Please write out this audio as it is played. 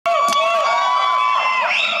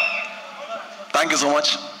Thank you so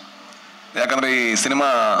much. ಯಾಕಂದ್ರೆ ಈ cinema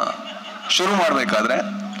ಶುರು ಮಾಡಬೇಕಾದ್ರೆ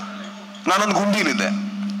ನಾನೊಂದು ಗುಂಡೀಲಿದ್ದೆ.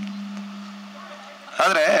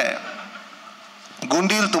 ಆದ್ರೆ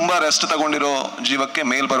ಗುಂಡೀಲ್ ತುಂಬಾ ರೆಸ್ಟ್ ತಗೊಂಡಿರೋ ಜೀವಕ್ಕೆ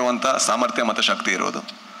ಮೇಲ್ ಬರುವಂತ ಸಾಮರ್ಥ್ಯ ಮತ್ತು ಶಕ್ತಿ ಇರೋದು.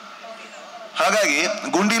 ಹಾಗಾಗಿ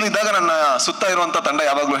ಗುಂಡೀಲಿದ್ದಾಗ ನನ್ನ ಸುತ್ತ ಇರುವಂತ ತಂಡ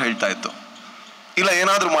ಯಾವಾಗ್ಲೂ ಹೇಳ್ತಾ ಇತ್ತು, ಇಲ್ಲ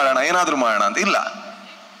ಏನಾದ್ರೂ ಮಾಡೋಣ ಅಂತ. ಇಲ್ಲ,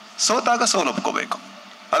 ಸೋತಾಗ ಸೋಲು ಒಪ್ಕೋಬೇಕು,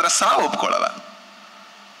 ಆದ್ರೆ ಸಾವು ಒಪ್ಕೊಳ್ಳಲ್ಲ.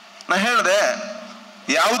 ನಾ ಹೇಳ್ದೆ,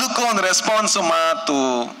 ಯಾವುದಕ್ಕೂ ಒಂದು ರೆಸ್ಪಾನ್ಸ್, ಮಾತು,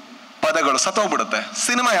 ಪದಗಳು ಸತ್ತೋಗ್ಬಿಡುತ್ತೆ.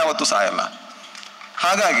 ಸಿನಿಮಾ ಯಾವತ್ತೂ ಸಾಯಲ್ಲ.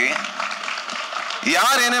 ಹಾಗಾಗಿ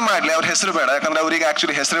ಯಾರೇನೇ ಮಾಡ್ಲಿ ಅವ್ರ ಹೆಸರು ಬೇಡ, ಯಾಕಂದ್ರೆ ಅವ್ರಿಗೆ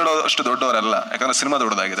ಆಕ್ಚುಲಿ ಹೆಸರು ಹೇಳೋ ಅಷ್ಟು ದೊಡ್ಡವರಲ್ಲ, ಯಾಕಂದ್ರೆ ಸಿನಿಮಾ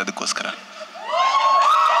ದೊಡ್ಡದಾಗಿದೆ ಅದಕ್ಕೋಸ್ಕರ.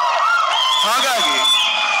 ಹಾಗಾಗಿ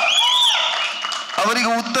ಅವರಿಗೆ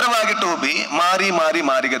ಉತ್ತರವಾಗಿ ಟೋಬಿ,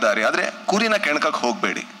 ಮಾರಿಗೆ ದಾರಿ. ಆದ್ರೆ ಕುರಿನ ಕೆಣಕಕ್ಕೆ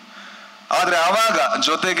ಹೋಗ್ಬೇಡಿ. ಆದ್ರೆ ಆವಾಗ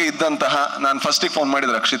ಜೊತೆಗೆ ಇದ್ದಂತಹ, ನಾನು ಫಸ್ಟಿಗೆ ಫೋನ್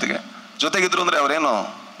ಮಾಡಿದ್ರೆ ರಕ್ಷಿತ್ಗೆ, ಜೊತೆಗಿದ್ರು ಅಂದ್ರೆ ಅವ್ರೇನೋ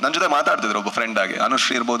ನನ್ನ ಜೊತೆ ಮಾತಾಡ್ತಿದ್ರು ಒಬ್ಬ ಫ್ರೆಂಡ್ ಆಗಿ.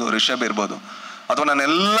 ಅನುಶ್ರೀ ಇರ್ಬೋದು, ರಿಷಬ್ ಇರ್ಬೋದು, ಅಥವಾ ನನ್ನ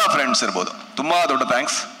ಎಲ್ಲ ಫ್ರೆಂಡ್ಸ್ ಇರ್ಬೋದು. ತುಂಬಾ ದೊಡ್ಡ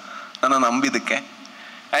ಥ್ಯಾಂಕ್ಸ್ ನನ್ನ ನಂಬಿದ್ದಕ್ಕೆ.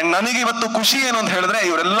 ಅಂಡ್ ನನಗೆ ಇವತ್ತು ಖುಷಿ ಏನು ಅಂತ ಹೇಳಿದ್ರೆ,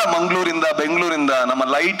 ಇವರೆಲ್ಲ ಮಂಗಳೂರಿಂದ, ಬೆಂಗಳೂರಿಂದ, ನಮ್ಮ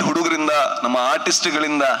ಲೈಟ್ ಹುಡುಗರಿಂದ, ನಮ್ಮ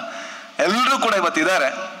ಆರ್ಟಿಸ್ಟ್ಗಳಿಂದ ಎಲ್ಲರೂ ಕೂಡ ಇವತ್ತಿದ್ದಾರೆ.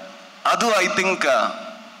 ಅದು ಐ ಥಿಂಕ್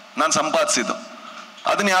ನಾನು ಸಂಪಾದಿಸಿದ್ದು.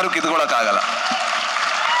 ಅದನ್ನ ಯಾರು ಕಿತ್ಕೊಳಕ್ಕಾಗಲ್ಲ.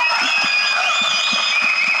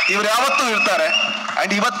 ಇವ್ರು ಯಾವತ್ತೂ ಇರ್ತಾರೆ.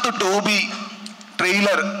 ಅಂಡ್ ಇವತ್ತು ಟೋಬಿ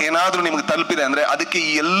ಟ್ರೈಲರ್ ಏನಾದ್ರೂ ನಿಮ್ಗೆ ತಲುಪಿದೆ ಅಂದ್ರೆ ಅದಕ್ಕೆ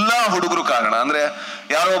ಈ ಎಲ್ಲಾ ಹುಡುಗರು ಕಾರಣ. ಅಂದ್ರೆ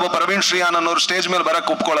ಯಾರೋ ಒಬ್ಬ ಪ್ರವೀಣ್ ಶ್ರೀಯಾನ್ ಅನ್ನೋರು ಸ್ಟೇಜ್ ಮೇಲೆ ಬರಕ್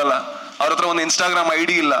ಒಪ್ಕೊಳ್ಳಲ್ಲ. ಅವ್ರ ಹತ್ರ ಒಂದು ಇನ್ಸ್ಟಾಗ್ರಾಮ್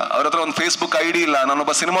ಐಡಿ ಇಲ್ಲ, ಅವ್ರ ಹತ್ರ ಒಂದು ಫೇಸ್ಬುಕ್ ಐಡಿ ಇಲ್ಲ.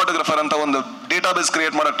 ನಾನೊಬ್ಬ ಸಿನಿಮಾಟೋಗ್ರಫರ್ ಅಂತ ಒಂದು ಡೇಟಾಬೇಸ್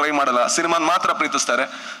ಕ್ರಿಯೇಟ್ ಮಾಡಕ್ ಟ್ರೈ ಮಾಡಲ್ಲ. ಸಿನಿಮಾನ್ ಮಾತ್ರ ಪ್ರೀತಿಸ್ತಾರೆ,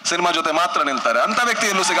 ಸಿನಿಮಾ ಜೊತೆ ಮಾತ್ರ ನಿಲ್ತಾರೆ. ಅಂತ ವ್ಯಕ್ತಿ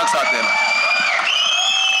ಎಲ್ಲೂ ಸಿಗಕ್ ಸಾಧ್ಯ ಇಲ್ಲ.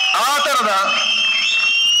 ಆ ತರದ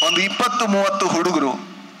ಒಂದು 20-30 ಹುಡುಗರು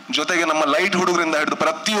ಜೊತೆಗೆ ನಮ್ಮ ಲೈಟ್ ಹುಡುಗರಿಂದ ಹಿಡಿದು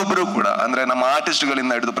ಪ್ರತಿಯೊಬ್ಬರು ಕೂಡ, ಅಂದ್ರೆ ನಮ್ಮ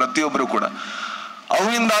ಆರ್ಟಿಸ್ಟ್ಗಳಿಂದ ಹಿಡಿದು ಪ್ರತಿಯೊಬ್ಬರು ಕೂಡ,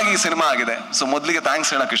 ಅವರಿಂದಾಗಿ ಈ ಸಿನಿಮಾ ಆಗಿದೆ. ಸೊ ಮೊದಲಿಗೆ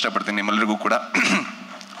ಥ್ಯಾಂಕ್ಸ್ ಹೇಳಕ್ ಇಷ್ಟಪಡ್ತೀನಿ ನಿಮ್ಮೆಲ್ಲರಿಗೂ ಕೂಡ.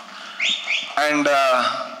 ಅಂಡ್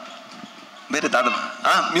ಬೇರೆ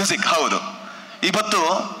ಮ್ಯೂಸಿಕ್, ಹೌದು, ಇವತ್ತು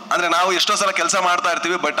ಅಂದ್ರೆ ನಾವು ಎಷ್ಟೋ ಸಲ ಕೆಲಸ ಮಾಡ್ತಾ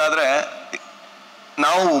ಇರ್ತೀವಿ, ಬಟ್ ಆದ್ರೆ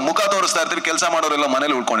ನಾವು ಮುಖ ತೋರಿಸ್ತಾ ಇರ್ತೀವಿ, ಕೆಲಸ ಮಾಡೋರೆಲ್ಲ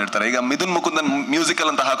ಮನೇಲಿ ಉಳ್ಕೊಂಡಿರ್ತಾರೆ. ಈಗ ಮಿಥುನ್ ಮುಕುಂದನ್ ಮ್ಯೂಸಿಕಲ್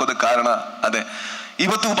ಅಂತ ಹಾಕೋದಕ್ಕೆ ಕಾರಣ ಅದೇ.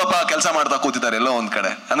 ಇವತ್ತು ಪಾಪ ಕೆಲಸ ಮಾಡ್ತಾ ಕೂತಿದ್ದಾರೆ ಎಲ್ಲೋ ಒಂದ್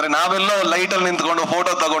ಕಡೆ. ಅಂದ್ರೆ ನಾವೆಲ್ಲೋ ಲೈಟ್ ಅಲ್ಲಿ ನಿಂತ್ಕೊಂಡು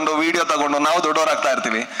ಫೋಟೋ ತಗೊಂಡು ವಿಡಿಯೋ ತಗೊಂಡು ನಾವು ದೊಡ್ಡವರಾಗ್ತಾ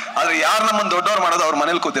ಇರ್ತೀವಿ. ಆದ್ರೆ ಯಾರು ನಮ್ಮನ್ನು ದೊಡ್ಡವ್ರು ಮಾಡೋದು ಅವ್ರ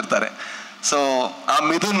ಮನೇಲಿ ಕೂತಿರ್ತಾರೆ. ಸೊ ಆ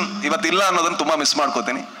ಮಿಥುನ್ ಇವತ್ತಿಲ್ಲ ಅನ್ನೋದನ್ನ ತುಂಬಾ ಮಿಸ್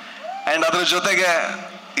ಮಾಡ್ಕೋತೀನಿ. ಅಂಡ್ ಅದ್ರ ಜೊತೆಗೆ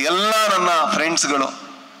ಎಲ್ಲ ನನ್ನ ಫ್ರೆಂಡ್ಸ್ಗಳು,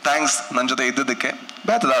 ಥ್ಯಾಂಕ್ಸ್ ನನ್ನ ಜೊತೆ ಇದ್ದದಕ್ಕೆ.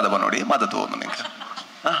 ಬೇತದಾದವ ನೋಡಿ ಮಾತಾಡ್ತು ನನಗೆ.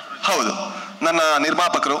 ಹೌದು, ನನ್ನ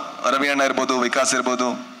ನಿರ್ಮಾಪಕರು ರವಿ ಅಣ್ಣ ಇರ್ಬೋದು, ವಿಕಾಸ್ ಇರ್ಬೋದು,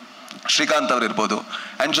 ಶ್ರೀಕಾಂತ್ ಅವ್ರು ಇರ್ಬೋದು,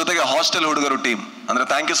 ಅಂಡ್ ಜೊತೆಗೆ ಹಾಸ್ಟೆಲ್ ಹುಡುಗರು ಟೀಮ್, ಅಂದ್ರೆ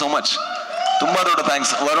ಥ್ಯಾಂಕ್ ಯು ಸೋ ಮಚ್. ತುಂಬಾ ದೊಡ್ಡ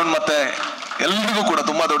ಥ್ಯಾಂಕ್ಸ್. ವರುಣ್ ಮತ್ತೆ ಎಲ್ರಿಗೂ ಕೂಡ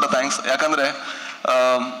ತುಂಬಾ ದೊಡ್ಡ ಥ್ಯಾಂಕ್ಸ್. ಯಾಕಂದ್ರೆ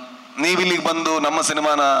ನೀವಿಲ್ಲಿಗೆ ಬಂದು ನಮ್ಮ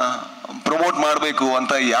ಸಿನಿಮಾನ ಪ್ರಮೋಟ್ ಮಾಡಬೇಕು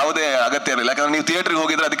ಅಂತ ಯಾವುದೇ ಅಗತ್ಯ ಇರಲಿಲ್ಲ. ಯಾಕಂದ್ರೆ ನೀವು ಥಿಯೇಟ್ರಿಗೆ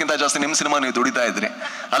ಹೋಗಿದ್ರೆ ಅದಕ್ಕಿಂತ ಜಾಸ್ತಿ ನಿಮ್ಮ ಸಿನಿಮಾ ನೀವು ದುಡಿತಾ ಇದ್ರಿ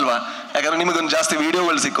ಅಲ್ವಾ. ಯಾಕಂದ್ರೆ ನಿಮಗೊಂದು ಜಾಸ್ತಿ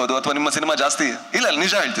ವಿಡಿಯೋಗಳು ಸಿಕ್ಕೋದು ಅಥವಾ ನಿಮ್ಮ ಸಿನಿಮಾ ಜಾಸ್ತಿ ಇಲ್ಲ.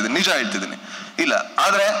 ನಿಜ ಹೇಳ್ತಿದ್ದೀನಿ ಇಲ್ಲ.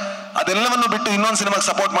 ಆದ್ರೆ ಅದೆಲ್ಲವನ್ನು ಬಿಟ್ಟು ಇನ್ನೊಂದು ಸಿನಿಮಾಗೆ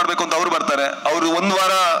ಸಪೋರ್ಟ್ ಮಾಡ್ಬೇಕು ಅಂತ ಅವ್ರು ಬರ್ತಾರೆ. ಅವರು 1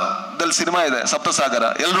 ವಾರದಲ್ಲಿ ಸಿನಿಮಾ ಇದೆ ಸಪ್ತಸಾಗರ,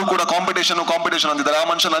 ಎಲ್ಲರೂ ಕೂಡ ಕಾಂಪಿಟೇಷನ್ ಅಂತಿದ್ದಾರೆ. ಆ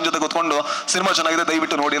ಮನುಷ್ಯ ನನ್ನ ಜೊತೆ ಕೂತ್ಕೊಂಡು ಸಿನಿಮಾ ಚೆನ್ನಾಗಿದೆ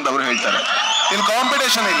ದಯವಿಟ್ಟು ನೋಡಿ ಅಂತ ಅವ್ರು ಹೇಳ್ತಾರೆ. ಇಲ್ಲಿ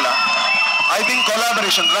ಕಾಂಪಿಟೇಷನ್ ಇಲ್ಲ, ಐ ಥಿಂಕ್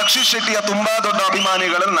ಕೊಲಾಬರೇಷನ್. ರಕ್ಷಿತ್ ಶೆಟ್ಟಿಯ ತುಂಬಾ ದೊಡ್ಡ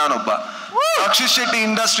ಅಭಿಮಾನಿಗಳಲ್ಲಿ ನಾನೊಬ್ಬ. ರಕ್ಷಿತ್ ಶೆಟ್ಟಿ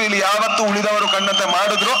ಇಂಡಸ್ಟ್ರಿಯಲ್ಲಿ ಯಾವತ್ತು ಉಳಿದವರು ಕಂಡಂತೆ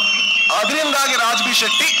ಮಾಡಿದ್ರು, ಅದರಿಂದಾಗಿ ರಾಜ್ಬಿ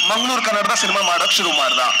ಶೆಟ್ಟಿ ಮಂಗಳೂರು ಕನ್ನಡದ ಸಿನಿಮಾ ಮಾಡಕ್ ಶುರು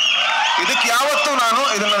ಮಾಡ್ದ. ಇದಕ್ಕೆ ಯಾವತ್ತೂ ನಾನು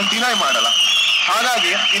ಇದನ್ನ ಡಿನೈ ಮಾಡಲ್ಲ.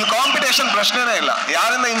 ಹಾಗಾಗಿ ಇಲ್ಲಿ ಕಾಂಪಿಟೇಷನ್ ಪ್ರಶ್ನೆನೇ ಇಲ್ಲ.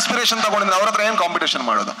 ಯಾರಿಂದ ಇನ್ಸ್ಪಿರೇಷನ್ ತಗೊಂಡಿದ್ರೆ ಅವ್ರ ಹತ್ರ ಏನ್ ಕಾಂಪಿಟೇಷನ್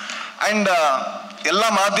ಮಾಡೋದು. ಅಂಡ್ ಎಲ್ಲ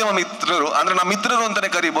ಮಾಧ್ಯಮ ಮಿತ್ರರು, ಅಂದ್ರೆ ನಮ್ಮ ಮಿತ್ರರು ಅಂತಾನೆ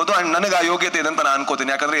ಕರಿಬಹುದು. ಅಂಡ್ ನನಗೆ ಆ ಯೋಗ್ಯತೆ ಇದೆ ಅಂತ ನಾನು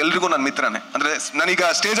ಅನ್ಕೋತೀನಿ. ಯಾಕಂದ್ರೆ ಎಲ್ರಿಗೂ ನನ್ನ ಮಿತ್ರನೇ. ಅಂದ್ರೆ ನಾನೀಗ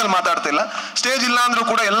ಸ್ಟೇಜ್ ಅಲ್ಲಿ ಮಾತಾಡ್ತಿಲ್ಲ, ಸ್ಟೇಜ್ ಇಲ್ಲ ಅಂದ್ರೂ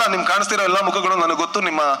ಕೂಡ ಎಲ್ಲ ನಿಮ್ ಕಾಣಿಸ್ತಿರೋ ಎಲ್ಲ ಮುಖಗಳು ನನಗೆ ಗೊತ್ತು,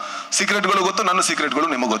 ನಿಮ್ಮ ಸೀಕ್ರೆಟ್ಗಳು ಗೊತ್ತು, ನನ್ನ ಸೀಕ್ರೆಟ್ಗಳು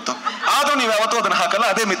ನಿಮಗೆ ಗೊತ್ತು. ಆದ್ರೂ ನೀವು ಯಾವತ್ತೂ ಅದನ್ನ ಹಾಕಲ್ಲ.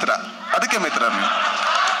 ಅದೇ ಮಿತ್ರ, ಅದಕ್ಕೆ ಮಿತ್ರ ನೀವು,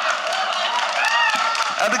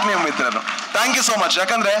 ಅದಕ್ಕೆ ನೀವು ಮಿತ್ರರು. Thank you so much.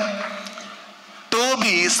 ಯಾಕಂದ್ರೆ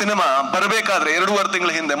ಟೋಬಿ ಸಿನಿಮಾ ಬರಬೇಕಾದ್ರೆ 2.5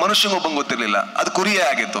 ತಿಂಗಳ ಹಿಂದೆ ಮನುಷ್ಯಗೊಬ್ಬಂಗೆ ಗೊತ್ತಿರ್ಲಿಲ್ಲ, ಅದು ಕುರಿಯೇ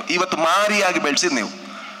ಆಗಿತ್ತು. ಇವತ್ತು ಮಾರಿಯಾಗಿ ಬೆಳೆಸಿದ್ ನೀವು.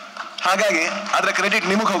 ಹಾಗಾಗಿ ಅದ್ರ ಕ್ರೆಡಿಟ್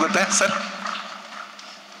ನಿಮಗೆ ಹೋಗುತ್ತೆ ಸರ್.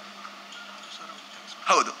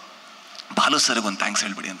 ಹೌದು, ಬಾಲು ಸರ್ಗೆ ಒಂದು ಥ್ಯಾಂಕ್ಸ್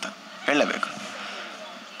ಹೇಳ್ಬಿಡಿ ಅಂತ ಹೇಳಲೇಬೇಕು.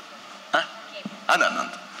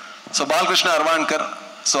 ಅದಂತ ಸೊ ಬಾಲಕೃಷ್ಣ ಅರ್ವಾಣ್ಕರ್,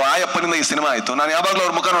 ಸೊ ಆಯಪ್ಪನಿಂದ ಈ ಸಿನಿಮಾ ಆಯ್ತು. ನಾನು ಯಾವಾಗ್ಲೂ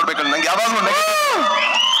ಅವ್ರ ಮುಖ ನೋಡ್ಬೇಕಂದ್ರೆ ನಂಗೆ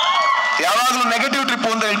ಯಾವಾಗ್ಲೂ ನೆಗೆಟಿವ್ ಟ್ರಿಪ್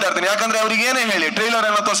ಅಂತ ಹೇಳ್ತಾ ಇರ್ತೀನಿ. ಯಾಕಂದ್ರೆ ಅವ್ರಿಗೆ ಏನೇ ಹೇಳಿ ಟ್ರೈಲರ್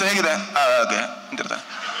ಏನೋ ತೋರ್ಸ ಹೇಗಿದೆ ಹಾಗೆ ಅಂತಿರ್ತಾರೆ.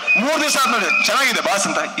 3 ದಿವಸ ಆದ್ಮೇಲೆ ಚೆನ್ನಾಗಿದೆ ಬಾಸ್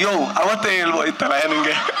ಅಂತ, ಅವತ್ತೇ ಹೇಳ್ಬೋಯ್ತಲ್ಲ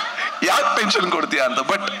ನಿಂಗೆ ಯಾಕೆ ಟೆನ್ಷನ್ ಕೊಡ್ತೀಯಾ ಅಂತ.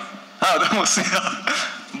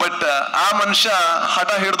 ಬಟ್ ಆ ಮನುಷ್ಯ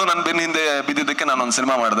ಹಠ ಹಿಡಿದು ನನ್ನ ಬೆನ್ನ ಹಿಂದೆ ಬಿದ್ದಿದ್ದಕ್ಕೆ ನಾನು ಒಂದು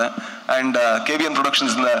ಸಿನಿಮಾ ಮಾಡಿದೆ. ಅಂಡ್ KVN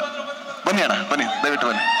ಪ್ರೊಡಕ್ಷನ್ಸ್ ಇಂದ ಬನ್ನಿ ಅಣ್ಣ, ಬನ್ನಿ ದಯವಿಟ್ಟು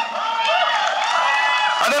ಬನ್ನಿ.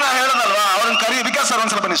 ಅದೇ ನಾ ಹೇಳೋದಲ್ವಾ, ಅವ್ರನ್ನ ಕರಿ. ವಿಕಾಸ್ ಸರ್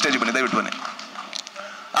ಒಂದ್ಸಲ ಬನ್ನಿ ಸ್ಟೇಜ್ ಬನ್ನಿ ದಯವಿಟ್ಟು ಬನ್ನಿ.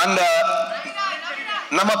 ಅಂಡ್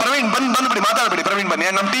ನಮ್ಮ ಪ್ರವೀಣ್ ಬಂದ್ಬಿಡಿ, ಮಾತಾಡ್ಬಿಡಿ. ಪ್ರವೀಣ್ ಬನ್ನಿ.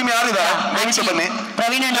 ನಮ್ಮ ಟೀಮ್ ಯಾರಿದೆ ದಯವಿಟ್ಟು ಬನ್ನಿ.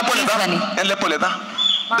 ಲೆಪ್ಪೋಲೇತಾ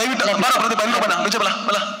ದಯವಿಟ್ಟು ಬರ ಪ್ರದೀಪ್ ಎಲ್ಲರೂ ಬಣ ವಿಜಯ ಬಲ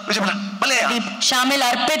ಬಲ ವಿಜಯ ಬಲ ಬಲೆ ಶಾಮಿಲ್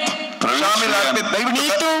ಅರ್ಪಿತ್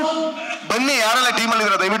ದಯವಿಟ್ಟು ಬನ್ನಿ. ಯಾರೆಲ್ಲ ಟೀಮಲ್ಲಿ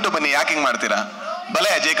ಇದ್ದೀರಾ ದಯವಿಟ್ಟು ಬನ್ನಿ. ಯಾಕೆ ಹಿಂಗ್ ಮಾಡ್ತೀರಾ?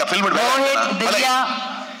 ಬಲೆ ಜೇಕ ಫಿಲ್ಮ್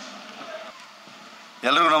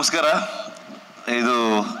ಎಲ್ರಿಗೂ ನಮಸ್ಕಾರ. ಇದು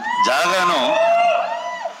ಜಾಗನು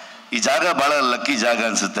ಈ ಜಾಗ ಬಹಳ ಲಕ್ಕಿ ಜಾಗ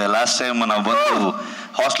ಅನ್ಸುತ್ತೆ. ಲಾಸ್ಟ್ ಟೈಮ್ ನಾವು ಬಂದು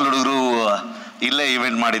ಹಾಸ್ಟೆಲ್ ಹುಡುಗರು ಇಲ್ಲೇ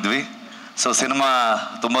ಇವೆಂಟ್ ಮಾಡಿದ್ವಿ. ಸೊ ಸಿನಿಮಾ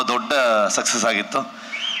ತುಂಬ ದೊಡ್ಡ ಸಕ್ಸಸ್ ಆಗಿತ್ತು.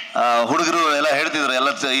 ಹುಡುಗರು ಎಲ್ಲ ಹೇಳ್ತಿದ್ರು, ಎಲ್ಲ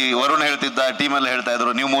ಈ ವರುಣ್ ಹೇಳ್ತಿದ್ದ, ಟೀಮೆಲ್ಲ ಹೇಳ್ತಾ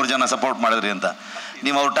ಇದ್ರು ನೀವು 3 ಜನ ಸಪೋರ್ಟ್ ಮಾಡಿದ್ರಿ ಅಂತ.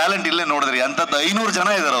 ನೀವು ಅವ್ರ ಟ್ಯಾಲೆಂಟ್ ಇಲ್ಲೇ ನೋಡಿದ್ರಿ. ಅಂಥದ್ದು 500 ಜನ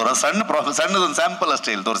ಇದ್ದಾರೆ. ಅವರು ಸಣ್ಣದೊಂದು ಸ್ಯಾಂಪಲ್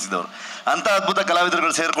ಅಷ್ಟೇ ಇಲ್ಲಿ ತೋರಿಸಿದವರು. ಅಂಥ ಅದ್ಭುತ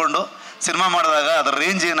ಕಲಾವಿದರುಗಳು ಸೇರಿಕೊಂಡು ಸಿನಿಮಾ ಮಾಡಿದಾಗ ಅದರ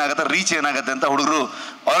ರೇಂಜ್ ಏನಾಗುತ್ತೆ, ರೀಚ್ ಏನಾಗುತ್ತೆ ಅಂತ ಹುಡುಗರು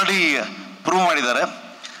ಆಲ್ರೆಡಿ ಪ್ರೂವ್ ಮಾಡಿದ್ದಾರೆ.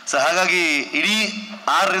 ಸೊ ಹಾಗಾಗಿ ಇಡೀ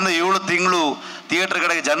 6 ರಿಂದ 7 ತಿಂಗಳು ಥಿಯೇಟರ್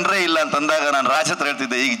ಕಡೆಗೆ ಜನರೇ ಇಲ್ಲ ಅಂತಂದಾಗ ನಾನು ರಾಜ್ ಹತ್ರ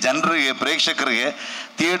ಹೇಳ್ತಿದ್ದೆ, ಈಗ ಜನರಿಗೆ ಪ್ರೇಕ್ಷಕರಿಗೆ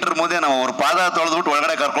ಥಿಯೇಟರ್ ಮುಂದೆ ನಾವು ಅವ್ರ ಪಾದ ತೊಳೆದ್ಬಿಟ್ಟು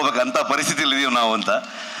ಒಳಗಡೆ ಕರ್ಕೊಳ್ಬೇಕಂತ ಪರಿಸ್ಥಿತಿಯಲ್ಲಿ ಇದೀವಿ ನಾವು ಅಂತ.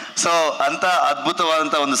 ಸೊ ಅಂಥ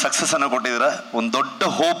ಅದ್ಭುತವಾದಂಥ ಒಂದು ಸಕ್ಸಸ್ ಅನ್ನು ಕೊಟ್ಟಿದ್ದೀರ. ಒಂದು ದೊಡ್ಡ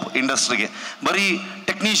ಹೋಪ್ ಇಂಡಸ್ಟ್ರಿಗೆ. ಬರೀ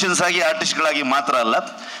ಟೆಕ್ನಿಷಿಯನ್ಸ್ ಆಗಿ ಆರ್ಟಿಸ್ಟ್ಗಳಾಗಿ ಮಾತ್ರ ಅಲ್ಲ,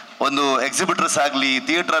 ಒಂದು ಎಕ್ಸಿಬಿಟರ್ಸ್ ಆಗಲಿ,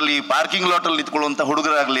 ಥಿಯೇಟ್ರಲ್ಲಿ ಪಾರ್ಕಿಂಗ್ ಲಾಟಲ್ಲಿ ನಿಂತ್ಕೊಳ್ಳುವಂಥ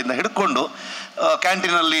ಹುಡುಗರಾಗಲಿ ಇಂದ ಹಿಡ್ಕೊಂಡು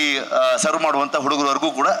ಕ್ಯಾಂಟೀನಲ್ಲಿ ಸರ್ವ್ ಮಾಡುವಂಥ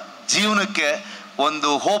ಹುಡುಗರವರೆಗೂ ಕೂಡ ಜೀವನಕ್ಕೆ ಒಂದು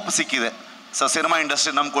ಹೋಪ್ ಸಿಕ್ಕಿದೆ. So cinema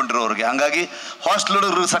industry ನಂಬ್ಕೊಂಡಿರೋರಿಗೆ. ಹಾಗಾಗಿ ಹಾಸ್ಟೆಲ್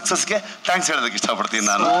ಹುಡುಗರು ಸಕ್ಸಸ್ಗೆ ಥ್ಯಾಂಕ್ಸ್ ಹೇಳೋದಕ್ಕೆ ಇಷ್ಟಪಡ್ತೀನಿ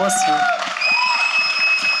ನಾನು.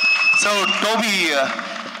 ಸೊ ಟೋಬಿ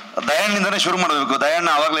ದಯಣ್ಣಿಂದನೇ ಶುರು ಮಾಡಬೇಕು. ದಯಣ್ಣ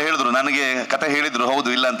ಆವಾಗಲೇ ಹೇಳಿದ್ರು, ನನಗೆ ಕತೆ ಹೇಳಿದ್ರು, ಹೌದು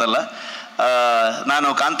ಇಲ್ಲ ಅಂತಲ್ಲ. ನಾನು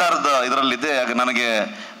ಕಾಂತಾರದ ಇದರಲ್ಲಿದ್ದೆ. ಆಗ ನನಗೆ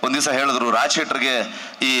ಒಂದು ದಿವಸ ಹೇಳಿದ್ರು, ರಾಜ್ ಶೆಟ್ಟರ್ಗೆ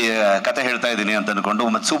ಈ ಕತೆ ಹೇಳ್ತಾ ಇದ್ದೀನಿ ಅಂತ ಅಂದ್ಕೊಂಡು.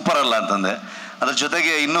 ಮತ್ತು ಸೂಪರ್ ಅಲ್ಲ ಅಂತಂದೆ. ಅದ್ರ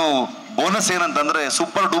ಜೊತೆಗೆ ಇನ್ನೂ ಬೋನಸ್ ಏನಂತಂದರೆ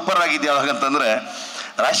ಸೂಪರ್ ಡೂಪರ್ ಆಗಿದೆ ಯಾವಾಗ ಅಂತಂದರೆ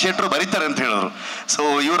ರಾಜ್ ಶೆಟ್ಟರು ಬರೀತಾರೆ ಅಂತ ಹೇಳಿದ್ರು. ಸೊ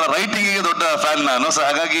ಇವರ ರೈಟಿಂಗಿಗೆ ದೊಡ್ಡ ಫ್ಯಾನ್ ನಾನು. ಸೊ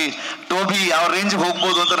ಹಾಗಾಗಿ ಟೋಬಿ ಯಾವ ರೇಂಜಿಗೆ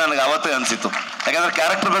ಹೋಗ್ಬೋದು ಅಂತ ನನಗೆ ಅವತ್ತೇ ಅನಿಸಿತ್ತು. ಯಾಕಂದರೆ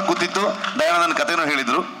ಕ್ಯಾರೆಕ್ಟರ್ ಬಗ್ಗೆ ಗೊತ್ತಿತ್ತು, ದಯಣ್ಣ ನನ್ನ ಕಥೆನೂ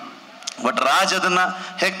ಹೇಳಿದರು. ಬಟ್ ರಾಜ್ ಅದನ್ನು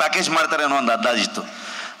ಹೇಗೆ ಪ್ಯಾಕೇಜ್ ಮಾಡ್ತಾರೆ ಅನ್ನೋ ಒಂದು ಅಂದಾಜಿತ್ತು.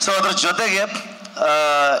 ಸೊ ಅದ್ರ ಜೊತೆಗೆ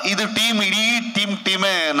ಇದು ಟೀಮ್, ಇಡೀ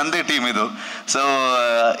ಟೀಮೇ ನಂದೇ ಟೀಮ್ ಇದು. ಸೊ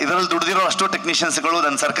ಇದರಲ್ಲಿ ದುಡ್ದಿರೋ ಅಷ್ಟು ಟೆಕ್ನಿಷಿಯನ್ಸ್ಗಳು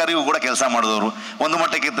ನನ್ನ ಸರ್ಕಾರಿಗೂ ಕೂಡ ಕೆಲಸ ಮಾಡಿದವರು, ಒಂದು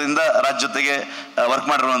ಮಟ್ಟಕ್ಕಿಂತ ರಾಜ್ ಜೊತೆಗೆ ವರ್ಕ್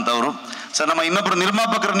ಮಾಡಿರುವಂಥವ್ರು. ಸೊ ನಮ್ಮ ಇನ್ನೊಬ್ರು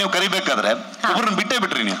ನಿರ್ಮಾಪಕರು ನೀವು ಕರಿಬೇಕಾದ್ರೆ ಒಬ್ಬರನ್ನ ಬಿಟ್ಟೇ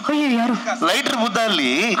ಬಿಟ್ರಿ ನೀವು. ಲೈಟರ್ ಬುದ್ಧ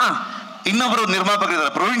ಅಲ್ಲಿ ಇನ್ನೊಬ್ರು ನಿರ್ಮಾಪಕರು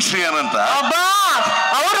ಇದ್ದಾರೆ, ಪ್ರವೀಣ್ ಶ್ರೀಯಾನ್ ಅಂತ.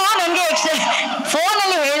 ಅವರು ನನಗೆ ಫೋನ್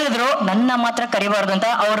ಅಲ್ಲಿ ಹೇಳಿದ್ರು ನನ್ನ ಮಾತ್ರ ಕರಿಬಾರ್ದು ಅಂತ.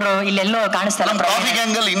 ಅವರು ಇಲ್ಲೆಲ್ಲೋ ಕಾಣಿಸ್ತಾರೆ. ಕಾಫಿ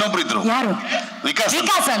ಗ್ಯಾಂಗ್ ಅಲ್ಲಿ ಇನ್ನೊಬ್ರು ಇದ್ರು, ಯಾರು?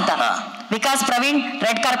 ವಿಕಾಸ್ ಅಂತ. ವಿಕಾಸ್ ಪ್ರವೀಣ್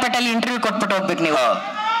ರೆಡ್ ಕಾರ್ಪೆಟ್ ಅಲ್ಲಿ ಇಂಟರ್ವ್ಯೂ ಕೊಟ್ಬಿಟ್ಟು ಹೋಗ್ಬೇಕು ನೀವು.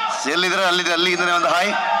 ಎಲ್ಲಿದ್ರೆ ಅಲ್ಲಿಂದನೇ ಒಂದು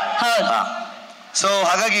ಹಾಯ್. ಸೊ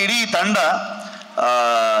ಹಾಗಾಗಿ ಇಡೀ ತಂಡ,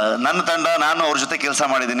 ನನ್ನ ತಂಡ, ನಾನು ಅವ್ರ ಜೊತೆ ಕೆಲಸ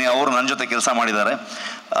ಮಾಡಿದ್ದೀನಿ, ಅವರು ನನ್ನ ಜೊತೆ ಕೆಲಸ ಮಾಡಿದ್ದಾರೆ.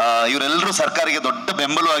 ಇವರೆಲ್ಲರೂ ಸರ್ಕಾರಿಗೆ ದೊಡ್ಡ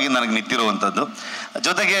ಬೆಂಬಲವಾಗಿ ನನಗೆ ನಿಂತಿರುವಂಥದ್ದು.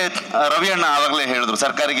 ಜೊತೆಗೆ ರವಿ ಅಣ್ಣ ಆವಾಗಲೇ ಹೇಳಿದ್ರು,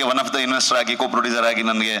 ಸರ್ಕಾರಿಗೆ ಒನ್ ಆಫ್ ದ ಇನ್ವೆಸ್ಟರ್ ಆಗಿ, ಕೋ ಪ್ರೊಡ್ಯೂಸರ್ ಆಗಿ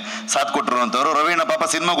ನನಗೆ ಸಾಥ್ ಕೊಟ್ಟಿರುವಂಥವ್ರು. ರವಿ ಅಣ್ಣ ಪಾಪ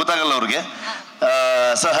ಸಿನಿಮಾ ಗೊತ್ತಾಗಲ್ಲ ಅವ್ರಿಗೆ.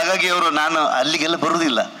 ಸೊ ಹಾಗಾಗಿ ಅವರು ನಾನು ಅಲ್ಲಿಗೆಲ್ಲ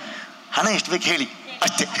ಬರುವುದಿಲ್ಲ, ಹಣ ಎಷ್ಟು ಬೇಕು ಹೇಳಿ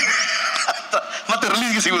ಅಷ್ಟೇ, ಮತ್ತೆ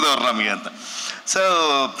ರಿಲೀಸ್ಗೆ ಸಿಗುದವ್ರು ನಮಗೆ ಅಂತ. ಸೊ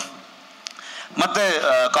ಮತ್ತೆ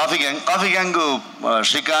ಕಾಫಿ ಗ್ಯಾಂಗು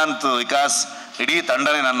ಶ್ರೀಕಾಂತ್, ವಿಕಾಸ್, ಇಡೀ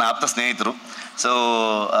ತಂಡನೇ ನನ್ನ ಆಪ್ತ ಸ್ನೇಹಿತರು. ಸೊ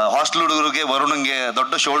ಹಾಸ್ಟೆಲ್ ಹುಡುಗರಿಗೆ, ವರುಣ್ಗೆ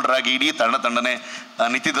ದೊಡ್ಡ ಶೋಲ್ಡರ್ ಆಗಿ ಇಡೀ ತಂಡನೇ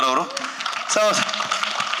ನಿಂತಿದ್ರು ಅವರು. ಸೊ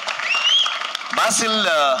ಬಾಸಿಲ್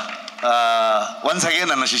ಒನ್ಸ್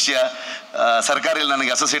ಅಗೇನ್ ನನ್ನ ಶಿಷ್ಯ, ಸರ್ಕಾರಿಯಲ್ಲಿ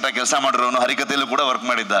ನನಗೆ ಅಸೋಸಿಯೇಟ್ ಆಗಿ ಕೆಲಸ ಮಾಡಿರೋನು, ಹರಿಕತೆಯಲ್ಲೂ ಕೂಡ ವರ್ಕ್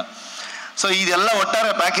ಮಾಡಿದ್ದ. ಸೊ ಇದೆಲ್ಲ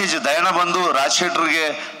ಒಟ್ಟಾರೆ ಪ್ಯಾಕೇಜ್. ದಯಣ್ಣ ಬಂದು ರಾಜ್ ಶೆಟ್ಟರ್ಗೆ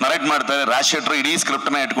ನರೇಟ್ ಮಾಡ್ತಾರೆ, ರಾಜ್ ಶೆಟ್ಟರು ಇಡೀ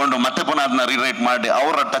ಸ್ಕ್ರಿಪ್ಟ್ನ ಇಟ್ಕೊಂಡು ಮತ್ತೆ ಪುನಃ ಅದನ್ನ ರೀರೈಟ್ ಮಾಡಿ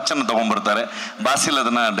ಅವರ ಟಚನ್ನು ತೊಗೊಂಡ್ಬರ್ತಾರೆ. ಬಾಸಿಲ್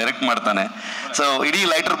ಅದನ್ನ ಡೈರೆಕ್ಟ್ ಮಾಡ್ತಾನೆ. ಸೊ ಇಡೀ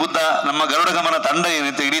ಲೈಟರ್ ಬುದ್ಧ, ನಮ್ಮ ಗರುಡ ಗಮನ ತಂಡ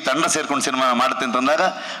ಏನಿತ್ತು, ಇಡೀ ತಂಡ ಸೇರ್ಕೊಂಡು ಸಿನಿಮಾ ಮಾಡುತ್ತೆ ಅಂತಂದಾಗ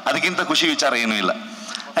ಅದಕ್ಕಿಂತ ಖುಷಿ ವಿಚಾರ ಏನೂ ಇಲ್ಲ.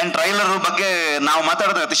 ಆ್ಯಂಡ್ ಟ್ರೈಲರ್ ಬಗ್ಗೆ ನಾವು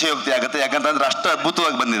ಮಾತಾಡೋದು ಅತಿಶಯೋಕ್ತಿ ಆಗುತ್ತೆ, ಯಾಕಂತಂದ್ರೆ ಅಷ್ಟು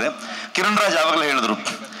ಅದ್ಭುತವಾಗಿ ಬಂದಿದೆ. ಕಿರಣ್ ರಾಜ್ ಆವಾಗಲೇ ಹೇಳಿದ್ರು,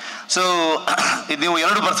 ಸೊ ಇದು ನೀವು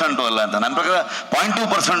 2% ಅಲ್ಲ ಅಂತ. ನನ್ನ ಪ್ರಕಾರ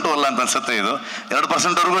 0.2% ಅಲ್ಲ ಅಂತ ಅನ್ಸುತ್ತೆ. ಇದು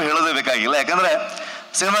 2%ವರೆಗೂ ಹೇಳೋದೇ ಬೇಕಾಗಿಲ್ಲ. ಯಾಕಂದರೆ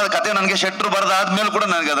ಸಿನಿಮಾದ ಕತೆ ನನಗೆ ಶೆಟ್ರು ಬರೆದಾದ್ಮೇಲೆ ಕೂಡ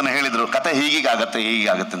ನನಗೆ ಅದನ್ನು ಹೇಳಿದರು, ಕತೆ ಹೀಗೀಗಾಗತ್ತೆ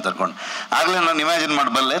ಅಂತ ಅನ್ಕೊಂಡು. ಆಗಲೇ ನಾನು ಇಮ್ಯಾಜಿನ್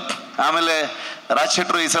ಮಾಡಬಲ್ಲೆ. ಆಮೇಲೆ ರಾಜ್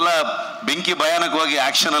ಶೆಟ್ರು ಈ ಸಲ ಬೆಂಕಿ ಭಯಾನಕವಾಗಿ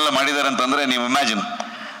ಆ್ಯಕ್ಷನ್ ಎಲ್ಲ ಮಾಡಿದ್ದಾರೆ ಅಂತಂದರೆ ನೀವು ಇಮ್ಯಾಜಿನ್.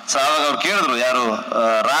 ಸೊ ಆವಾಗ ಅವ್ರು ಕೇಳಿದ್ರು, ಯಾರು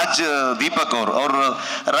ರಾಜ್ ದೀಪಕ್ ಅವರು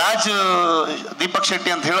ರಾಜ್ ದೀಪಕ್ ಶೆಟ್ಟಿ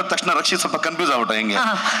ಅಂತ ಹೇಳಿದ ತಕ್ಷಣ ರಕ್ಷಿತ್ ಸ್ವಲ್ಪ ಕನ್ಫ್ಯೂಸ್ ಆಗ್ಬಿಟ್ಟ. ಹೆಂಗೆ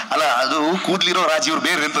ಅಲ್ಲ, ಅದು ಕೂದ್ಲಿರೋ ರಾಜ್ ಇವ್ರು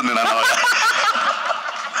ಬೇರೆ ಅಂತಂದೆ ನಾನು ಅವಾಗ.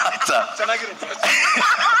 ಆಯ್ತಾ?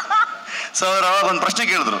 ಸೊ ಅವ್ರು ಅವಾಗ ಒಂದು ಪ್ರಶ್ನೆ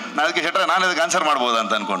ಕೇಳಿದ್ರು, ಅದಕ್ಕೆ ಶೆಟ್ರ ನಾನು ಅದಕ್ಕೆ ಆನ್ಸರ್ ಮಾಡ್ಬೋದಾ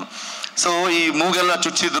ಅಂತ ಅನ್ಕೊಂಡು. ಸೊ ಈ ಮೂಗೆಲ್ಲ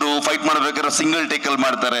ಚುಚ್ಚಿದ್ರು, ಫೈಟ್ ಮಾಡ್ಬೇಕಾದ್ರೆ ಸಿಂಗಲ್ ಟೇಕಲ್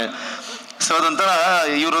ಮಾಡ್ತಾರೆ. ಸೊ ಅದೊಂಥರ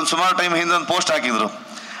ಇವ್ರೊಂದು ಸುಮಾರು ಟೈಮ್ ಹಿಂದೆ ಒಂದು ಪೋಸ್ಟ್ ಹಾಕಿದ್ರು.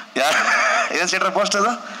 ಏನ್ ಶೆಟ್ರ ಪೋಸ್ಟ್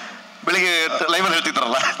ಅದು? ಬೆಳಿಗ್ಗೆ ಲೈವಲ್ಲಿ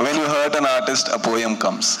ಹೇಳ್ತಿದ್ರಲ್ಲ, when you hurt an artist a poem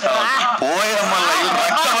comes. Poem ಅಲ್ಲ, ಇಲ್ಲಿ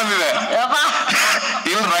ರಕ್ತ ಬಂದಿದೆ,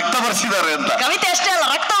 ಇಲ್ಲಿ ರಕ್ತ ಬರ್ಸಿದ್ದಾರೆ ಅಂತ. ಕವಿತೆ ಅಷ್ಟೇ ಅಲ್ಲ,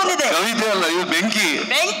 ರಕ್ತ ಬಂದಿದೆ. ಕವಿತೆ ಅಲ್ಲ, ಇವ್ರು ಬೆಂಕಿ.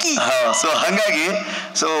 ಸೊ ಹಂಗಾಗಿ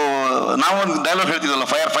ಸೊ ನಾವೊಂದು dialogue ಹೇಳ್ತಿದ್ವಲ್ಲ,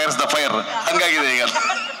 fire fires the fire, ಹಂಗಾಗಿದೆ ಈಗ.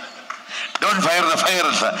 ಡೋಂಟ್ ಫೈರ್ ದ ಫೈರ್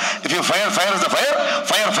ಅಂತ. If you fire the fire,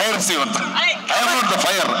 fires you ಅಂತ. I am not the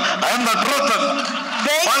fire, I am the truth.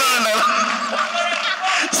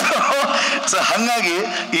 So ಹಂಗಾಗಿ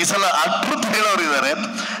ಈ ಸಲ ಆ ಟ್ರೂತ್ ಹೇಳೋರು ಇದ್ದಾರೆ.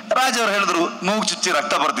 ರಾಜ್ ಅವ್ರು ಹೇಳಿದ್ರು ಮೂಗು ಚುಚ್ಚಿ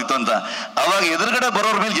ರಕ್ತ ಬರ್ತಿತ್ತು ಅಂತ. ಅವಾಗ ಎದುರುಗಡೆ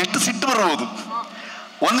ಬರೋರ ಮೇಲೆ ಎಷ್ಟು ಸಿಟ್ಟು ಬರ್ಬೋದು.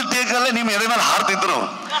 ಒಂದು ಟೇಕಲ್ಲೇ ನಿಮ್ಮ ಎದೆ ಮೇಲೆ ಹಾರ್ತಿದ್ರು.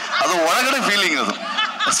 ಅದು ಒಳಗಡೆ ಫೀಲಿಂಗ್ ಅದು.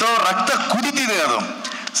 ಸೊ ರಕ್ತ ಕುದಿತಿದೆ ಅದು.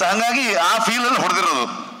 ಸೊ ಹಂಗಾಗಿ ಆ ಫೀಲ್ ಅಲ್ಲಿ ಹೊಡೆದಿರೋದು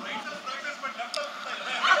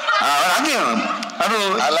ಹಾಗೆ ಅದು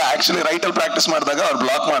ಅಲ್ಲ. ಆಕ್ಚುಲಿ ರೈಟ್ ಅಲ್ಲಿ ಪ್ರಾಕ್ಟೀಸ್ ಮಾಡಿದಾಗ ಅವ್ರು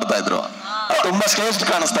ಬ್ಲಾಕ್ ಮಾಡ್ತಾ ಇದ್ರು, ತುಂಬಾ ಸ್ಟೇಜ್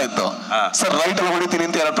ಕಾಣಿಸ್ತಾ ಇತ್ತು. ಸರ್ ರೈಟ್ ಅಲ್ಲಿ ಹೊಡಿತೀನಿ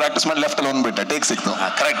ಅಂತ ಯಾರು ಪ್ರಾಕ್ಟೀಸ್ ಮಾಡಿ ಲೆಫ್ಟ್ ಅಲ್ಲಿ ಒಂದ್ಬಿಟ್ಟೆ ಟೇಕ್ ಸಿಕ್ತು.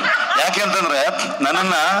 ಕರೆಕ್ಟ್. ಯಾಕೆ ಅಂತಂದ್ರೆ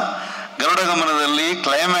ನನ್ನನ್ನ ಗರುಡ ಗಮನದಲ್ಲಿ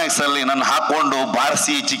ಕ್ಲೈಮ್ಯಾಕ್ಸ್ ಅಲ್ಲಿ ನನ್ನ ಹಾಕೊಂಡು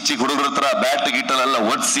ಬಾರಿಸಿ ಚಿಕ್ಕ ಚಿಕ್ಕ ಹುಡುಗರ ಹತ್ರ ಬ್ಯಾಟ್ ಗಿಟ್ಟಲೆಲ್ಲ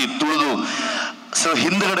ಒಡಿಸಿ ತುಳಿದು, ಸೊ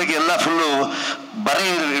ಹಿಂದ್ಗಡೆಗೆ ಎಲ್ಲ ಫುಲ್ಲು ಬರೆ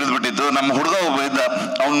ಹಿಡಿದ್ಬಿಟ್ಟಿತ್ತು. ನಮ್ಮ ಹುಡುಗ ಒಬ್ಬ ಇದ್ದ,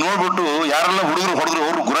 ಅವ್ನು ನೋಡ್ಬಿಟ್ಟು ಯಾರೆಲ್ಲ ಹುಡುಗರು ಹೊಡೆದ್ರು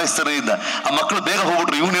ಅವ್ರು ಗುರಾಯಿಸ್ತಾನೆ ಇದ್ದ. ಆ ಮಕ್ಕಳು ಬೇಗ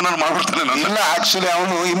ಹೋಗ್ಬಿಟ್ರು, ಇವ್ನು ಏನಾದ್ರು ಮಾಡ್ಬಿಡ್ತಾನೆ. ಇಲ್ಲ ಆಕ್ಚುಲಿ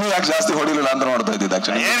ಅವನು ಇನ್ನೂ ಯಾಕೆ ಜಾಸ್ತಿ ಹೊಡಿಲಿಲ್ಲ ಅಂತ ನೋಡ್ತಾ ಇದ್ದಿದ್ದು.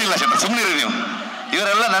 ಆಕ್ಚುಲಿ ಏನಿಲ್ಲ ಶೆಟ್ಟ, ಸುಮ್ಮನಿರಿ ನೀವು.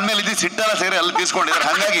 ಇವರೆಲ್ಲ ನನ್ನ ಮೇಲೆ ಇದ್ದು ಸಿಟ್ಟೆಲ್ಲ ಸೇರಿ ಅಲ್ಲಿ ತೀರ್ಸ್ಕೊಂಡಿದ್ದಾರೆ.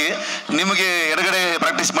 ಹಾಗಾಗಿ ನಿಮಗೆ ಎಡಗಡೆ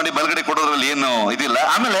ಪ್ರಾಕ್ಟೀಸ್ ಮಾಡಿ ಬಲಗಡೆ ಕೊಡೋದ್ರಲ್ಲಿ ಏನು ಇದಿಲ್ಲ.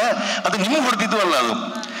 ಆಮೇಲೆ ಅದು ನಿಮಗೆ ಹೊಡೆದಿದ್ದು ಅಲ್ಲ,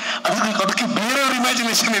 ಅದಕ್ಕೆ ಬೇರೆಯವ್ರ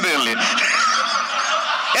ಇಮ್ಯಾಜಿನೇಷನ್ ಇದೆ ಅಲ್ಲಿ.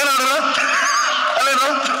 ಏನಾದ್ರು ಅಲ್ಲೇನು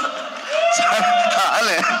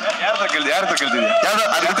ಅಲ್ಲೇ ಯಾರು ಕೇಳ್ತಿದ್ಯಾ ಯಾವ್ದು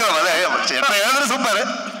ಅದು ಹೇಳಿದ್ರೆ ಸೂಪರ್.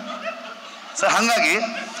 ಸೊ ಹಂಗಾಗಿ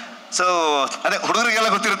ಸೊ ಅದೇ ಹುಡುಗರಿಗೆಲ್ಲ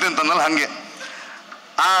ಗೊತ್ತಿರುತ್ತೆ ಅಂತಂದಲ್ಲ, ಹಂಗೆ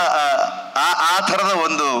ಆ ಥರದ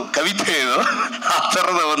ಒಂದು ಕವಿತೆ ಇದು. ಆ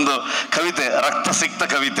ಥರದ ಒಂದು ಕವಿತೆ, ರಕ್ತ ಸಿಕ್ತ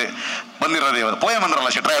ಕವಿತೆ ಬಂದಿರೋದು ಇವಾಗ. ಪೋಯಮ್ ಅಂದ್ರಲ್ಲ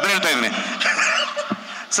ಶೆಟ್ರ, ಅದನ್ನ ಹೇಳ್ತಾ ಇದ್ದೀನಿ.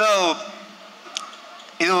 ಸೊ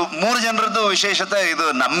ಇದು 3 ಜನರದ್ದು ವಿಶೇಷತೆ. ಇದು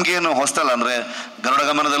ನಮ್ಗೇನು ಹೊಸ್ತಲ್ಲ. ಅಂದ್ರೆ ಗರುಡ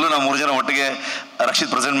ಗಮನದಲ್ಲೂ ನಾವು 3 ಜನ ಒಟ್ಟಿಗೆ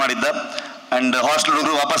ರಕ್ಷಿತ್ ಪ್ರೆಸೆಂಟ್ ಮಾಡಿದ್ದ, ಅಂಡ್ ಹಾಸ್ಟೆಲ್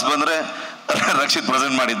ಹುಡುಗರು ವಾಪಸ್ ಬಂದ್ರೆ ರಕ್ಷಿತ್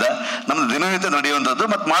ಪ್ರೆಸೆಂಟ್ ಮಾಡಿದ್ದ. ನಮ್ದು ದಿನನಿತ್ಯ ನಡೆಯುವಂಥದ್ದು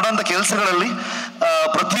ಮತ್ತು ಮಾಡುವಂಥ ಕೆಲಸಗಳಲ್ಲಿ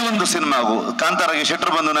ಪ್ರತಿಯೊಂದು ಸಿನಿಮಾಗೂ ಕಾಂತಾರಾಗಿ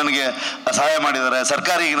ಶೆಟ್ರು ಬಂದು ನನಗೆ ಸಹಾಯ ಮಾಡಿದ್ದಾರೆ,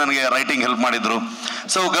 ಸರ್ಕಾರಿಗೆ ನನಗೆ ರೈಟಿಂಗ್ ಹೆಲ್ಪ್ ಮಾಡಿದ್ರು.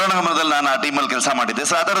 ಸೊ ಗರುಡ ಗಮನದಲ್ಲಿ ನಾನು ಆ ಟೀಮಲ್ಲಿ ಕೆಲಸ ಮಾಡಿದ್ದೆ.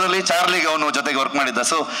 ಸೊ ಅದರಲ್ಲಿ ಚಾರ್ಲಿಗೆ ಅವನು ಜೊತೆಗೆ ವರ್ಕ್ ಮಾಡಿದ್ದ.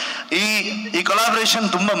 ಸೊ ಈ ಕೊಲಾಬ್ರೇಷನ್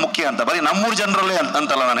ತುಂಬಾ ಮುಖ್ಯ ಅಂತ. ಬರೀ ನಮ್ಮೂರು ಜನರಲ್ಲೇ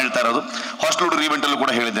ಅಂತಲ್ಲ ನಾನು ಹೇಳ್ತಾ ಇರೋದು, ಹಾಸ್ಟೆಲ್ ಹುಡುಗರು ಈವೆಂಟಲ್ಲೂ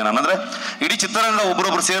ಕೂಡ ಹೇಳಿದ್ದೆ ನಾನು. ಅಂದ್ರೆ ಇಡೀ ಚಿತ್ರರಂಗ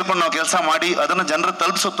ಒಬ್ಬರೊಬ್ರು ಸೇರ್ಕೊಂಡು ನಾವು ಕೆಲಸ ಮಾಡಿ ಅದನ್ನು ಜನರಿಗೆ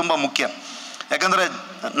ತಲುಪಿಸೋದು ತುಂಬಾ ಮುಖ್ಯ. ಯಾಕಂದ್ರೆ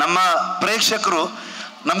ನಮ್ಮ ಪ್ರೇಕ್ಷಕರು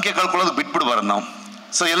ನಂಬಿಕೆ ಕಳ್ಕೊಳ್ಳೋದು ಬಿಟ್ಬಿಡ್ಬಾರ್ದು ನಾವು.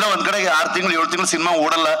 ಸೊ ಎಲ್ಲ ಒಂದ್ ಕಡೆಗೆ 6 ತಿಂಗಳು 7 ತಿಂಗಳು ಸಿನಿಮಾ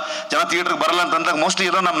ಓಡಲ್ಲ, ಜನ ಥಿಯೇಟರ್ಗೆ ಬರಲ್ಲ ಅಂತಂದಾಗ ಮೋಸ್ಟ್ಲಿ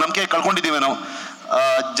ಎಲ್ಲೋ ನಮ್ಮ ನಂಬಿಕೆ ಕಳ್ಕೊಂಡಿದ್ದೀವಿ ನಾವು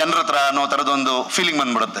ಜನರ ಹತ್ರ ಅನ್ನೋ ಥರದೊಂದು ಫೀಲಿಂಗ್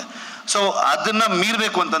ಬಂದ್ಬಿಡುತ್ತೆ. ಸೊ ಅದನ್ನ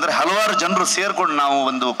ಮೀರಬೇಕು ಅಂತಂದ್ರೆ ಹಲವಾರು ಜನರು ಸೇರ್ಕೊಂಡು ನಾವು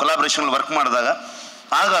ಒಂದು ಕೊಲಾಬ್ರೇಷನ್ ವರ್ಕ್ ಮಾಡಿದಾಗ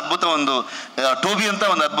ಆಗ ಅದ್ಭುತ ಒಂದು ಟೋಬಿ ಅಂತ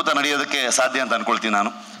ಒಂದು ಅದ್ಭುತ ನಡೆಯೋದಕ್ಕೆ ಸಾಧ್ಯ ಅಂತ ಅನ್ಕೊಳ್ತೀನಿ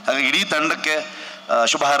ನಾನು. ಹಾಗಾಗಿ ಇಡೀ ತಂಡಕ್ಕೆ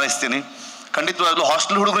ಶುಭ ಹಾರೈಸ್ತೀನಿ. ಖಂಡಿತವಾಗ್ಲೂ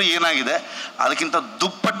ಹಾಸ್ಟೆಲ್ ಹುಡುಗರು ಏನಾಗಿದೆ ಅದಕ್ಕಿಂತ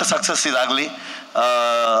ದುಪ್ಪಟ್ಟು ಸಕ್ಸಸ್ ಇದಾಗಲಿ,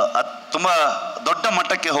 ತುಂಬ ದೊಡ್ಡ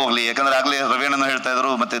ಮಟ್ಟಕ್ಕೆ ಹೋಗಲಿ. ಯಾಕಂದ್ರೆ ಆಗಲೇ ರವೀಣನು ಹೇಳ್ತಾ ಇದ್ರು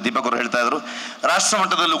ಮತ್ತೆ ದೀಪಕ್ ಅವರು ಹೇಳ್ತಾ ಇದ್ರು, ರಾಷ್ಟ್ರ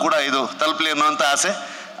ಮಟ್ಟದಲ್ಲೂ ಕೂಡ ಇದು ತಲುಪಲಿ ಅನ್ನುವಂಥ ಆಸೆ,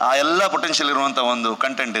 ಆ ಎಲ್ಲ ಪೊಟೆನ್ಷಿಯಲ್ ಇರುವಂಥ ಒಂದು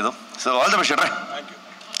ಕಂಟೆಂಟ್ ಇದು. So all the best ಶೆಟ್ರೆ.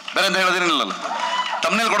 ಬೇರೆ ಅಂತ ಹೇಳೋದೇನಿಲ್ಲಲ್ಲ,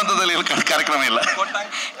 ತಮ್ನೇಲ್ ಕೊಡೋಂಥದ್ದಲ್ಲಿ ಕಾರ್ಯಕ್ರಮ ಇಲ್ಲ.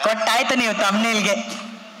 ಕೊಟ್ಟಾಯ್ತು ನೀವು ತಮ್ನೇಲ್ಗೆ.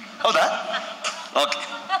 ಹೌದಾ? ಓಕೆ.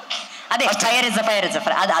 ಅದೇ fire is a fire.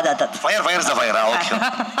 Fire is a fire. Okay.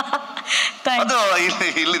 ಅದು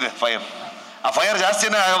ಇಲ್ಲಿದೆ ಫೈರ್. ಆ ಫೈರ್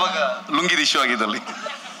ಜಾಸ್ತಿನೇ ಆಗುವಾಗ ಲುಂಗಿದ ಇಶ್ಯೂ ಆಗಿದ್ದಲ್ಲಿ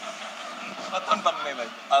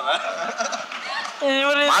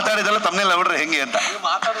ಮಾತಾಡಿದಲ್ಲ ತಮ್ಮನೆಲ್ಲ ಬಿಡ್ರಿ ಹೆಂಗೆ ಅಂತ.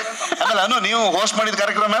 ಅಲ್ಲ ನೀವು ಹೋಸ್ಟ್ ಮಾಡಿದ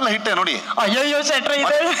ಕಾರ್ಯಕ್ರಮ ಎಲ್ಲ ಹಿಟ್ಟೆ ನೋಡಿ. ಅಯ್ಯೋ ಶೆಟ್ರ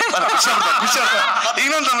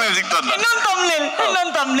ಇನ್ನೊಂದು ತಮ್ಮನೇಲಿ ಸಿಗ್ತದೆ.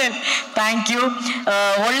 ಇನ್ನೊಂದು ತಮ್ಮನೇಲಿ. Thank you.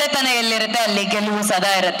 ಒಳ್ಳೆತನ ಎಲ್ಲಿರುತ್ತೆ ಅಲ್ಲಿ ಗೆಲುವು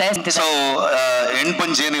ಸದಾ ಇರುತ್ತೆ. ಸೊ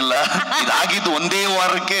ಹೆಣ್ಪಂಚ್ ಏನಿಲ್ಲ, ಇದಾಗಿದ್ದು ಒಂದೇ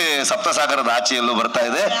ವಾರಕ್ಕೆ ಸಪ್ತಸಾಗರದ ಆಚೆಯಲ್ಲೂ ಬರ್ತಾ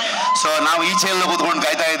ಇದೆ. ಸೊ ನಾವು ಈಚೆಯಲ್ಲೂ ಕೂತ್ಕೊಂಡು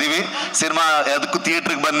ಕಾಯ್ತಾ ಇದೀವಿ ಸಿನಿಮಾ. ಅದಕ್ಕೂ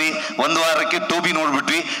ಥಿಯೇಟ್ರಿಗೆ ಬನ್ನಿ. 1 ವಾರಕ್ಕೆ ಟೋಬಿ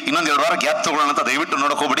ನೋಡ್ಬಿಟ್ವಿ, ಇನ್ನೊಂದು 2 ವಾರ ಗ್ಯಾಪ್ ತಗೊಳ್ಳೋಣ ಅಂತ ದಯವಿಟ್ಟು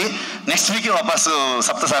ನೋಡಕ್ ಹೋಗ್ಬಿಡಿ. ನೆಕ್ಸ್ಟ್ ವೀಕ್ ವಾಪಸ್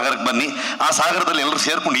ಸಪ್ತಸಾಗರಕ್ಕೆ ಬನ್ನಿ. ಆ ಸಾಗರದಲ್ಲಿ ಎಲ್ಲರೂ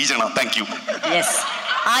ಸೇರ್ಕೊಂಡು ಈಜೋಣ. Thank you. ಎಸ್,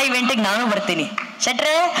 ಆ ಇವೆಂಟಿಗೆ ನಾನು ಬರ್ತೀನಿ.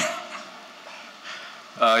 ಶೆಟ್ರೆ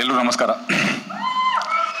ಎಲ್ಲರೂ ನಮಸ್ಕಾರ.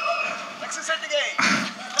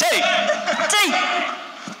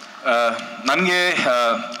 ನನಗೆ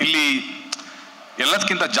ಇಲ್ಲಿ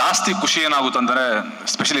ಎಲ್ಲದಕ್ಕಿಂತ ಜಾಸ್ತಿ ಖುಷಿ ಏನಾಗುತ್ತಂದರೆ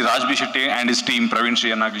specially Raj B Shetty and is team, Praveen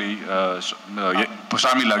ಶ್ರೀಯನ್ನಾಗಲಿ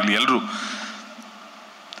Shamil ಆಗಲಿ, ಎಲ್ಲರೂ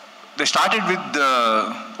ದೇ ಸ್ಟಾರ್ಟೆಡ್ ವಿತ್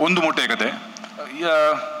ಒಂದು ಮೂಟೆ ಕತೆ.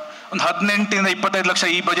 ಒಂದು 18 ಇಂದ 25 ಲಕ್ಷ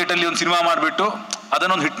ಈ ಬಜೆಟಲ್ಲಿ ಒಂದು ಸಿನಿಮಾ ಮಾಡಿಬಿಟ್ಟು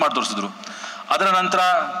ಅದನ್ನೊಂದು ಹಿಟ್ ಮಾಡಿ ತೋರಿಸಿದ್ರು. ಅದರ ನಂತರ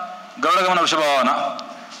ಗರುಡಗಮನ ವೃಷಭಾವನ,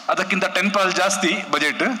 ಅದಕ್ಕಿಂತ 10% ಜಾಸ್ತಿ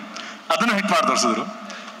ಬಜೆಟ್, ಅದನ್ನು ಹಿಟ್ ಮಾಡಿ ತೋರಿಸಿದ್ರು.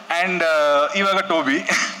 ಆ್ಯಂಡ್ ಇವಾಗ ಟೋಬಿ,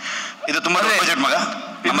 ಇದು ತುಂಬ ಬಜೆಟ್ ಮಗ,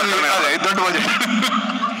 ದೊಡ್ಡ budget.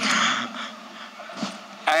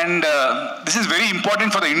 And this is very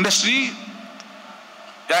important for the industry.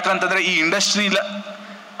 ಯಾಕಂತಂದ್ರೆ ಈ ಇಂಡಸ್ಟ್ರಿ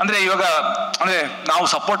ಅಂದ್ರೆ ಇವಾಗ ಅಂದ್ರೆ ನಾವು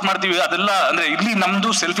ಸಪೋರ್ಟ್ ಮಾಡ್ತೀವಿ ಅದೆಲ್ಲ, ಅಂದ್ರೆ ಇಲ್ಲಿ ನಮ್ದು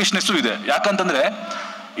ಸೆಲ್ಫಿಶ್ನೆಸ್ಸು ಇದೆ. ಯಾಕಂತಂದ್ರೆ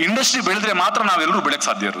ಇಂಡಸ್ಟ್ರಿ ಬೆಳೆದ್ರೆ ಮಾತ್ರ ನಾವೆಲ್ಲರೂ ಬೆಳಕ್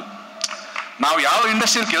ಸಾಧ್ಯ ಇರೋದು. ನಾವು ಯಾವ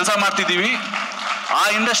ಇಂಡಸ್ಟ್ರಿಯಲ್ಲಿ ಕೆಲಸ ಮಾಡ್ತಿದ್ದೀವಿ ಆ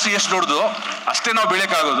ಇಂಡಸ್ಟ್ರಿ ಎಷ್ಟು ದೊಡ್ಡದು ಅಷ್ಟೇ ನಾವು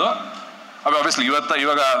ಬೆಳೆಯೋಕ್ಕಾಗೋದು. ಆಬ್ವಿಯಸ್ಲಿ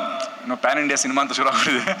ಇವಾಗ ಪ್ಯಾನ್ ಇಂಡಿಯಾ ಸಿನಿಮಾ ಅಂತ ಶುರು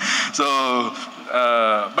ಆಗ್ಬಿಟ್ಟಿದೆ. So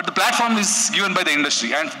but the platform is given by the industry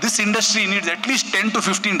and this industry needs at least 10 to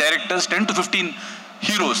 15 directors, 10 to 15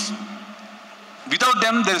 heroes. Without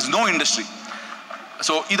them there is no industry.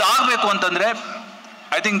 So ಇದಾಗಬೇಕು ಅಂತಂದರೆ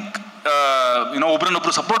I think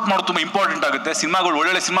ಒಬ್ರನ್ನೊಬ್ರು support ಮಾಡೋದು ತುಂಬ important ಆಗುತ್ತೆ. ಸಿನಿಮಾಗಳು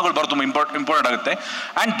ಒಳ್ಳೊಳ್ಳೆ ಸಿನಿಮಾಗಳು ಬರೋದು ತುಂಬ ಇಂಪಾರ್ಟೆಂಟ್ ಆಗುತ್ತೆ.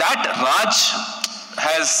 And that Raj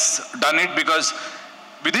has done it because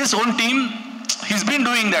with his own team he's been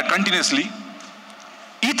doing that continuously.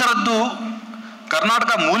 ಈ ಥರದ್ದು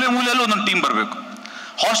ಕರ್ನಾಟಕ ಮೂಲೆ ಮೂಲೆಯಲ್ಲೂ ಒಂದೊಂದು ಟೀಮ್ ಬರಬೇಕು.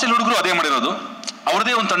 ಹಾಸ್ಟೆಲ್ ಹುಡುಗರು ಅದೇ ಮಾಡಿರೋದು.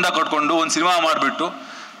 ಅವ್ರದೇ ಒಂದು ತಂಡ ಕಟ್ಕೊಂಡು ಒಂದು ಸಿನಿಮಾ ಮಾಡಿಬಿಟ್ಟು,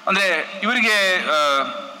 ಅಂದರೆ ಇವರಿಗೆ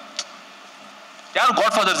ಯಾರು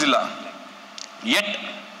ಗಾಡ್ ಫಾದರ್ಸ್ ಇಲ್ಲ. Yet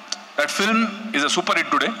that film is a super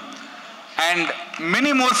hit today and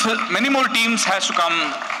many more teams has to come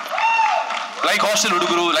like hostel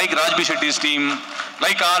ಹುಡುಗರು, like Raj B Shetty's team,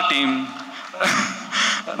 like R team.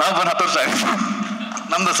 ನಾವು ಬಂದು 10 ವರ್ಷ ಆಯ್ತು,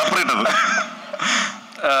 ನಮ್ದು ಸಪ್ರೇಟ್ ಅದು.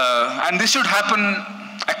 And this should happen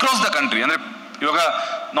across the country. ಅಂದರೆ ಇವಾಗ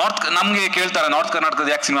ನಮಗೆ ಕೇಳ್ತಾರೆ ನಾರ್ತ್ ಕರ್ನಾಟಕದ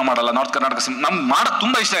ಯಾಕೆ ಸಿನಿಮಾ ಮಾಡಲ್ಲ, ನಾರ್ತ್ ಕರ್ನಾಟಕ ನಮ್ಗೆ ಮಾಡೋದು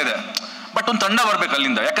ತುಂಬ ಇಷ್ಟ ಇದೆ, ಬಟ್ ಒಂದು ತಂಡ ಬರಬೇಕು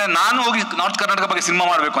ಅಲ್ಲಿಂದ. ಯಾಕಂದರೆ ನಾನು ಹೋಗಿ ನಾರ್ತ್ ಕರ್ನಾಟಕ ಬಗ್ಗೆ ಸಿನಿಮಾ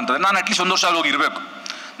ಮಾಡಬೇಕು ಅಂತಂದರೆ ನಾನು ಅಟ್ಲೀಸ್ಟ್ 1 ವರ್ಷ ಅಲ್ಲಿ ಹೋಗಿ ಇರಬೇಕು.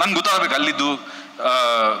 ನನ್ಗೆ ಗೊತ್ತಾಗಬೇಕು ಅಲ್ಲಿದ್ದು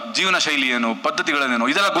ಜೀವನ ಶೈಲಿ ಏನು, ಪದ್ಧತಿಗಳೇನು,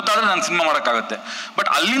 ಇದೆಲ್ಲ ಗೊತ್ತಾದರೆ ನಾನು ಸಿನಿಮಾ ಮಾಡೋಕ್ಕಾಗತ್ತೆ. ಬಟ್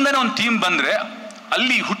ಅಲ್ಲಿಂದನೇ ಒಂದು ಟೀಮ್ ಬಂದರೆ,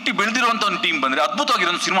 ಅಲ್ಲಿ ಹುಟ್ಟಿ ಬೆಳೆದಿರುವಂಥ ಒಂದು ಟೀಮ್ ಬಂದರೆ ಅದ್ಭುತವಾಗಿರೋ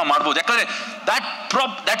ಒಂದು ಸಿನಿಮಾ ಮಾಡ್ಬೋದು. ಯಾಕಂದರೆ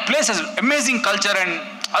that place is amazing culture and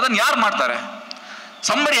ಅದನ್ನು ಯಾರು ಮಾಡ್ತಾರೆ?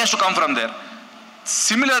 Somebody has to come from there.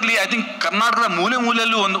 Similarly I think ಕರ್ನಾಟಕದ ಮೂಲೆ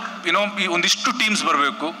ಮೂಲೆಯಲ್ಲೂ ಒಂದಿಷ್ಟು ಟೀಮ್ಸ್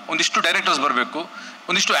ಬರಬೇಕು, ಒಂದಿಷ್ಟು ಡೈರೆಕ್ಟರ್ಸ್ ಬರಬೇಕು,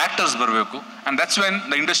 ಒಂದಿಷ್ಟು ಆ್ಯಕ್ಟರ್ಸ್ ಬರಬೇಕು. And that's when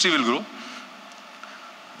the industry will grow.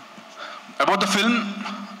 About the film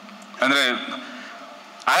ಅಂದರೆ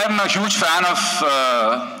I am a huge fan of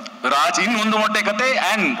Raj ಇನ್ ಒಂದು ಮೊಟ್ಟೆ ಕತೆ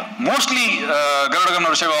and mostly ಗರುಡಗಮನ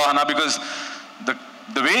ವೃಷಭವಾಹನ, because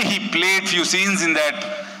the way he played few scenes in that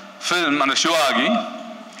film ಅಂದರೆ ಶಿವ ಆಗಿ,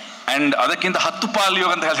 ಆ್ಯಂಡ್ ಅದಕ್ಕಿಂತ 10 ಪಾಲು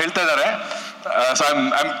ಯೋಗ ಅಂತ ಹೇಳ್ತಾ ಇದ್ದಾರೆ. So I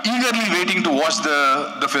am eagerly waiting to watch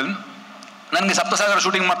the film. ನನಗೆ ಸಪ್ತಸಾಗರ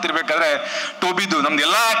ಶೂಟಿಂಗ್ ಮಾಡ್ತಿರ್ಬೇಕಾದ್ರೆ ಟೋಬಿದು ನಮ್ದು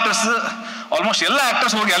ಎಲ್ಲ ಆ್ಯಕ್ಟರ್ಸ್, ಆಲ್ಮೋಸ್ಟ್ ಎಲ್ಲ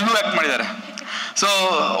ಆ್ಯಕ್ಟರ್ಸ್ ಹೋಗಿ ಅಲ್ಲೂ ಆ್ಯಕ್ಟ್ ಮಾಡಿದ್ದಾರೆ. ಸೊ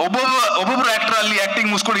ಒಬ್ಬೊಬ್ಬರು ಆ್ಯಕ್ಟರ್ ಅಲ್ಲಿ ಆ್ಯಕ್ಟಿಂಗ್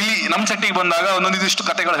ಮುಗಿಸ್ಕೊಂಡು ಇಲ್ಲಿ ನಮ್ಮ ಸೆಟ್ಟಿಗೆ ಬಂದಾಗ ಒಂದೊಂದಿಷ್ಟು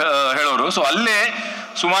ಕತೆಗಳು ಹೇಳೋರು. ಸೊ ಅಲ್ಲೇ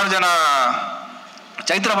ಸುಮಾರು ಜನ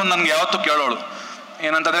ಚೈತ್ರ ಬಂದು ನನಗೆ ಯಾವತ್ತೂ ಕೇಳೋಳು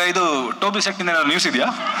ಏನಂತಂದರೆ, ಇದು ಟೋಬಿ ಸೆಟ್ಟಿಂದ ಏನಾದ್ರು ನ್ಯೂಸ್ ಇದೆಯಾ,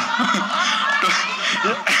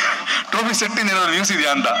 ಟೋಬಿ ಸೆಟ್ಟಿಂದ ಏನಾದ್ರು ನ್ಯೂಸ್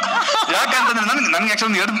ಇದೆಯಾ ಅಂತ. ಯಾಕಂತಂದ್ರೆ ನನಗೆ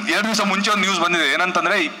ಆ್ಯಕ್ಚುಲಿ 2 ದಿವಸ ಮುಂಚೆ ಒಂದು ನ್ಯೂಸ್ ಬಂದಿದೆ.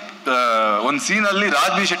 ಏನಂತಂದರೆ ಒಂದು ಸೀನಲ್ಲಿ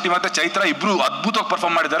ರಾಜ್ ಬಿ ಶೆಟ್ಟಿ ಮತ್ತು ಚೈತ್ರ ಇಬ್ರು ಅದ್ಭುತವಾಗಿ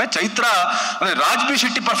ಪರ್ಫಾರ್ಮ್ ಮಾಡಿದ್ದಾರೆ. ಚೈತ್ರ ಅಂದರೆ ರಾಜ್ ಬಿ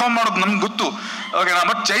ಶೆಟ್ಟಿ ಪರ್ಫಾರ್ಮ್ ಮಾಡೋದು ನಮ್ಗೆ ಗೊತ್ತು, ಓಕೆನಾ,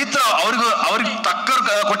 ಬಟ್ ಚೈತ್ರ ಅವ್ರಿಗೆ ಟಕ್ಕರ್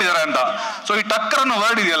ಕೊಟ್ಟಿದ್ದಾರೆ ಅಂತ. ಸೊ ಈ ಟಕ್ಕರ್ ಅನ್ನೋ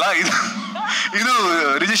ವರ್ಡ್ ಇದೆಯಲ್ಲ, ಇದು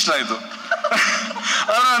ರಿಜಿಸ್ಟರ್ ಆಯಿತು.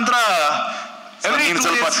 ಅದರ ನಂತರ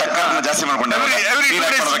ಸ್ವಲ್ಪ ಜಾಸ್ತಿ ಮಾಡ್ಕೊಂಡೆ ಎವ್ರಿ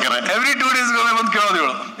 2 days ಬಂದು ಕೇಳೋದು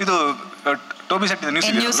ಇವಳು, ಇದು ಟೋಬಿ ಸೆಟ್ಟಿ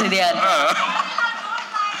ನ್ಯೂಸ್ ಇದೆಯಾ ಅಂತ.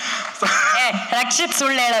 ರಕ್ಷಿತ್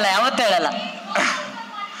ಸುಳ್ಳು ಹೇಳಲ್ಲ, ಯಾವತ್ತೂ ಹೇಳಲ್ಲ.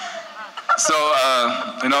 So,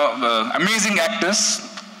 amazing actors.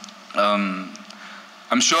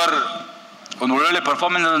 I'm sure ಒಂದು ಒಳ್ಳೊಳ್ಳೆ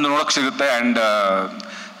ಪರ್ಫಾರ್ಮೆನ್ಸ್ ನೋಡೋಕೆ ಸಿಗುತ್ತೆ. ಆ್ಯಂಡ್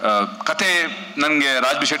ಕತೆ ನನಗೆ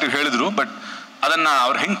ರಾಜ್ ಬಿ ಶೆಟ್ಟಿ ಹೇಳಿದ್ರು, ಬಟ್ ಅದನ್ನು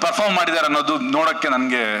ಅವ್ರು ಹೆಂಗೆ ಪರ್ಫಾರ್ಮ್ ಮಾಡಿದ್ದಾರೆ ಅನ್ನೋದು ನೋಡೋಕ್ಕೆ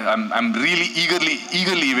ನನಗೆ I am really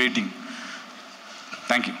eagerly waiting.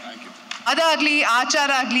 Thank you. ಅದಾಗಲಿ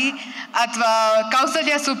ಆಚಾರ ಆಗಲಿ ಅಥವಾ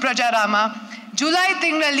ಕೌಸಲ್ಯ ಸುಪ್ರಜಾರಾಮ, ಜುಲೈ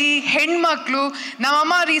ತಿಂಗಳಲ್ಲಿ ಹೆಣ್ಮಕ್ಳು,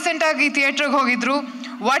 ನಮ್ಮಮ್ಮ ರೀಸೆಂಟಾಗಿ ಥಿಯೇಟ್ರಿಗೆ ಹೋಗಿದ್ರು,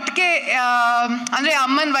 ಒಟ್ಟಿಗೆ ಅಂದರೆ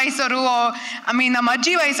ಅಮ್ಮನ ವಯಸ್ಸವರು, ನಮ್ಮ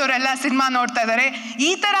ಅಜ್ಜಿ ವಯಸ್ಸವರೆಲ್ಲ ಸಿನಿಮಾ ನೋಡ್ತಾ ಇದ್ದಾರೆ.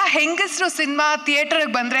 ಈ ಥರ ಹೆಂಗಸರು ಸಿನಿಮಾ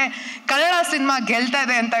ಥಿಯೇಟ್ರಿಗೆ ಬಂದರೆ ಕನ್ನಡ ಸಿನಿಮಾ ಗೆಲ್ತಾ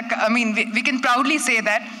ಇದೆ ಅಂತ we can proudly say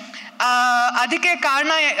that. ಅದಕ್ಕೆ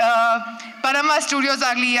ಕಾರಣ ಪರಮ ಸ್ಟುಡಿಯೋಸ್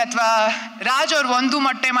ಆಗಲಿ ಅಥವಾ ರಾಜ್ ಅವ್ರು ಒಂದು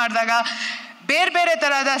ಮೊಟ್ಟೆ ಮಾಡಿದಾಗ ಬೇರೆ ಬೇರೆ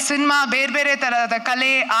ಥರದ ಸಿನಿಮಾ, ಬೇರೆ ಬೇರೆ ಥರದ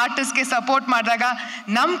ಕಲೆ ಆರ್ಟಿಸ್ಟ್ಗೆ ಸಪೋರ್ಟ್ ಮಾಡಿದಾಗ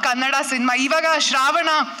ನಮ್ಮ ಕನ್ನಡ ಸಿನಿಮಾ, ಇವಾಗ ಶ್ರಾವಣ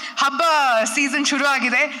ಹಬ್ಬ ಸೀಸನ್ ಶುರು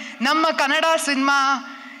ಆಗಿದೆ, ನಮ್ಮ ಕನ್ನಡ ಸಿನಿಮಾ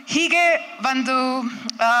ಹೀಗೆ ಒಂದು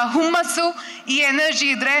ಹುಮ್ಮಸ್ಸು, ಈ ಎನರ್ಜಿ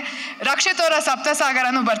ಇದ್ದರೆ ರಕ್ಷಿತ್ ಅವರ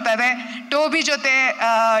ಸಪ್ತಸಾಗರನೂ ಬರ್ತಾ ಇದೆ. ಟೋಬಿ ಜೊತೆ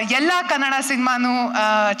ಎಲ್ಲ ಕನ್ನಡ ಸಿನಿಮಾನೂ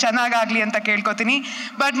ಚೆನ್ನಾಗಾಗಲಿ ಅಂತ ಕೇಳ್ಕೊತೀನಿ.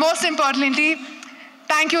 But most importantly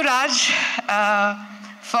thank you Raj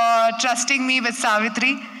for trusting me with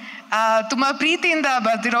Savitri. ತುಂಬ ಪ್ರೀತಿಯಿಂದ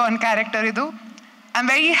ಬರೆದಿರೋ ಒಂದು ಕ್ಯಾರೆಕ್ಟರ್ ಇದು. I am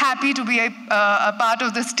very happy to be a part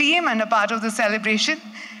of this team and a part of this celebration.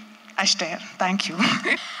 ಅಷ್ಟೇ, ಥ್ಯಾಂಕ್ ಯು.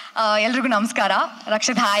 ಎಲ್ರಿಗೂ ನಮಸ್ಕಾರ.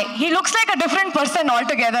 Rakshit hi. He looks like a different person all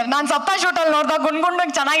together. ನಾನು ಸಪ್ತಾ ಶೂಟಲ್ಲಿ ನೋಡಿದಾಗ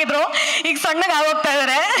ಗುಂಡ್ಗುಂಡಾಗಿ ಚೆನ್ನಾಗಿದ್ರು, ಈಗ ಸಣ್ಣಗೆ ಆಗೋಗ್ತಾ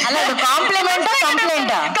ಇದ್ದಾರೆ. ಅಲ್ಲ, ಅದು compliment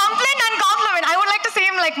complaint and compliment. I would like to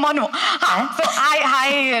same like Manu. So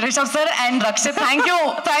hi Rishabh sir and Rakshit, thank you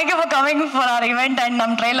for coming for our event and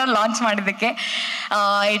ನಮ್ಮ trailer launch ಮಾಡಿದ್ದಕ್ಕೆ.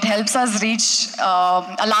 It helps us reach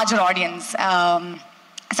a larger audience.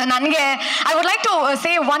 So ನನಗೆ I would like to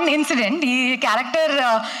say one incident. ಈ character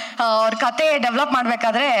ಅವ್ರ ಕತೆ develop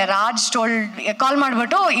ಮಾಡಬೇಕಾದ್ರೆ ರಾಜ್ ಕಾಲ್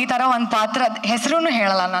ಮಾಡಿಬಿಟ್ಟು ಈ ಥರ ಒಂದು ಪಾತ್ರ ಹೆಸರು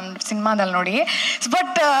ಹೇಳಲ್ಲ ನಾನು ಸಿನಿಮಾದಲ್ಲಿ ನೋಡಿ,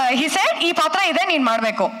 ಬಟ್ ಹಿ ಸೆಡ್ ಈ ಪಾತ್ರ ಇದೆ ನೀನು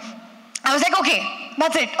ಮಾಡಬೇಕು. I was like okay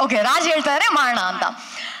that's it, okay Raj ಹೇಳ್ತಾರೆ ಮಾಡೋಣ ಅಂತ.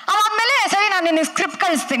 ಅದಾದ್ಮೇಲೆ ಸರಿ ನಾನು ನಿನಗೆ ಸ್ಕ್ರಿಪ್ಟ್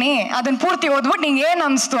ಕಳಿಸ್ತೀನಿ, ಅದನ್ನ ಪೂರ್ತಿ ಓದ್ಬಿಟ್ಟು ನಿಂಗೆ ಏನು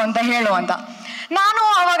ಅನಿಸ್ತು ಅಂತ ಹೇಳು ಅಂತ. ನಾನು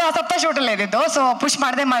ಅವಾಗ ಸಪ್ತ ಶೂಟಲ್ಲಿ ಇದ್ದಿದ್ದು, ಸೊ ಪುಷ್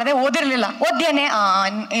ಮಾಡಿದೆ ಓದಿರಲಿಲ್ಲ. ಓದ್ಯೇನೆ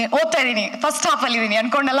ಓದ್ತಾ ಇದ್ದೀನಿ, ಫಸ್ಟ್ ಹಾಫಲ್ಲಿ ಇದ್ದೀನಿ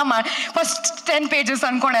ಅನ್ಕೊಂಡೆಲ್ಲ, ಫಸ್ಟ್ 10 pages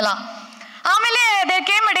ಅನ್ಕೊಂಡೆಲ್ಲ. ಆಮೇಲೆ they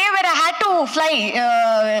came day where I had to fly,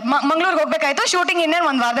 ಮಂಗ್ಳೂರ್ಗೆ ಹೋಗ್ಬೇಕಾಯ್ತು, ಶೂಟಿಂಗ್ ಇನ್ನೇನು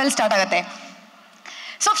 1 ವಾರದಲ್ಲಿ ಸ್ಟಾರ್ಟ್ ಆಗುತ್ತೆ.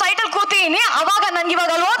 ಸೊ ಫ್ಲೈಟಲ್ಲಿ ಕೂತೀನಿ, ಅವಾಗ ನನ್ಗೆ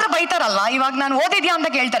ಇವಾಗ ಅಲ್ಲಿ ಹೋದ್ರೆ ಬೈತಾರಲ್ಲ, ಇವಾಗ ನಾನು ಓದಿದ್ಯಾ ಅಂತ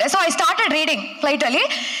ಕೇಳ್ತಾರೆ. So I started reading ಫ್ಲೈಟಲ್ಲಿ.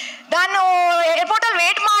 ನಾನು ಏರ್ಪೋರ್ಟಲ್ಲಿ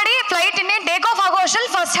ವೇಟ್ ಮಾಡಿ ಫ್ಲೈಟ್ ಇನ್ನೇನು ಟೇಕ್ ಆಫ್ ಆಗೋ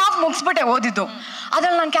ಅಷ್ಟರಲ್ಲಿ ಫಸ್ಟ್ ಹಾಫ್ ಮುಗಿಸ್ಬಿಟ್ಟೆ ಓದಿದ್ದು.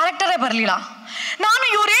 ಅದ್ರಲ್ಲಿ ನನ್ನ ಕ್ಯಾರೆಕ್ಟರೇ ಬರಲಿಲ್ಲ. ನಾನು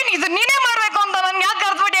ಇವ್ರೇನು ಇದು ನೀನೇ ಮಾಡಬೇಕು ಅಂತ ನನ್ಗೆ ಯಾಕೆ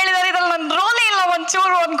ಕರೆದ್ಬಿಟ್ಟು ಹೇಳಿದಾರೆ, ಇದ್ರಲ್ಲಿ ನನ್ನ ರೋಲೇ ಇಲ್ಲ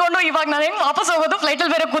ಒಂಚೂರು ಅಂದ್ಕೊಂಡು ಇವಾಗ ನಾನು ಹೆಂಗೆ ವಾಪಸ್ ಹೋಗೋದು,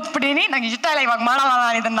 ಫ್ಲೈಟಲ್ಲಿ ಬೇರೆ ಕೂತ್ಬಿಟ್ಟಿನಿ, ನಂಗೆ ಇಷ್ಟ ಇಲ್ಲ ಇವಾಗ ಮಾಡಲ್ಲ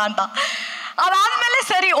ನಾನು ಇದನ್ನ ಅಂತ. ಅದಾದ್ಮೇಲೆ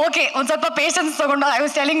ಸರಿ ಓಕೆ ಒಂದು ಸ್ವಲ್ಪ ಪೇಷನ್ಸ್ ತಗೊಂಡು I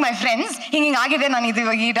was telling my friends ಹಿಂಗೆ ಆಗಿದೆ, ನಾನು ಇದು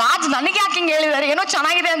ಈ ರಾಜ್ ನನಗೆ ಯಾಕೆ ಹಿಂಗೆ ಹೇಳಿದಾರೆ, ಏನೋ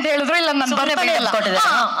ಚೆನ್ನಾಗಿದೆ ಅಂತ ಹೇಳಿದ್ರು, ಇಲ್ಲ ನಾನು ಬರ್ತಾನೆ ಇಲ್ಲ.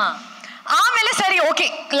 ಆಮೇಲೆ ಸರಿ ಓಕೆ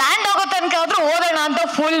ಲ್ಯಾಂಡ್ ಆಗೋ ತನಕ ಆದ್ರೂ ಓದೋಣ ಅಂತ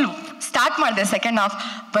ಫುಲ್ ಸ್ಟಾರ್ಟ್ ಮಾಡಿದೆ. ಸೆಕೆಂಡ್ ಹಾಫ್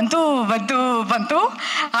ಬಂತು.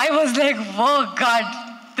 I was like O god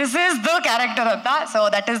this is the character ಅಂತ. So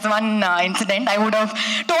that is one incident. I would have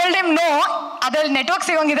told him no, ಅದ್ರಲ್ಲಿ ನೆಟ್ವರ್ಕ್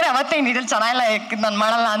ಸಿಗೋಂಗಿದ್ರೆ ಅವತ್ತೇ ಇದ್ರಲ್ಲಿ ಚೆನ್ನಾಗಿಲ್ಲ ನಾನು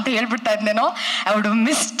ಮಾಡಲ್ಲ ಅಂತ ಹೇಳ್ಬಿಡ್ತಾ ಇದ್ನೇನೋ. I would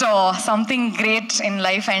missed something great in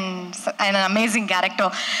life and an amazing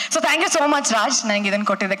character. So thank you so much Raj ನನಗೆ ಇದನ್ನು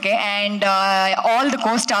ಕೊಟ್ಟಿದ್ದಕ್ಕೆ. And all the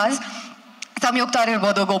co stars, ಸಂಯುಕ್ತ ಅವ್ರು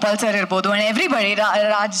ಇರ್ಬೋದು, ಗೋಪಾಲ್ ಸರ್ ಇರ್ಬೋದು, ಆ್ಯಂಡ್ ಎವ್ರಿಬಡಿ,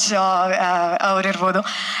 ರಾಜ್ ಅವರಿರ್ಬೋದು,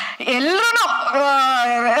 ಎಲ್ಲರೂ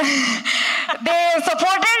ದೇ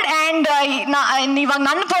ಸಪೋರ್ಟೆಡ್. ಆ್ಯಂಡ್ ಇವಾಗ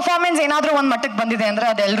ನನ್ನ ಪರ್ಫಾರ್ಮೆನ್ಸ್ ಏನಾದರೂ ಒಂದು ಮಟ್ಟಕ್ಕೆ ಬಂದಿದೆ ಅಂದರೆ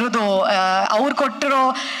ಅದೆಲ್ಲರದು ಅವ್ರು ಕೊಟ್ಟಿರೋ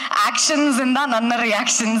ಆ್ಯಕ್ಷನ್ಸಿಂದ ನನ್ನ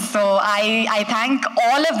reactions. So I thank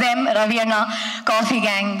all of them, Ravi ಅಣ್ಣ, ಕಾಫಿ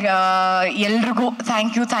ಗ್ಯಾಂಗ್, ಎಲ್ರಿಗೂ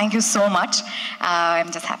thank you so much. I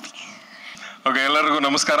am just happy. Okay, ಎಲ್ಲರಿಗೂ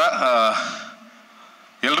ನಮಸ್ಕಾರ.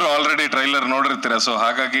 ಎಲ್ಲರೂ ಆಲ್ರೆಡಿ ಟ್ರೈಲರ್ ನೋಡಿರ್ತೀರ, ಸೊ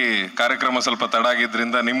ಹಾಗಾಗಿ ಕಾರ್ಯಕ್ರಮ ಸ್ವಲ್ಪ ತಡ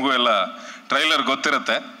ಆಗಿದ್ರಿಂದ ನಿಮಗೂ ಎಲ್ಲ ಟ್ರೈಲರ್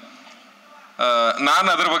ಗೊತ್ತಿರುತ್ತೆ. ನಾನು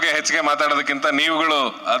ಅದ್ರ ಬಗ್ಗೆ ಹೆಚ್ಚಿಗೆ ಮಾತಾಡೋದಕ್ಕಿಂತ ನೀವುಗಳು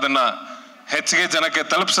ಅದನ್ನ ಹೆಚ್ಚಿಗೆ ಜನಕ್ಕೆ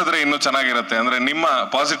ತಲುಪಿಸಿದ್ರೆ ಇನ್ನೂ ಚೆನ್ನಾಗಿರುತ್ತೆ. ಅಂದರೆ ನಿಮ್ಮ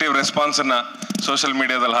ಪಾಸಿಟಿವ್ ರೆಸ್ಪಾನ್ಸನ್ನು ಸೋಷಿಯಲ್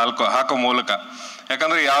ಮೀಡಿಯಾದಲ್ಲಿ ಹಾಕೋ ಮೂಲಕ.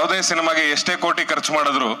 ಯಾಕಂದರೆ ಯಾವುದೇ ಸಿನಿಮಾಗೆ ಎಷ್ಟೇ ಕೋಟಿ ಖರ್ಚು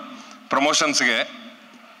ಮಾಡಿದ್ರು ಪ್ರಮೋಷನ್ಸ್ಗೆ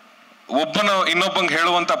ಇನ್ನೊಬ್ಬಂಗೆ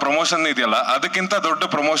ಹೇಳುವಂಥ ಪ್ರಮೋಷನ್ ಇದೆಯಲ್ಲ, ಅದಕ್ಕಿಂತ ದೊಡ್ಡ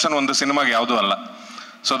ಪ್ರಮೋಷನ್ ಒಂದು ಸಿನಿಮಾಗೆ ಯಾವುದೂ ಅಲ್ಲ.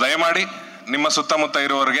 ಸೊ ದಯಮಾಡಿ ನಿಮ್ಮ ಸುತ್ತಮುತ್ತ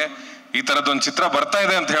ಇರುವವರಿಗೆ ಈ ಥರದ್ದೊಂದು ಚಿತ್ರ ಬರ್ತಾ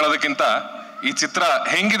ಇದೆ ಅಂತ ಹೇಳೋದಕ್ಕಿಂತ ಈ ಚಿತ್ರ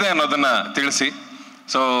ಹೆಂಗಿದೆ ಅನ್ನೋದನ್ನ ತಿಳಿಸಿ.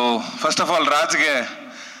 So first of all ರಾಜ್ಗೆ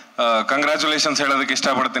congratulations ಹೇಳೋದಕ್ಕೆ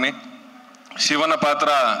ಇಷ್ಟಪಡ್ತೀನಿ. ಶಿವನ ಪಾತ್ರ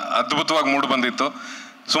ಅದ್ಭುತವಾಗಿ ಮೂಡ್ ಬಂದಿತ್ತು.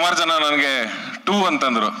 ಸುಮಾರು ಜನ ನನಗೆ 2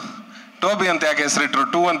 ಅಂತಂದ್ರು, ಟೋಬಿ ಅಂತ ಯಾಕೆ ಹೆಸರಿಟ್ರು,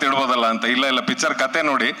 2 ಅಂತ ಇಡ್ಬೋದಲ್ಲ ಅಂತ. ಇಲ್ಲ ಪಿಕ್ಚರ್ ಕತೆ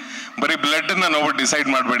ನೋಡಿ ಬರೀ ಬ್ಲಡ್ನ ನೋಡ್ಬಿಟ್ಟು ಡಿಸೈಡ್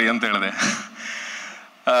ಮಾಡಬೇಡಿ ಅಂತ ಹೇಳಿದೆ.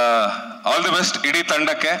 ಆಲ್ ದಿ ಬೆಸ್ಟ್ ಇಡೀ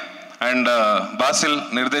ತಂಡಕ್ಕೆ. ಅಂಡ್ ಬಾಸಿಲ್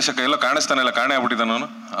ನಿರ್ದೇಶಕ ಎಲ್ಲೋ ಕಾಣಿಸ್ತಾನೆಲ್ಲ, ಕಾಣೆ ಆಗ್ಬಿಟ್ಟಿದ್ದಾನ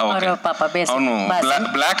ಅವನು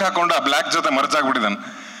ಬ್ಲ್ಯಾಕ್ ಹಾಕೊಂಡು ಆ ಬ್ಲ್ಯಾಕ್ ಜೊತೆ ಮರ್ಜ್ ಆಗ್ಬಿಟ್ಟಿದ್ದಾನೆ.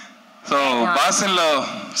 ಸೊ ಬಾಸಿಲ್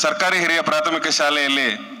ಸರ್ಕಾರಿ ಹಿರಿಯ ಪ್ರಾಥಮಿಕ ಶಾಲೆಯಲ್ಲಿ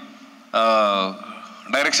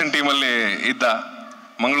ಡೈರೆಕ್ಷನ್ ಟೀಮಲ್ಲಿ ಇದ್ದ,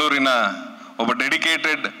 ಮಂಗಳೂರಿನ ಒಬ್ಬ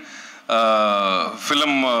ಡೆಡಿಕೇಟೆಡ್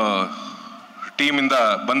ಫಿಲಮ್ ಟೀಮಿಂದ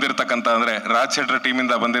ಬಂದಿರತಕ್ಕಂಥ, ಅಂದರೆ ರಾಜ್ ಶೆಟ್ಟರ್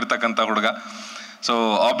ಟೀಮಿಂದ ಬಂದಿರತಕ್ಕಂಥ ಹುಡುಗ. ಸೊ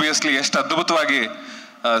ಆಬ್ವಿಯಸ್ಲಿ ಎಷ್ಟು ಅದ್ಭುತವಾಗಿ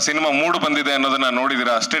ಸಿನಿಮಾ ಮೂಡ್ ಬಂದಿದೆ ಅನ್ನೋದನ್ನ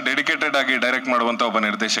ನೋಡಿದ್ದೀರಾ. ಅಷ್ಟೇ ಡೆಡಿಕೇಟೆಡ್ ಆಗಿ ಡೈರೆಕ್ಟ್ ಮಾಡುವಂಥ ಒಬ್ಬ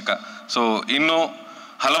ನಿರ್ದೇಶಕ. ಸೊ ಇನ್ನು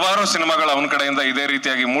ಹಲವಾರು ಸಿನಿಮಾಗಳು ಅವನ ಕಡೆಯಿಂದ ಇದೇ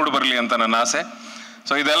ರೀತಿಯಾಗಿ ಮೂಡ್ ಬರಲಿ ಅಂತ ನನ್ನ ಆಸೆ.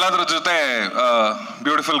 ಸೊ ಇದೆಲ್ಲದ್ರ ಜೊತೆ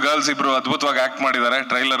ಬ್ಯೂಟಿಫುಲ್ ಗರ್ಲ್ಸ್ ಇಬ್ರು ಅದ್ಭುತವಾಗಿ ಆಕ್ಟ್ ಮಾಡಿದ್ದಾರೆ.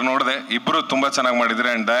 ಟ್ರೈಲರ್ ನೋಡಿದೆ, ಇಬ್ರು ತುಂಬಾ ಚೆನ್ನಾಗಿ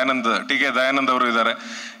ಮಾಡಿದ್ದಾರೆ. ಅಂಡ್ ಟಿ ಕೆ ದಯಾನಂದ್ ಅವರು ಇದ್ದಾರೆ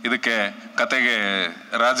ಇದಕ್ಕೆ, ಕತೆಗೆ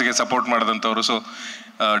ರಾಜ್ಗೆ ಸಪೋರ್ಟ್ ಮಾಡಿದಂಥವ್ರು. ಸೊ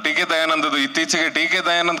ಟಿ ಕೆ ದಯಾನಂದದು ಇತ್ತೀಚೆಗೆ ಟಿ ಕೆ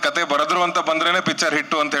ದಯಾನಂದ್ ಕತೆ ಬರೆದ್ರು ಅಂತ ಬಂದ್ರೇನೆ ಪಿಕ್ಚರ್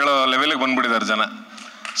ಹಿಟ್ಟು ಅಂತ ಹೇಳೋ ಲೆವೆಲ್ಗೆ ಬಂದ್ಬಿಟ್ಟಿದ್ದಾರೆ ಜನ.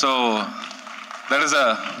 So that is a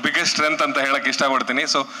biggest strength ಅಂತ ಹೇಳಕ್ ಇಷ್ಟಪಡ್ತೀನಿ.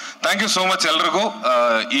 So thank you so much ಎಲ್ರಿಗೂ.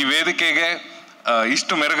 ಈ ವೇದಿಕೆಗೆ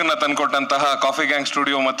ಇಷ್ಟು ಮೆರುಗನ್ನ ತಂದ್ಕೊಟ್ಟಂತಹ ಕಾಫಿ ಗ್ಯಾಂಗ್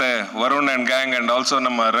ಸ್ಟುಡಿಯೋ ಮತ್ತೆ Varun and gang and also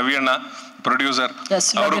ನಮ್ಮ ರವಿ ಅಣ್ಣ ಪ್ರೊಡ್ಯೂಸರ್,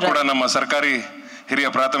 ಅವರು ಕೂಡ ನಮ್ಮ ಸರ್ಕಾರಿ ಹಿರಿಯ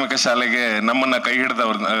ಪ್ರಾಥಮಿಕ ಶಾಲೆಗೆ ನಮ್ಮನ್ನ ಕೈ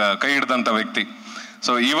ಹಿಡಿದಂತ ವ್ಯಕ್ತಿ.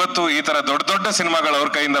 ಸೊ ಇವತ್ತು ಈ ತರ ದೊಡ್ಡ ದೊಡ್ಡ ಸಿನಿಮಾಗಳು ಅವ್ರ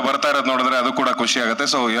ಕೈಯಿಂದ ಬರ್ತಾ ಇರೋದು ನೋಡಿದ್ರೆ ಅದು ಕೂಡ ಖುಷಿ ಆಗುತ್ತೆ.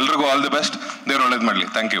 ಸೊ ಎಲ್ರಿಗೂ ಆಲ್ ದಿ ಬೆಸ್ಟ್, ದೇವ್ರು ಒಳ್ಳೇದು ಮಾಡಲಿ.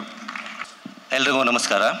 Thank you. ಎಲ್ರಿಗೂ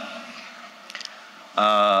ನಮಸ್ಕಾರ.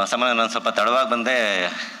 ಸಾಮಾನ್ಯ ನಾನು ಸ್ವಲ್ಪ ತಡವಾಗಿ ಬಂದೆ,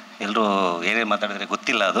 ಎಲ್ಲರೂ ಏನೇನು ಮಾತಾಡಿದ್ರೆ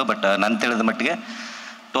ಗೊತ್ತಿಲ್ಲ ಅದು, ಬಟ್ ನಾನು ತಿಳಿದ ಮಟ್ಟಿಗೆ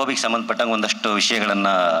ಟೋಬಿಗೆ ಸಂಬಂಧಪಟ್ಟಂಗೆ ಒಂದಷ್ಟು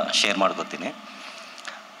ವಿಷಯಗಳನ್ನು ಶೇರ್ ಮಾಡ್ಕೋತೀನಿ.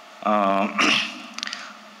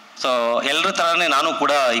 ಸೊ ಎಲ್ಲರ ಥರನೇ ನಾನು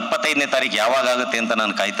ಕೂಡ 25ನೇ ತಾರೀಕು ಯಾವಾಗ ಆಗುತ್ತೆ ಅಂತ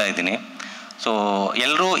ನಾನು ಕಾಯ್ತಾ ಇದ್ದೀನಿ. ಸೊ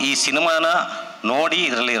ಎಲ್ಲರೂ ಈ ಸಿನಿಮಾನ ನೋಡಿ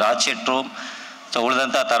ಇದರಲ್ಲಿ ರಾಜ್ ಶೆಟ್ರು ಸೊ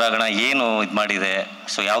ಉಳಿದಂಥ ತಾರಾಗಣ ಏನು ಇದು ಮಾಡಿದೆ,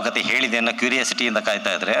 ಸೊ ಯಾವ ಕತೆ ಹೇಳಿದೆ ಅನ್ನೋ ಕ್ಯೂರಿಯಾಸಿಟಿಯಿಂದ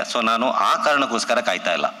ಕಾಯ್ತಾ ಇದ್ರೆ, ಸೊ ನಾನು ಆ ಕಾರಣಕ್ಕೋಸ್ಕರ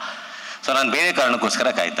ಕಾಯ್ತಾ ಇಲ್ಲ, ಸೊ ನಾನು ಬೇರೆ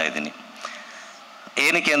ಕಾರಣಕ್ಕೋಸ್ಕರ ಕಾಯ್ತಾ ಇದ್ದೀನಿ.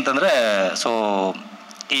 ಏನಕ್ಕೆ ಅಂತಂದರೆ, ಸೊ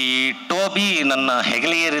ಈ ಟೋಬಿ ನನ್ನ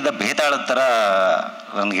ಹೆಗಲಿಯೇರಿದ ಬೇತಾಳದ ಥರ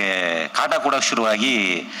ನನಗೆ ಕಾಟ ಕೊಡೋಕ್ಕೆ ಶುರುವಾಗಿ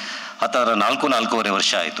ಹತ್ತಿರ 4-4.5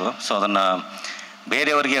 ವರ್ಷ ಆಯಿತು. ಸೊ ಅದನ್ನು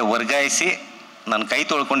ಬೇರೆಯವರಿಗೆ ವರ್ಗಾಯಿಸಿ ನನ್ನ ಕೈ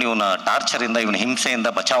ತೊಳ್ಕೊಂಡು ಇವನ ಟಾರ್ಚರಿಂದ, ಇವನ ಹಿಂಸೆಯಿಂದ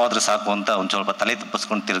ಬಚಾವಾದ್ರೆ ಸಾಕು ಅಂತ ಒಂದು ಸ್ವಲ್ಪ ತಲೆ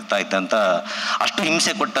ತಪ್ಪಿಸ್ಕೊಂಡು ತಿರುಗ್ತಾ ಇದ್ದಂಥ, ಅಷ್ಟು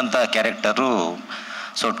ಹಿಂಸೆ ಕೊಟ್ಟಂಥ ಕ್ಯಾರೆಕ್ಟರು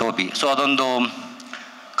ಸೊ ಟೋಬಿ. ಸೊ ಅದೊಂದು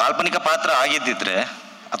ಕಾಲ್ಪನಿಕ ಪಾತ್ರ ಆಗಿದ್ದಿದ್ರೆ,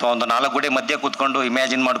 ಅಥವಾ ಒಂದು 4 ಗೋಡೆ ಮಧ್ಯೆ ಕೂತ್ಕೊಂಡು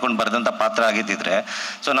ಇಮ್ಯಾಜಿನ್ ಮಾಡ್ಕೊಂಡು ಬರೆದಂಥ ಪಾತ್ರ ಆಗಿದ್ದಿದ್ರೆ,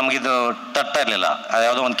 ಸೊ ನಮಗಿದು ತಟ್ತಾ ಇರಲಿಲ್ಲ.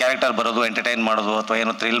 ಯಾವುದೋ ಒಂದು ಕ್ಯಾರೆಕ್ಟರ್ ಬರೋದು, ಎಂಟರ್ಟೈನ್ ಮಾಡೋದು, ಅಥವಾ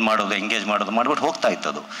ಏನೋ ಥ್ರಿಲ್ ಮಾಡೋದು, ಎಂಗೇಜ್ ಮಾಡೋದು ಮಾಡಿಬಿಟ್ಟು ಹೋಗ್ತಾ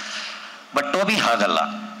ಇತ್ತದು. ಬಟ್ ಟೋಬಿ ಹಾಗಲ್ಲ.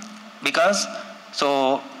 ಬಿಕಾಸ್ ಸೊ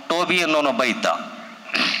ಟೋಬಿ ಅನ್ನೋನೊಬ್ಬ ಇದ್ದ.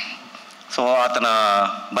 ಸೊ ಆತನ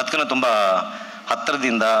ಬದುಕನ್ನು ತುಂಬ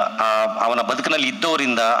ಹತ್ತಿರದಿಂದ, ಅವನ ಬದುಕಿನಲ್ಲಿ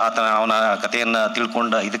ಇದ್ದವರಿಂದ ಅವನ ಕಥೆಯನ್ನು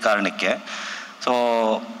ತಿಳ್ಕೊಂಡ ಇದು ಕಾರಣಕ್ಕೆ so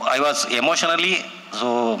I was emotionally so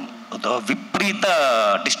ವಿಪರೀತ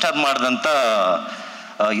ಡಿಸ್ಟರ್ಬ್ ಮಾಡಿದಂಥ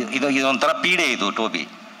ಇದೊಂಥರ ಪೀಡೆ ಇದು ಟೋಬಿ.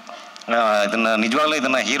 ಇದನ್ನು ನಿಜವಾಗ್ಲೂ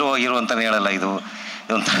ಇದನ್ನು ಹೀರೋ ಅಂತಲೇ ಹೇಳಲ್ಲ,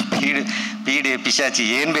 ಇದೊಂಥರ ಪೀಡೆ ಪಿಶಾಚಿ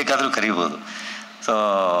ಏನು ಬೇಕಾದರೂ ಕರಿಬೋದು. ಸೊ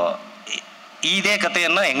ಇದೇ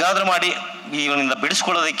ಕಥೆಯನ್ನು ಹೆಂಗಾದರೂ ಮಾಡಿ ಇವನಿಂದ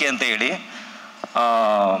ಬಿಡಿಸ್ಕೊಳ್ಳೋದಕ್ಕೆ ಅಂತ ಹೇಳಿ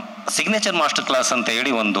ಸಿಗ್ನೇಚರ್ ಮಾಸ್ಟರ್ ಕ್ಲಾಸ್ ಅಂತ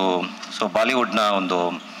ಹೇಳಿ ಸೊ ಬಾಲಿವುಡ್ನ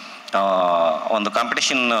ಒಂದು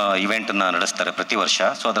ಕಾಂಪಿಟೇಷನ್ ಇವೆಂಟನ್ನು ನಡೆಸ್ತಾರೆ ಪ್ರತಿ ವರ್ಷ.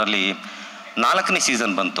 ಸೊ ಅದರಲ್ಲಿ 4ನೇ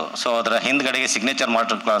ಸೀಸನ್ ಬಂತು. ಸೊ ಅದರ ಹಿಂದ್ಗಡೆಗೆ ಸಿಗ್ನೇಚರ್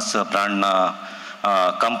ಮಾಸ್ಟರ್ ಕ್ಲಾಸ್ ಬ್ರ್ಯಾಂಡ್ನ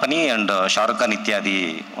ಕಂಪನಿ ಆ್ಯಂಡ್ ಶಾರುಖ್ ಖಾನ್ ಇತ್ಯಾದಿ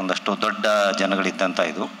ಒಂದಷ್ಟು ದೊಡ್ಡ ಜನಗಳಿದ್ದಂಥ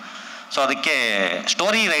ಇದು. ಸೊ ಅದಕ್ಕೆ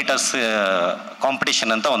ಸ್ಟೋರಿ ರೈಟರ್ಸ್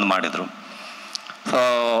ಕಾಂಪಿಟೇಷನ್ ಅಂತ ಒಂದು ಮಾಡಿದರು. ಸೊ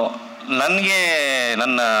ನನಗೆ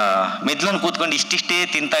ನನ್ನ ಮಿದ್ಲನ್ ಕೂತ್ಕೊಂಡು ಇಷ್ಟಿಷ್ಟೇ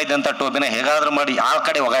ತಿಂತಾ ಇದ್ದಂಥ ಟೋಬಿನ ಹೇಗಾದರೂ ಮಾಡಿ ಆ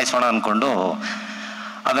ಕಡೆ ಒಗಾಯಿಸೋಣ ಅಂದ್ಕೊಂಡು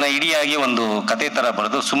ಅದನ್ನು ಇಡಿಯಾಗಿ ಒಂದು ಕತೆ ಥರ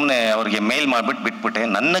ಬರೆದು ಸುಮ್ಮನೆ ಅವ್ರಿಗೆ ಮೇಲ್ ಮಾಡಿಬಿಟ್ಟು ಬಿಟ್ಬಿಟ್ಟೆ.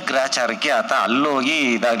 ನನ್ನ ಗ್ರಾಚಾರಕ್ಕೆ ಆತ ಅಲ್ಲೋಗಿ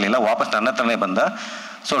ಇದಾಗಲಿಲ್ಲ, ವಾಪಸ್ ನನ್ನ ಹತ್ರನೇ ಬಂದ.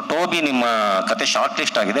 ಸೊ ಟೋಬಿ ನಿಮ್ಮ ಕತೆ ಶಾರ್ಟ್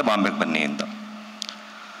ಲಿಸ್ಟ್ ಆಗಿದೆ, ಬಾಂಬೆಗೆ ಬನ್ನಿ ಅಂತ.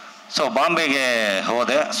 ಸೊ ಬಾಂಬೆಗೆ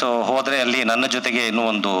ಹೋದೆ. ಸೊ ಹೋದರೆ ಅಲ್ಲಿ ನನ್ನ ಜೊತೆಗೆ ಇನ್ನೂ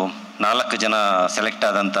ಒಂದು 4 ಜನ ಸೆಲೆಕ್ಟ್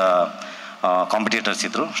ಆದಂಥ ಕಾಂಪಿಟೇಟರ್ಸ್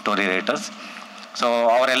ಇದ್ದರು, ಸ್ಟೋರಿ ರೈಟರ್ಸ್. ಸೊ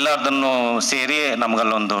ಅವರೆಲ್ಲದನ್ನು ಸೇರಿ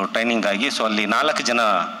ನಮಗಲ್ಲೊಂದು ಟ್ರೈನಿಂಗ್ ಆಗಿ, ಸೊ ಅಲ್ಲಿ 4 ಜನ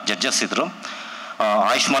ಜಡ್ಜಸ್ ಇದ್ದರು.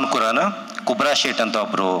 ಆಯುಷ್ಮಾನ್ ಖುರಾನ, ಕುಬ್ರಾ ಶೇಟ್ ಅಂತ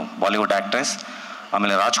ಒಬ್ಬರು ಬಾಲಿವುಡ್ ಆ್ಯಕ್ಟ್ರೆಸ್,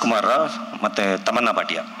 ಆಮೇಲೆ ರಾಜ್ಕುಮಾರ್ ರಾವ್ ಮತ್ತು ತಮನ್ನಾ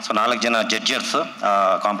ಭಾಟಿಯಾ. ಸೊ 4 ಜನ ಜಡ್ಜರ್ಸ್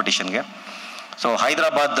ಕಾಂಪಿಟೇಷನ್ಗೆ. ಸೊ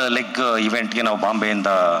ಹೈದರಾಬಾದ್ ಲೆಗ್ ಇವೆಂಟ್ಗೆ ನಾವು ಬಾಂಬೆಯಿಂದ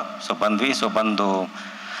ಬಂದ್ವಿ. ಸೊ ಬಂದು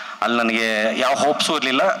ಅಲ್ಲಿ ನನಗೆ ಯಾವ ಹೋಪ್ಸೂ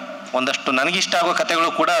ಇರಲಿಲ್ಲ. ಒಂದಷ್ಟು ನನಗಿಷ್ಟ ಆಗೋ ಕಥೆಗಳು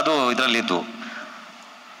ಕೂಡ ಅದು ಇದರಲ್ಲಿದ್ದು,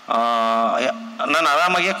 ನಾನು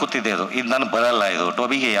ಆರಾಮಾಗೆ ಕೂತಿದ್ದೆ. ಇದು ನನಗೆ ಬರಲ್ಲ, ಇದು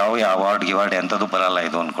ಟೋಬಿಗೆ ಯಾವ ಅವಾರ್ಡ್ ಅಂಥದ್ದು ಬರಲ್ಲ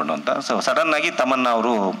ಇದು ಅಂದ್ಕೊಂಡು ಅಂತ. ಸೊ ಸಡನ್ನಾಗಿ ತಮನ್ನ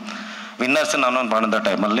ಅವರು ವಿನ್ನರ್ಸ್ ಅನೌನ್ಸ್ ಮಾಡಿದ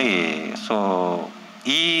ಟೈಮಲ್ಲಿ ಸೊ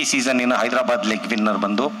ಈ ಸೀಸನ್ನಿನ ಹೈದರಾಬಾದ್ ಲೆಗ್ ವಿನ್ನರ್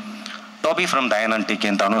ಬಂದು ಟೋಬಿ ಫ್ರಮ್ ದಯಾನಂದ್ ಟಿಕೆ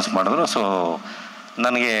ಅಂತ ಅನೌನ್ಸ್ ಮಾಡಿದ್ರು. ಸೊ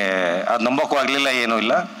ನನಗೆ ಅದು ನಂಬೋಕ್ಕೂ ಆಗಲಿಲ್ಲ, ಏನೂ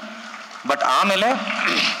ಇಲ್ಲ. ಬಟ್ ಆಮೇಲೆ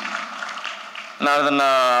ನಾನು ಅದನ್ನು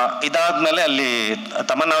ಇದಾದಮೇಲೆ ಅಲ್ಲಿ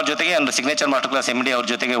ತಮನ್ನ ಅವ್ರ ಜೊತೆಗೆ ಅಂದರೆ ಸಿಗ್ನೇಚರ್ ಮಾಸ್ಟರ್ ಕ್ಲಾಸ್ MD ಅವ್ರ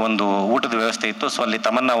ಜೊತೆಗೆ ಒಂದು ಊಟದ ವ್ಯವಸ್ಥೆ ಇತ್ತು. ಸೊ ಅಲ್ಲಿ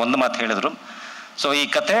ತಮನ್ನ ಒಂದು ಮಾತು ಹೇಳಿದ್ರು, ಸೊ ಈ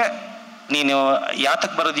ಕತೆ ನೀನು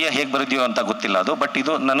ಯಾತಕ್ಕೆ ಬರೋದಿಯೋ ಹೇಗೆ ಬರೋದಿಯೋ ಅಂತ ಗೊತ್ತಿಲ್ಲ ಅದು, ಬಟ್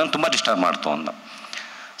ಇದು ನನ್ನನ್ನು ತುಂಬ ಡಿಸ್ಟರ್ಬ್ ಮಾಡ್ತು ಅಂತ.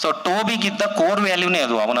 ಸೊ ಟೋಬಿಗಿದ್ದ ಕೋರ್ ವ್ಯಾಲ್ಯೂನೇ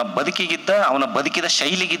ಅದು, ಅವನ ಬದುಕಿದ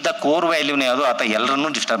ಶೈಲಿಗಿದ್ದ ಕೋರ್ ವ್ಯಾಲ್ಯೂನೇ ಅದು. ಆತ ಎಲ್ಲರನ್ನೂ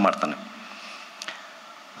ಡಿಸ್ಟರ್ಬ್ ಮಾಡ್ತಾನೆ.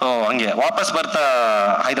 ಸೊ ಹಂಗೆ ವಾಪಸ್ ಬರ್ತಾ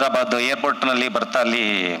ಹೈದರಾಬಾದ್ ಏರ್ಪೋರ್ಟ್ನಲ್ಲಿ ಬರ್ತಾ ಅಲ್ಲಿ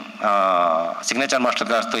ಸಿಗ್ನೇಚರ್ ಮಾಸ್ಟರ್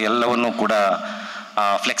ಕ್ಲಾಸ್ದು ಎಲ್ಲವನ್ನೂ ಕೂಡ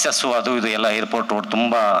ಫ್ಲೆಕ್ಸಸ್ಸು ಅದು ಇದು ಎಲ್ಲ ಏರ್ಪೋರ್ಟ್ ರೋಡ್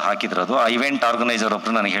ತುಂಬ ಹಾಕಿದ್ರು. ಅದು ಆ ಇವೆಂಟ್ ಆರ್ಗನೈಸರ್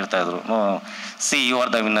ಒಬ್ಬರು ನನಗೆ ಹೇಳ್ತಾ ಇದ್ರು, ಯು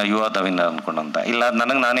ಆರ್ ದ ವಿನ್ನರ್ ಅಂದ್ಕೊಂಡಂತ. ಇಲ್ಲ,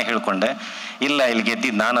 ನನಗೆ ನಾನೇ ಹೇಳ್ಕೊಂಡೆ, ಇಲ್ಲ ಇಲ್ಲಿ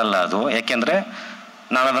ಗೆದ್ದಿದ್ದು ನಾನಲ್ಲ ಅದು, ಯಾಕೆಂದರೆ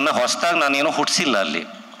ನಾನು ಅದನ್ನು ಹೊಸದಾಗಿ ನಾನೇನೋ ಹುಟ್ಟಿಸಿಲ್ಲ. ಅಲ್ಲಿ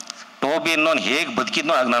ಟೋಬಿ ಅನ್ನೋನು ಹೇಗೆ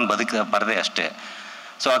ಬದುಕಿದ್ನೋ ಆಗ ನಾನು ಬರದೆ ಅಷ್ಟೇ.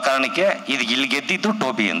 ಸೊ ಆ ಕಾರಣಕ್ಕೆ ಇಲ್ಲಿ ಗೆದ್ದಿದ್ದು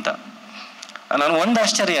ಟೋಬಿ ಅಂತ. ನಾನು ಒಂದು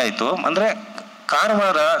ಆಶ್ಚರ್ಯ ಆಯಿತು, ಅಂದರೆ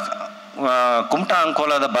ಕಾರವಾರ ಕುಮಟಾ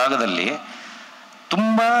ಅಂಕೋಲಾದ ಭಾಗದಲ್ಲಿ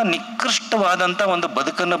ತುಂಬ ನಿಕೃಷ್ಟವಾದಂಥ ಒಂದು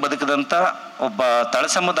ಬದುಕನ್ನು ಬದುಕಿದಂಥ ಒಬ್ಬ ತಳ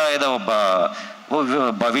ಸಮುದಾಯದ ಒಬ್ಬ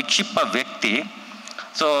ವಿಕ್ಷಿಪ್ತ ವ್ಯಕ್ತಿ.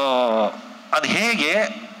 ಸೊ ಅದು ಹೇಗೆ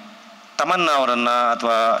ತಮನ್ನ ಅವರನ್ನು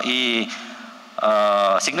ಅಥವಾ ಈ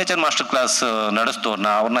ಸಿಗ್ನೇಚರ್ ಮಾಸ್ಟರ್ ಕ್ಲಾಸ್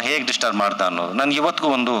ಅವ್ರನ್ನ ಹೇಗೆ ಡಿಸ್ಟರ್ಬ್ ಮಾಡ್ತಾ ಅನ್ನೋದು ನನಗೆ ಇವತ್ತಿಗೂ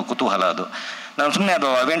ಒಂದು ಕುತೂಹಲ. ಅದು ನಾನು ಸುಮ್ಮನೆ ಅದು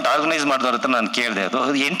ಇವೆಂಟ್ ಆರ್ಗನೈಸ್ ಮಾಡಿದವ್ರ ಹತ್ರ ನಾನು ಕೇಳಿದೆ, ಅದು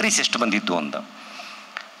ಎಂಟ್ರೀಸ್ ಎಷ್ಟು ಬಂದಿತ್ತು ಅಂತ.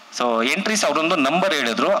 ಸೊ ಎಂಟ್ರೀಸ್ ಅವರೊಂದು ನಂಬರ್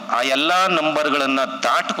ಹೇಳಿದ್ರು, ಆ ಎಲ್ಲ ನಂಬರ್ಗಳನ್ನು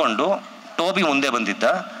ದಾಟಿಕೊಂಡು ಟೋಬಿ ಮುಂದೆ ಬಂದಿದ್ದ.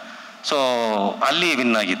 ಸೊ ಅಲ್ಲಿ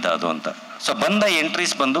ವಿನ್ ಆಗಿದ್ದ ಅದು ಅಂತ. ಸೊ ಬಂದ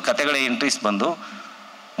ಎಂಟ್ರೀಸ್ ಬಂದು, ಕತೆಗಳ ಎಂಟ್ರೀಸ್ ಬಂದು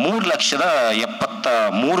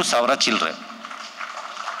 3,73,000 ಚಿಲ್ಲರೆ.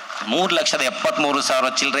 3,73,000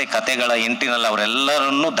 ಚಿಲ್ಲರೆ ಕತೆಗಳ ಎಂಟ್ರಿನಲ್ಲಿ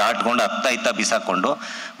ಅವರೆಲ್ಲರನ್ನೂ ದಾಟ್ಕೊಂಡು ಅತ್ತ ಬಿಸಾಕೊಂಡು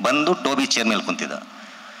ಬಂದು ಟೋಬಿ ಚೇರ್ ಮೇಲೆ ಕುಂತಿದ್ದ.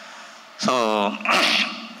 ಸೊ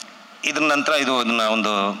ಇದ್ರ ನಂತರ ಇದನ್ನ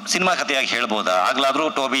ಒಂದು ಸಿನಿಮಾ ಕಥೆಯಾಗಿ ಹೇಳ್ಬೋದಾ, ಆಗ್ಲಾದರೂ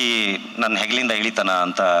ಟೋಬಿ ನನ್ನ ಹೆಗಲಿಂದ ಇಳಿತಾನ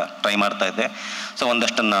ಅಂತ ಟ್ರೈ ಮಾಡ್ತಾ ಇದ್ದೆ. ಸೊ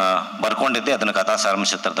ಒಂದಷ್ಟನ್ನು ಬರ್ಕೊಂಡಿದ್ದೆ, ಅದನ್ನು ಕಥಾ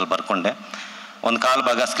ಸಾರಾಂಶ ಥರದಲ್ಲಿ ಬರ್ಕೊಂಡೆ. ಒಂದು ಕಾಲು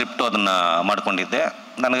ಭಾಗ ಸ್ಕ್ರಿಪ್ಟು ಅದನ್ನು ಮಾಡ್ಕೊಂಡಿದ್ದೆ.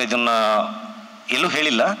 ನನಗೆ ಇದನ್ನು ಎಲ್ಲೂ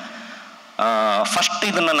ಹೇಳಿಲ್ಲ. ಫಸ್ಟ್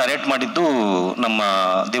ಇದನ್ನು ನರೇಟ್ ಮಾಡಿದ್ದು ನಮ್ಮ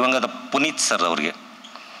ದಿವಂಗತ ಪುನೀತ್ ಸರ್ ಅವ್ರಿಗೆ.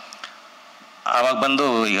 ಆವಾಗ ಬಂದು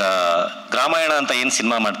ಈಗ ಗ್ರಾಮಾಯಣ ಅಂತ ಏನು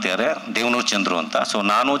ಸಿನಿಮಾ ಮಾಡ್ತಿದ್ದಾರೆ ದೇವನೂರು ಚಂದ್ರು ಅಂತ. ಸೊ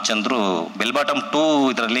ನಾನು ಚಂದ್ರು ಬೆಲ್ ಬಾಟಮ್ 2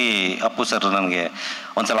 ಇದರಲ್ಲಿ ಅಪ್ಪು ಸರ್ ನನಗೆ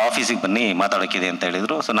ಒಂದ್ಸಲ ಆಫೀಸಿಗೆ ಬನ್ನಿ ಮಾತಾಡೋಕ್ಕಿದೆ ಅಂತ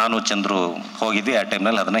ಹೇಳಿದರು. ಸೊ ನಾನು ಚಂದ್ರು ಹೋಗಿದ್ವಿ. ಆ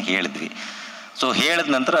ಟೈಮ್ನಲ್ಲಿ ಅದನ್ನು ಹೇಳಿದ್ವಿ. ಸೊ ಹೇಳಿದ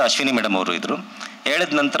ನಂತರ ಅಶ್ವಿನಿ ಮೇಡಮ್ ಅವರು ಇದ್ದರು.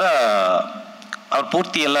 ಹೇಳಿದ ನಂತರ ಅವ್ರು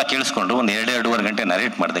ಪೂರ್ತಿ ಎಲ್ಲ ಕೇಳಿಸ್ಕೊಂಡು ಒಂದು 2-2.5 ಗಂಟೆ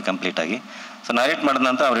ನರೇಟ್ ಮಾಡಿದೆ ಕಂಪ್ಲೀಟಾಗಿ. ಸೊ ನರೇಟ್ ಮಾಡಿದ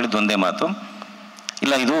ನಂತರ ಅವ್ರು ಹೇಳಿದ್ದು ಒಂದೇ ಮಾತು,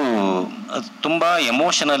 ಇಲ್ಲ ಇದು ತುಂಬ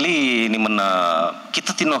ಎಮೋಷನಲಿ ನಿಮ್ಮನ್ನು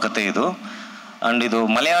ಕಿತ್ತು ತಿನ್ನೋ ಕತೆ ಇದು. ಆ್ಯಂಡ್ ಇದು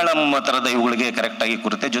ಮಲಯಾಳಂ ಥರದ ಇವುಗಳಿಗೆ ಕರೆಕ್ಟಾಗಿ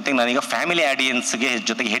ಕೂರುತ್ತೆ. ಜೊತೆಗೆ ನಾನೀಗ ಫ್ಯಾಮಿಲಿ ಆಡಿಯನ್ಸ್ಗೆ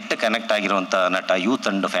ಜೊತೆಗೆ ಹೆಚ್ಚು ಕನೆಕ್ಟ್ ಆಗಿರುವಂಥ ನಟ, ಯೂತ್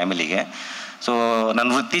ಆ್ಯಂಡ್ ಫ್ಯಾಮಿಲಿಗೆ. ಸೊ ನನ್ನ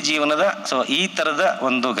ವೃತ್ತಿ ಜೀವನದ ಈ ಥರದ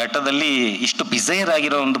ಒಂದು ಘಟ್ಟದಲ್ಲಿ ಇಷ್ಟು ಬಿಸೈರ್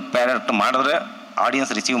ಆಗಿರೋ ಒಂದು ಕ್ಯಾರೆಕ್ಟರ್ ಮಾಡಿದ್ರೆ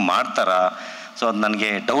ಆಡಿಯನ್ಸ್ ರಿಸೀವ್ ಮಾಡ್ತಾರಾ? ಸೊ ಅದು ನನಗೆ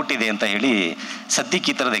ಡೌಟ್ ಇದೆ ಅಂತ ಹೇಳಿ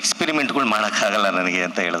ಸದ್ಯಕ್ಕೆ ಈ ಥರದ ಎಕ್ಸ್ಪೆರಿಮೆಂಟ್ಗಳು ಮಾಡೋಕ್ಕಾಗಲ್ಲ ನನಗೆ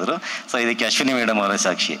ಅಂತ ಹೇಳಿದ್ರು. ಸೊ ಇದಕ್ಕೆ ಅಶ್ವಿನಿ ಮೇಡಮ್ ಅವರೇ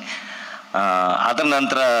ಸಾಕ್ಷಿ. ಅದರ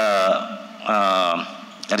ನಂತರ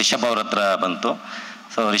ರಿಷಬ್ ಅವ್ರ ಹತ್ರ ಬಂತು.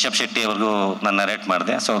 ಸೊ ರಿಷಬ್ ಶೆಟ್ಟಿ ಅವ್ರಿಗೂ ನಾನು ನರೇಟ್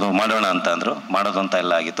ಮಾಡಿದೆ. ಸೊ ಅದು ಮಾಡೋಣ ಅಂತ ಅಂದರು. ಮಾಡೋದು ಅಂತ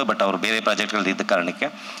ಎಲ್ಲ ಆಗಿತ್ತು. ಬಟ್ ಅವರು ಬೇರೆ ಪ್ರಾಜೆಕ್ಟ್ಗಳು ಇದ್ದ ಕಾರಣಕ್ಕೆ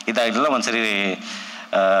ಇದಾಗಿಲ್ಲ. ಒಂದ್ಸರಿ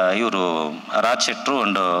ಇವರು ರಾಜ್ ಶೆಟ್ರು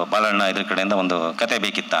ಒಂದು ಬಾಲಣ್ಣ ಇದ್ರ ಕಡೆಯಿಂದ ಒಂದು ಕತೆ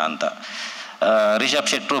ಬೇಕಿತ್ತ ಅಂತ. ರಿಷಬ್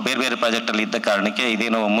ಶೆಟ್ರು ಬೇರೆ ಬೇರೆ ಪ್ರಾಜೆಕ್ಟಲ್ಲಿ ಇದ್ದ ಕಾರಣಕ್ಕೆ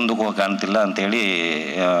ಇದೇನೋ ಮುಂದಕ್ಕೆ ಹೋಗಿ ಕಾಣ್ತಿಲ್ಲ ಅಂತೇಳಿ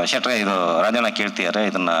ಶೆಟ್ರೆ ಇದು ರಾಜಣ್ಣ ಕೇಳ್ತಿದ್ದಾರೆ,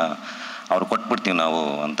 ಇದನ್ನು ಅವ್ರು ಕೊಟ್ಬಿಡ್ತೀವಿ ನಾವು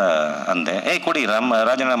ಅಂತ ಅಂದೆ. ಕೊಡಿ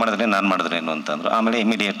ರಾಜಣ್ಣ ಮಾಡಿದ್ರೆ ನಾನು ಮಾಡಿದ್ರೇನು ಅಂತಂದರು. ಆಮೇಲೆ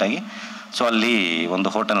ಇಮಿಡಿಯೇಟಾಗಿ ಸೊ ಅಲ್ಲಿ ಒಂದು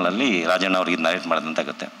ಹೋಟೆಲ್ನಲ್ಲಿ ರಾಜಣ್ಣ ಅವ್ರಿಗೆ ನರೇಟ್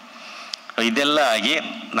ಮಾಡಿದಂತಾಗುತ್ತೆ. ಇದೆಲ್ಲ ಆಗಿ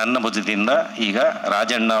ನನ್ನ ಭುಜದಿಂದ ಈಗ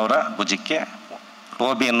ರಾಜಣ್ಣ ಅವರ ಭುಜಕ್ಕೆ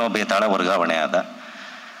ಟೋಬಿ ಅನ್ನೋ ಬೇತಾಳ ವರ್ಗಾವಣೆ ಆದ.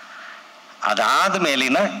 ಅದಾದ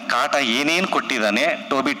ಮೇಲಿನ ಕಾಟ ಏನೇನು ಕೊಟ್ಟಿದ್ದಾನೆ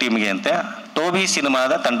ಟೋಬಿ ಟೀಮ್ಗೆ ಅಂತ ಟೋಬಿ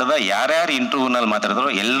ಸಿನಿಮಾದ ತಂಡದ ಯಾರ್ಯಾರು ಇಂಟರ್ವ್ಯೂನಲ್ಲಿ ಮಾತಾಡಿದ್ರು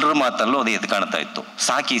ಎಲ್ಲರ ಮಾತಲ್ಲೂ ಅದು ಎದ್ದು ಕಾಣ್ತಾ ಇತ್ತು.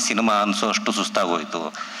 ಸಾಕಿ ಸಿನಿಮಾ ಅನಿಸೋಷ್ಟು ಸುಸ್ತಾಗೋಯ್ತು,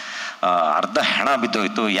 ಅರ್ಧ ಹೆಣ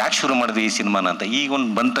ಬಿದ್ದೋಯ್ತು, ಯಾಕೆ ಶುರು ಮಾಡಿದ್ವಿ ಈ ಸಿನಿಮಾನ ಅಂತ. ಈಗ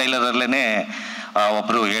ಒಂದು ಬಂದ ಟ್ರೈಲರಲ್ಲೇ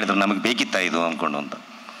ಒಬ್ಬರು ಹೇಳಿದ್ರು ನಮಗೆ ಬೇಕಿತ್ತ ಇದು ಅಂದ್ಕೊಂಡು ಅಂತ.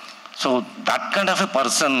 So that kind of A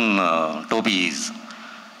person ಟೋಬಿ is.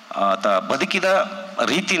 ಆತ ಬದುಕಿದ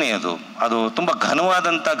ರೀತಿನೇ ಅದು ತುಂಬ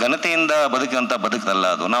ಘನವಾದಂಥ ಘನತೆಯಿಂದ ಬದುಕಿದಂಥ ಬದುಕಲ್ಲ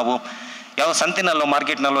ಅದು. ನಾವು ಯಾವ ಸಂತಿನಲ್ಲೋ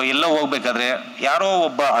ಮಾರ್ಕೆಟ್ನಲ್ಲೋ ಎಲ್ಲೋ ಹೋಗ್ಬೇಕಾದ್ರೆ ಯಾರೋ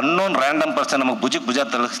ಒಬ್ಬ ಅನ್ನೋನ್ ರ್ಯಾಂಡಮ್ ಪರ್ಸನ್ ನಮಗೆ ಭುಜಕ್ಕೆ ಭುಜ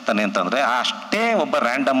ತಲುಪಿಸ್ತಾನೆ ಅಂತಂದರೆ ಅಷ್ಟೇ ಒಬ್ಬ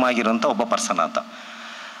ರ್ಯಾಂಡಮ್ ಆಗಿರೋಂಥ ಒಬ್ಬ ಪರ್ಸನ್ ಆತ.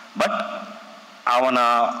 ಬಟ್ ಅವನ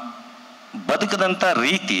ಬದುಕದಂಥ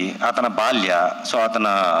ರೀತಿ, ಆತನ ಬಾಲ್ಯ, ಸೊ ಆತನ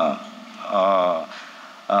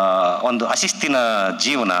ಒಂದು ಅಶಿಸ್ತಿನ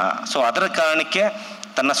ಜೀವನ, ಸೊ ಅದರ ಕಾರಣಕ್ಕೆ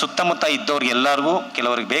ತನ್ನ ಸುತ್ತಮುತ್ತ ಇದ್ದವ್ರಿಗೆ ಎಲ್ಲರಿಗೂ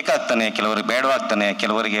ಕೆಲವರಿಗೆ ಬೇಕಾಗ್ತಾನೆ, ಕೆಲವರಿಗೆ ಬೇಡವಾಗ್ತಾನೆ,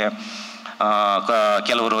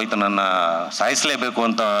 ಕೆಲವರು ಇದನ್ನು ಸಾಯಿಸಲೇಬೇಕು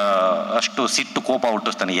ಅಂತ ಅಷ್ಟು ಸಿಟ್ಟು ಕೋಪ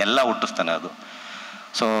ಹುಟ್ಟಿಸ್ತಾನೆ, ಎಲ್ಲ ಹುಟ್ಟಿಸ್ತಾನೆ ಅದು.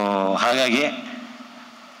 ಸೊ ಹಾಗಾಗಿ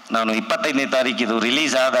ನಾನು 25ನೇ ತಾರೀಕು ಇದು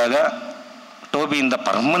ರಿಲೀಸ್ ಆದಾಗ ಟೋಬಿಯಿಂದ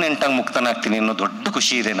ಪರ್ಮನೆಂಟಾಗಿ ಮುಕ್ತನಾಗ್ತೀನಿ ಅನ್ನೋ ದೊಡ್ಡ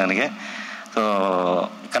ಖುಷಿ ಇದೆ ನನಗೆ. ಸೊ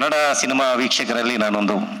ಕನ್ನಡ ಸಿನಿಮಾ ವೀಕ್ಷಕರಲ್ಲಿ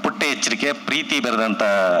ನಾನೊಂದು ಪುಟ್ಟ ಎಚ್ಚರಿಕೆ, ಪ್ರೀತಿ ಬೆರೆದಂಥ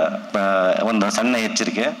ಒಂದು ಸಣ್ಣ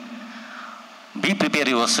ಎಚ್ಚರಿಕೆ, B prepare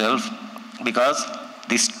your self because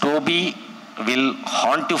this ಟೋಬಿ will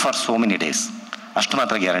haunt you for so many days. ಅಷ್ಟು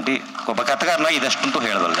ಮಾತ್ರ ಗ್ಯಾರಂಟಿ. ಒಬ್ಬ ಕಥೆಗಾರನಾಗಿ ಇದಷ್ಟಂತೂ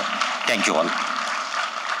ಹೇಳಬಲ್ಲೆ. Thank you all.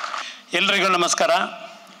 ಎಲ್ರಿಗೂ ನಮಸ್ಕಾರ.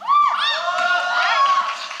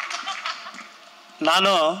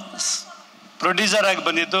 ನಾನು ಪ್ರೊಡ್ಯೂಸರ್ ಆಗಿ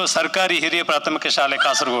ಬಂದಿದ್ದು ಸರ್ಕಾರಿ ಹಿರಿಯ ಪ್ರಾಥಮಿಕ ಶಾಲೆ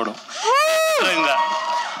ಕಾಸರಗೋಡು.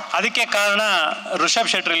 ಅದಕ್ಕೆ ಕಾರಣ ಋಷಬ್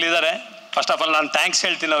ಶೆಟ್ರಿಲ್ಲಿದ್ದಾರೆ. ಫಸ್ಟ್ ಆಫ್ ಆಲ್ ನಾನು ಥ್ಯಾಂಕ್ಸ್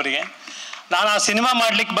ಹೇಳ್ತೀನಿ ಅವರಿಗೆ. ನಾನು ಆ ಸಿನಿಮಾ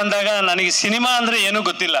ಮಾಡ್ಲಿಕ್ಕೆ ಬಂದಾಗ ನನಗೆ ಸಿನಿಮಾ ಅಂದರೆ ಏನೂ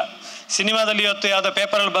ಗೊತ್ತಿಲ್ಲ. ಸಿನಿಮಾದಲ್ಲಿ ಇವತ್ತು ಯಾವುದೋ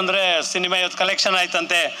ಪೇಪರಲ್ಲಿ ಬಂದರೆ ಸಿನಿಮಾ ಇವತ್ತು ಕಲೆಕ್ಷನ್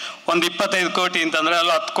ಆಯ್ತಂತೆ ಒಂದು 25 ಕೋಟಿ ಅಂತಂದರೆ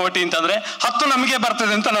ಅಲ್ಲ 10 ಕೋಟಿ ಅಂತಂದರೆ 10 ನಮಗೆ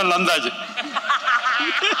ಬರ್ತದೆ ಅಂತ ನನ್ನ ಅಂದಾಜು.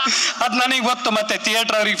 ಅದು ನನಗೆ ಗೊತ್ತು. ಮತ್ತೆ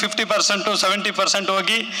ಥಿಯೇಟ್ರ್ ಅವ್ರಿಗೆ 50% 70%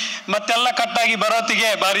 ಹೋಗಿ ಮತ್ತೆಲ್ಲ ಕಟ್ಟಾಗಿ ಬರೋತ್ತಿಗೆ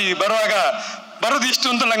ಬರುವಾಗ ಬರೋದು ಇಷ್ಟು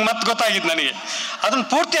ಅಂತ ನಂಗೆ ಮತ್ತೆ ಗೊತ್ತಾಗಿದ್ದು. ನನಗೆ ಅದನ್ನು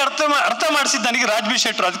ಪೂರ್ತಿ ಅರ್ಥ ಮಾಡಿಸಿದ್ದು ನನಗೆ ರಾಜ್ಬಿ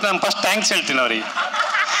ಶೆಟ್ರು. ಅದಕ್ಕೆ ನಾನು ಫಸ್ಟ್ ಥ್ಯಾಂಕ್ಸ್ ಹೇಳ್ತೀನಿ ಅವರಿಗೆ.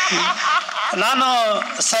 ನಾನು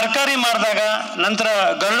ಸರ್ಕಾರಿ ಮಾಡಿದಾಗ ನಂತರ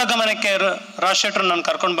ಗರುಡ ಗಮನಕ್ಕೆ ರಾಜ್ ಶೆಟ್ರು ನಾನು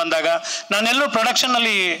ಕರ್ಕೊಂಡು ಬಂದಾಗ ನಾನೆಲ್ಲೂ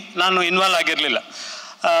ಪ್ರೊಡಕ್ಷನ್ನಲ್ಲಿ ನಾನು ಇನ್ವಾಲ್ವ್ ಆಗಿರಲಿಲ್ಲ.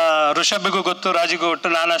 ಋಷಭಿಗೂ ಗೊತ್ತು, ರಾಜಿಗೂ ಗೊತ್ತು.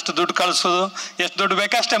 ನಾನು ಅಷ್ಟು ದುಡ್ಡು ಕಳಿಸೋದು, ಎಷ್ಟು ದುಡ್ಡು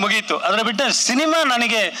ಬೇಕಷ್ಟೇ ಮುಗೀತು. ಅದರ ಬಿಟ್ಟು ಸಿನಿಮಾ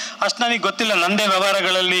ನನಗೆ ಗೊತ್ತಿಲ್ಲ. ನನ್ನದೇ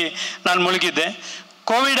ವ್ಯವಹಾರಗಳಲ್ಲಿ ನಾನು ಮುಳುಗಿದ್ದೆ.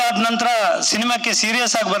 ಕೋವಿಡ್ ಆದ ನಂತರ ಸಿನಿಮಾಕ್ಕೆ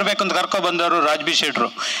ಸೀರಿಯಸ್ ಆಗಿ ಬರಬೇಕು ಅಂತ ಕರ್ಕೊಬಂದವರು ರಾಜ್ಬಿ ಶೆಟ್ರು.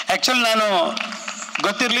 ಆ್ಯಕ್ಚುಲಿ ನಾನು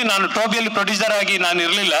ಗೊತ್ತಿರಲಿ, ನಾನು ಟೋಬಿಯಲ್ಲಿ ಪ್ರೊಡ್ಯೂಸರ್ ಆಗಿ ನಾನು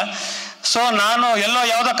ಇರಲಿಲ್ಲ. ಸೊ ನಾನು ಎಲ್ಲೋ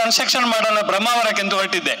ಯಾವುದೋ ಕನ್ಸ್ಟ್ರಕ್ಷನ್ ಮಾಡೋಣ ಬ್ರಹ್ಮಾವರಕ್ಕೆ ಎಂದು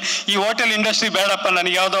ಹೊರಟಿದ್ದೆ. ಈ ಹೋಟೆಲ್ ಇಂಡಸ್ಟ್ರಿ ಬೇಡಪ್ಪ,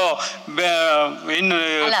 ನನಗೆ ಯಾವುದೋ ಇನ್ನು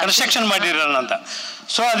ಕನ್ಸ್ಟ್ರಕ್ಷನ್ ಮಾಡಿರೋಣ ಅಂತ.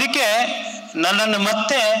 ಸೊ ಅದಕ್ಕೆ ನನ್ನನ್ನು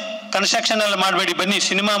ಮತ್ತೆ ಕನ್ಸ್ಟ್ರಕ್ಷನ್ ಎಲ್ಲ ಮಾಡಬೇಡಿ, ಬನ್ನಿ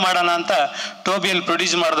ಸಿನಿಮಾ ಮಾಡೋಣ ಅಂತ ಟೋಬಿಯಲ್ಲಿ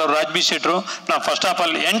ಪ್ರೊಡ್ಯೂಸ್ ಮಾಡಿದವರು ರಾಜ್ ಬಿ ಶೆಟ್ರು. ನಾವು first of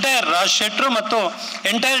all entire Raj ಶೆಟ್ರು ಮತ್ತು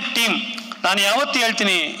ಎಂಟೈರ್ ಟೀಮ್, ನಾನು ಯಾವತ್ತೂ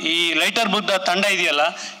ಹೇಳ್ತೀನಿ, ಈ ಲೈಟರ್ ಬುದ್ಧ ತಂಡ ಇದೆಯಲ್ಲ,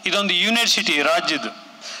 ಇದೊಂದು ಯೂನಿವರ್ಸಿಟಿ ರಾಜ್ಯದ್ದು.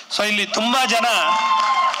 ಸೊ ಇಲ್ಲಿ ತುಂಬ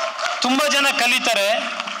ಜನ ಕಲಿತಾರೆ.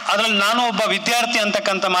 ಅದರಲ್ಲಿ ನಾನು ಒಬ್ಬ ವಿದ್ಯಾರ್ಥಿ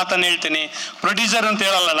ಅಂತಕ್ಕಂಥ ಮಾತನ್ನು ಹೇಳ್ತೀನಿ, ಪ್ರೊಡ್ಯೂಸರ್ ಅಂತ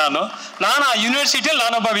ಹೇಳಲ್ಲ. ನಾನು ಆ ಯೂನಿವರ್ಸಿಟಿಯಲ್ಲಿ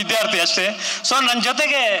ನಾನೊಬ್ಬ ವಿದ್ಯಾರ್ಥಿ ಅಷ್ಟೇ. ಸೊ ನನ್ನ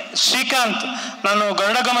ಜೊತೆಗೆ ಶ್ರೀಕಾಂತ್, ನಾನು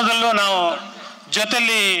ಗರುಡಗಮನದಲ್ಲೂ ನಾವು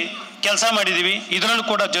ಜೊತೆಯಲ್ಲಿ ಕೆಲಸ ಮಾಡಿದ್ದೀವಿ, ಇದರಲ್ಲೂ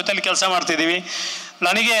ಕೂಡ ಜೊತೆಲಿ ಕೆಲಸ ಮಾಡ್ತಿದ್ದೀವಿ.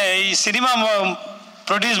 ನನಗೆ ಈ ಸಿನಿಮಾ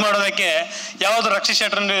ಪ್ರೊಡ್ಯೂಸ್ ಮಾಡೋದಕ್ಕೆ ಯಾವುದು ರಕ್ಷಿ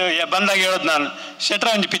ಶೆಟ್ರನ್ನು ಬಂದಾಗ ಹೇಳೋದು, ನಾನು ಶೆಟ್ರ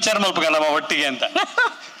ಒಂದು ಪಿಕ್ಚರ್ ಮಲ್ಪಗ ನಮ್ಮ ಒಟ್ಟಿಗೆ ಅಂತ.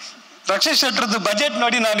 ರಕ್ಷಿ ಶೆಟ್ರದ್ದು ಬಜೆಟ್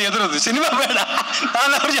ನೋಡಿ ನಾನು ಎದುರೋದು, ಸಿನಿಮಾ ಬೇಡ,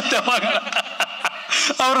 ನಾನು ಅವ್ರ ಜೊತೆ ಹೋಗೋಣ.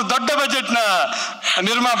 ಅವರು ದೊಡ್ಡ ಬಜೆಟ್ನ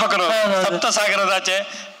ನಿರ್ಮಾಪಕರು, ಸಪ್ತಸಾಗರದಾಚೆ,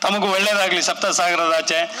 ತಮಗೂ ಒಳ್ಳೇದಾಗ್ಲಿ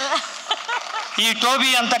ಸಪ್ತಸಾಗರದಾಚೆ. ಈ ಟೋಬಿ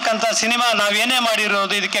ಅಂತಕ್ಕಂಥ ಸಿನಿಮಾ ನಾವೇನೇ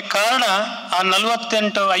ಮಾಡಿರೋದು, ಇದಕ್ಕೆ ಕಾರಣ ಆ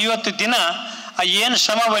 48-50 ದಿನ ಏನು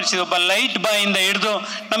ಶ್ರಮ ವಹಿಸಿದ ಒಬ್ಬ ಲೈಟ್ ಬಾಯಿಂದ ಹಿಡಿದು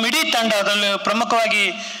ನಮ್ಮ ಇಡೀ ತಂಡ, ಅದರಲ್ಲಿ ಪ್ರಮುಖವಾಗಿ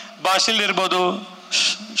ಬಾಸಿಲ್ ಇರ್ಬೋದು,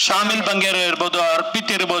 ಶಾಮಿಲ್ ಬಂಗೇರ್ ಇರ್ಬೋದು,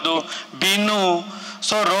 ಅರ್ಪಿತ್ ಇರ್ಬೋದು, ಬಿನ್ನು,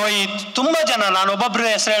 ಸೊ ರೋಹಿತ್, ತುಂಬ ಜನ, ನಾನು ಒಬ್ಬೊಬ್ಬರ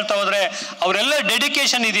ಹೆಸರು ಹೇಳ್ತಾ ಹೋದರೆ ಅವರೆಲ್ಲ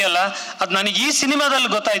ಡೆಡಿಕೇಶನ್ ಇದೆಯಲ್ಲ, ಅದು ನನಗೆ ಈ ಸಿನಿಮಾದಲ್ಲಿ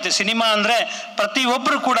ಗೊತ್ತಾಯಿತು. ಸಿನಿಮಾ ಅಂದರೆ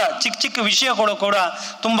ಪ್ರತಿಯೊಬ್ಬರು ಕೂಡ ಚಿಕ್ಕ ವಿಷಯಗಳು ಕೂಡ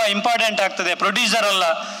ತುಂಬ ಇಂಪಾರ್ಟೆಂಟ್ ಆಗ್ತದೆ, ಪ್ರೊಡ್ಯೂಸರ್ ಅಲ್ಲ.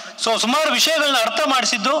 ಸೊ ಸುಮಾರು ವಿಷಯಗಳನ್ನ ಅರ್ಥ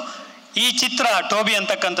ಮಾಡಿಸಿದ್ದು ಈ ಚಿತ್ರ ಟೋಬಿ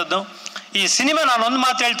ಅಂತಕ್ಕಂಥದ್ದು. ಈ ಸಿನಿಮಾ ನಾನು ಒಂದು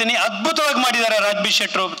ಮಾತು ಹೇಳ್ತೀನಿ, ಅದ್ಭುತವಾಗಿ ಮಾಡಿದ್ದಾರೆ ರಾಜ್ ಬಿ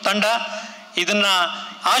ಶೆಟ್ರು ತಂಡ. ಇದನ್ನ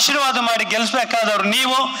ಆಶೀರ್ವಾದ ಮಾಡಿ ಗೆಲ್ಲಿಸ್ಬೇಕಾದವ್ರು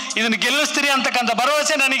ನೀವು, ಇದನ್ನು ಗೆಲ್ಲಿಸ್ತೀರಿ ಅಂತಕ್ಕಂಥ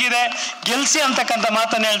ಭರವಸೆ ನನಗಿದೆ. ಗೆಲ್ಲಿಸಿ ಅಂತಕ್ಕಂಥ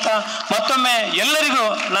ಮಾತನ್ನು ಹೇಳ್ತಾ ಮತ್ತೊಮ್ಮೆ ಎಲ್ಲರಿಗೂ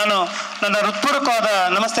ನಾನು ನನ್ನ ಹೃತ್ಪೂರ್ವಕವಾದ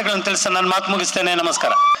ನಮಸ್ತೆಗಳನ್ನು ತಿಳಿಸ ನಾನು ಮಾತು ಮುಗಿಸ್ತೇನೆ.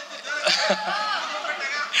 ನಮಸ್ಕಾರ.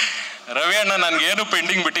 ರವಿ ಅಣ್ಣ ನನ್ಗೇನು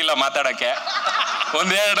ಪೆಂಡಿಂಗ್ ಬಿಟ್ಟಿಲ್ಲ ಮಾತಾಡಕ್ಕೆ.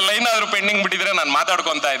 1-2 ಲೈನ್ ಆದ್ರೂ ಪೆಂಡಿಂಗ್ ಬಿಟ್ಟಿದ್ರೆ ನಾನು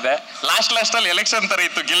ಮಾತಾಡ್ಕೊಂತ ಇದ್ದೆ. ಲಾಸ್ಟಲ್ಲಿ ಎಲೆಕ್ಷನ್ ತರ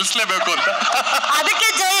ಇತ್ತು, ಗೆಲ್ಸ್ಲೇಬೇಕು ಅಂತ.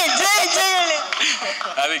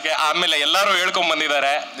 ಅದಕ್ಕೆ ಆಮೇಲೆ ಎಲ್ಲರೂ ಹೇಳ್ಕೊಂಡ್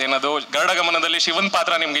ಬಂದಿದ್ದಾರೆ, ಏನದು ಗರುಡಗಮನದಲ್ಲಿ ಶಿವನ್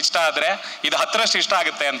ಪಾತ್ರ ನಿಮ್ಗೆ ಇಷ್ಟ ಆದ್ರೆ ಇದು 10ರಷ್ಟು ಇಷ್ಟ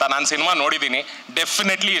ಆಗುತ್ತೆ ಅಂತ. ನಾನು ಸಿನಿಮಾ ನೋಡಿದ್ದೀನಿ,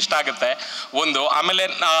 ಡೆಫಿನೆಟ್ಲಿ ಇಷ್ಟ ಆಗುತ್ತೆ ಒಂದು. ಆಮೇಲೆ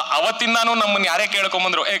ಅವತ್ತಿಂದಾನು ನಮ್ಮನ್ನ ಯಾರೇ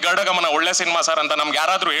ಕೇಳ್ಕೊಂಬಂದ್ರು, ಗರುಡಗಮನ ಒಳ್ಳೆ ಸಿನಿಮಾ ಸರ್ ಅಂತ ನಮ್ಗೆ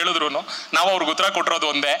ಯಾರಾದ್ರೂ ಹೇಳಿದ್ರು ನಾವು ಅವ್ರಿಗೆ ಉತ್ತರ ಕೊಟ್ಟಿರೋದು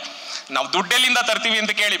ಒಂದೇ, ನಾವು ದುಡ್ಡೆಲ್ಲಿಂದ ತರ್ತೀವಿ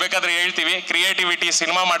ಅಂತ ಕೇಳಿ ಬೇಕಾದ್ರೆ ಹೇಳ್ತೀವಿ. ಕ್ರಿಯೇಟಿವಿಟಿ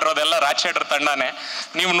ಸಿನಿಮಾ ಮಾಡಿರೋದೆಲ್ಲ ರಾಜ್ ಶೆಟ್ರ್ ತಂಡನೇ.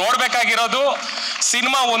 ನೀವು ನೋಡ್ಬೇಕಾಗಿರೋದು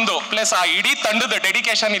ಸಿನಿಮಾ ಒಂದು ಪ್ಲಸ್ ಆ ಇಡೀ ತಂಡದ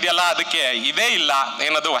ಡೆಡಿಕೇಶನ್ ಇದೆಯಲ್ಲ, ಅದಕ್ಕೆ ಇದೇ ಇಲ್ಲ,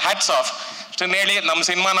 ಏನದು ಹ್ಯಾಟ್ಸ್ ಆಫ್. ಅಷ್ಟನ್ನು ಹೇಳಿ ನಮ್ಮ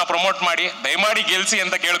ಸಿನಿಮಾನ ಪ್ರಮೋಟ್ ಮಾಡಿ ದಯಮಾಡಿ ಗೆಲ್ಸಿ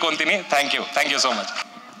ಅಂತ ಕೇಳ್ಕೊತೀನಿ. Thank you so much.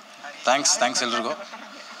 Thanks ಎಲ್ರಿಗೂ.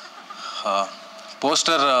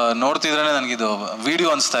 ಪೋಸ್ಟರ್ ನೋಡ್ತಿದ್ರೆ ನನಗಿದು ವಿಡಿಯೋ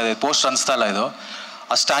ಅನಿಸ್ತಾ ಇದೆ, ಪೋಸ್ಟರ್ ಅನಿಸ್ತಾ ಇಲ್ಲ. ಇದು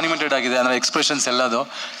ಅಷ್ಟು ಆನಿಮೇಟೆಡ್ ಆಗಿದೆ, ಅಂದರೆ ಎಕ್ಸ್ಪ್ರೆಷನ್ಸ್ ಎಲ್ಲದು.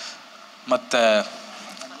 ಮತ್ತು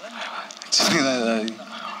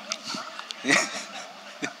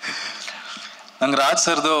ನಂಗೆ ರಾಜ್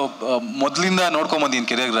ಸರ್ದು ಮೊದಲಿಂದ ನೋಡ್ಕೊಂಬಂದಿನಿ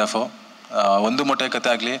ಕೆರಿಯೋಗ್ರಾಫು. ಒಂದು ಮೊಟ್ಟೆ ಕತೆ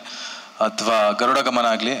ಆಗಲಿ ಅಥವಾ ಗರುಡಗಮನ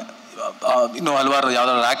ಆಗಲಿ, ಇನ್ನೂ ಹಲವಾರು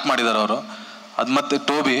ಯಾವ್ದಾದ್ರು ಆ್ಯಕ್ಟ್ ಮಾಡಿದ್ದಾರೆ ಅವರು. ಅದು ಮತ್ತು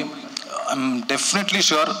ಟೋಬಿ, ಐ ಆಮ್ ಡೆಫಿನೆಟ್ಲಿ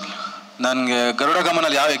ಶ್ಯೂರ್ ನನಗೆ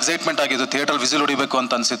ಗರುಡಗಮನಲ್ಲಿ ಯಾವ ಎಕ್ಸೈಟ್ಮೆಂಟ್ ಆಗಿದ್ದು, ಥಿಯೇಟ್ರಲ್ಲಿ ವಿಸಿಲ್ ಹೊಡಿಬೇಕು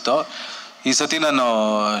ಅಂತ ಅನಿಸಿತ್ತು. ಈ ಸತಿ ನಾನು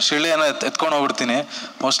ಶಿಳ್ಳೆಯನ್ನು ಎತ್ಕೊಂಡು ಹೋಗ್ಬಿಡ್ತೀನಿ,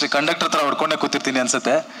 ಮೋಸ್ಟ್ಲಿ ಕಂಡಕ್ಟರ್ ಹತ್ರ ಹೊಡ್ಕೊಂಡೇ ಕೂತಿರ್ತೀನಿ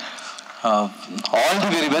ಅನ್ಸುತ್ತೆ. All the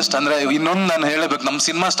very best. ಅಂದರೆ ಇನ್ನೊಂದು ನಾನು ಹೇಳಬೇಕು, ನಮ್ಮ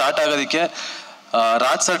ಸಿನಿಮಾ ಸ್ಟಾರ್ಟ್ ಆಗೋದಕ್ಕೆ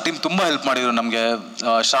ರಾಜ್ ಸರ್ ಟೀಮ್ ತುಂಬ ಹೆಲ್ಪ್ ಮಾಡಿದ್ರು ನಮಗೆ.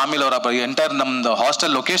 ಶಾಮಿಲ್ ಅವರ ಎಂಟೈರ್ ನಮ್ದು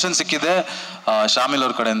ಹಾಸ್ಟೆಲ್ ಲೊಕೇಶನ್ ಸಿಕ್ಕಿದೆ ಶಾಮಿಲ್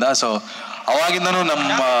ಅವ್ರ ಕಡೆಯಿಂದ. ಸೊ ಅವಾಗಿಂದನೂ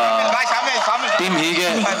ನಮ್ಮ ಟೀಮ್ ಹೀಗೆ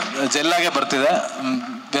ಜೆಲ್ಲಾಗೆ ಬರ್ತಿದೆ.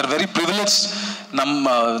 ವಿ ಆರ್ ವೆರಿ ಪ್ರಿವಿಲೇಜ್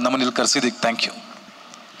ನಮ್ಮನ್ನ ಇಲ್ಲಿ ಕರೆಸಿದ್ದಕ್ಕೆ. Thank you.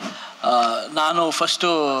 ನಾನು ಫಸ್ಟು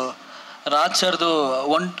ರಾಜ್ ಸರ್ದು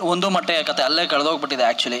ಒಂದು ಮಟ್ಟೆ ಕತೆ ಅಲ್ಲೇ ಕಳೆದೋಗ್ಬಿಟ್ಟಿದೆ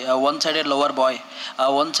ಆ್ಯಕ್ಚುಲಿ. ಒನ್ ಸೈಡೆಡ್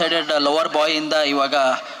ಲವರ್ ಬಾಯಿಂದ ಇವಾಗ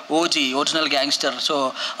ಒರಿಜಿನಲ್ ಗ್ಯಾಂಗ್ಸ್ಟರ್. ಸೊ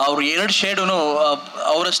ಅವ್ರು 2 ಶೇಡೂ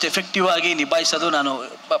ಅವರಷ್ಟು ಎಫೆಕ್ಟಿವ್ ಆಗಿ ನಿಭಾಯಿಸೋದು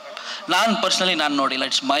ನಾನು ಪರ್ಸ್ನಲಿ ನೋಡಿಲ್ಲ.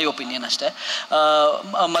 ಇಟ್ಸ್ ಮೈ ಒಪಿನಿಯನ್ ಅಷ್ಟೇ.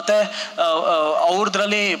 ಮತ್ತು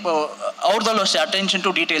ಅವ್ರದ್ದಲ್ಲೂ ಅಷ್ಟೇ ಅಟೆನ್ಷನ್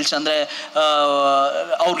ಟು ಡೀಟೇಲ್ಸ್. ಅಂದರೆ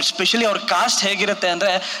ಅವ್ರು ಸ್ಪೆಷಲಿ ಅವ್ರ ಕಾಸ್ಟ್ ಹೇಗಿರುತ್ತೆ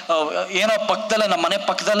ಅಂದರೆ, ಏನೋ ಪಕ್ಕದಲ್ಲೇ ನಮ್ಮ ಮನೆ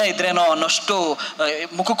ಪಕ್ಕದಲ್ಲೇ ಇದ್ರೇನೋ ಅನ್ನೋಷ್ಟು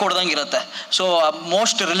ಮುಖ ಕೊಡ್ದಂಗೆ ಇರುತ್ತೆ. So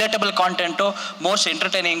most relatable content, most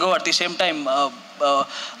entertaining, at the same time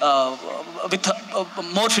with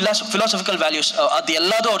more philosophical values, ಅದು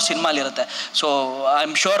ಎಲ್ಲದೂ ಅವ್ರ ಸಿನಿಮಾಲಿರುತ್ತೆ. So I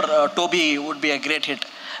am sure ಟೋಬಿ would be a great hit.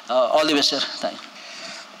 All the best sir. Thank you.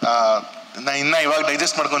 ನಾ ಇವಾಗ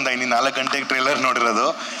ಡೈಜೆಸ್ಟ್ ಮಾಡ್ಕೊತಾ ಇದ್ದೀನಿ, 4 ಗಂಟೆಗೆ ಟ್ರೇಲರ್ ನೋಡಿರೋದು.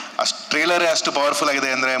 ಅಷ್ಟು ಟ್ರೇಲರೇ ಅಷ್ಟು ಪವರ್ಫುಲ್ ಆಗಿದೆ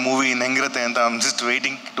ಅಂದರೆ ಮೂವಿ ಇನ್ನು ಹೆಂಗಿರುತ್ತೆ ಅಂತ. I am just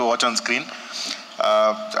waiting to watch on screen.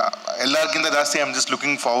 ಎಲ್ಲರಿಗಿಂತ ಜಾಸ್ತಿ I am just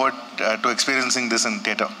looking forward to experiencing this in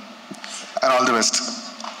theatre. And all the best.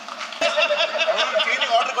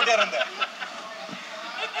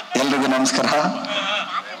 ಎಲ್ರಿಗೂ ನಮಸ್ಕಾರ.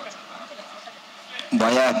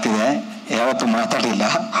 ಭಯ ಆಗ್ತಿದೆ, ಯಾವತ್ತೂ ಮಾತಾಡಿಲ್ಲ.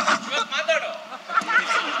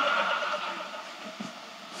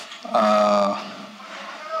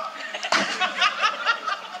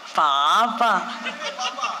 ಪಾಪ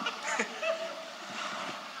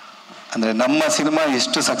ಅಂದರೆ ನಮ್ಮ ಸಿನಿಮಾ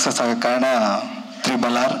ಎಷ್ಟು ಸಕ್ಸಸ್ ಆಗೋಕ್ಕೆ ಕಾರಣ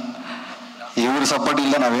ತ್ರಿಬಲ್ ಇವ್ರ ಸಪೋರ್ಟ್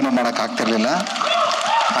ಇಲ್ಲ ನಾವೇನು ಮಾಡೋಕ್ಕಾಗ್ತಿರ್ಲಿಲ್ಲ.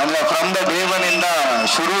 ಅಂದರೆ ಫ್ರಮ್ ದ ಡೇ ಒನ್ನಿಂದ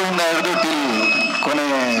ಶುರುವಿಂದ ಹಿಡಿದು ಟಿಲ್ ಕೊನೆ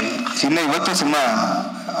ಇನ್ನು ಇವತ್ತು ಸಿನಿಮಾ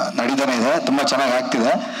ನಡೀತಾನೆ ಇದೆ, ತುಂಬ ಚೆನ್ನಾಗಿ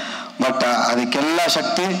ಆಗ್ತಿದೆ. ಬಟ್ ಅದಕ್ಕೆಲ್ಲ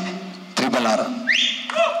ಶಕ್ತಿ ತ್ರಿಬಲ್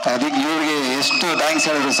ಅದಕ್ಕೆ ಇವ್ರಿಗೆ ಎಷ್ಟು ಥ್ಯಾಂಕ್ಸ್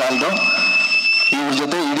ಹೇಳಿದ್ರು ಸಾಲದು. ಇವ್ರ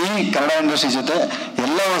ಜೊತೆ ಇಡೀ ಕನ್ನಡ ಇಂಡಸ್ಟ್ರಿ ಜೊತೆ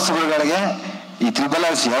ಎಲ್ಲ ವಸ್ತುಗಳಿಗೆ ಈ ತ್ರಿಬಲ್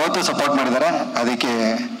ಯಾವತ್ತೂ ಸಪೋರ್ಟ್ ಮಾಡಿದ್ದಾರೆ, ಅದಕ್ಕೆ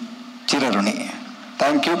ಚಿರಋಣಿ.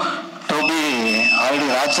 Thank you. ಟೋಬಿ already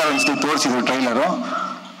Raj sir ಅನ್ಸ್ತು ತೋರಿಸಿದ್ರು ಟ್ರೈಲರು,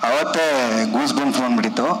 ಅವತ್ತೇ ಗೂಸ್ ಬಂಪ್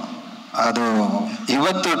ಬಂದ್ಬಿಟ್ಟಿತ್ತು. ಅದು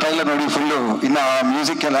ಇವತ್ತು ಟ್ರೈಲರ್ ನೋಡಿ ಫುಲ್ಲು ಇನ್ನು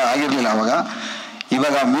ಮ್ಯೂಸಿಕ್ ಎಲ್ಲ ಆಗಿರಲಿಲ್ಲ ಅವಾಗ.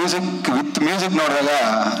 ಇವಾಗ ವಿತ್ ಮ್ಯೂಸಿಕ್ ನೋಡಿದಾಗ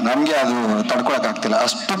ನಮಗೆ ಅದು ತಡ್ಕೊಳಕ್ಕಾಗ್ತಿಲ್ಲ,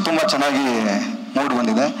 ಅಷ್ಟು ತುಂಬ ಚೆನ್ನಾಗಿ ಮೂಡ್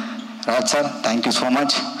ಬಂದಿದೆ. Raj sir thank you so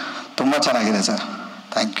much, ತುಂಬ ಚೆನ್ನಾಗಿದೆ ಸರ್,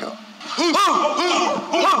 ಥ್ಯಾಂಕ್ ಯು.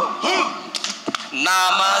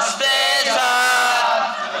 ನಮಸ್ತೆ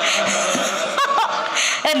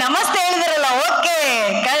ನಮಸ್ತೆ ಹೇಳಿದ್ರಲ್ಲ, ಓಕೆ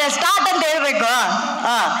ಸ್ಟಾರ್ಟ್ ಅಂತ ಹೇಳ್ಬೇಕು.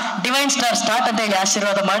 ಡಿವೈನ್ ಸ್ಟಾರ್ ಸ್ಟಾರ್ಟ್ ಅಂತ ಹೇಳಿ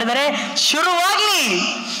ಆಶೀರ್ವಾದ ಮಾಡಿದರೆ ಶುರುವಾಗ್ಲಿ.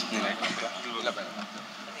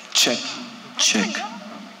 Check check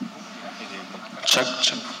check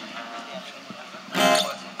check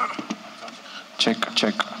check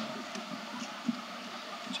check.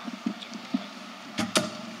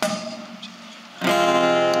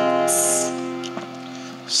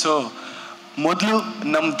 So ಮೊದಲು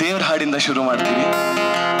ನಮ್ಮ ದೇವ್ರ ಹಾಡಿಂದ ಶುರು ಮಾಡ್ತೀವಿ.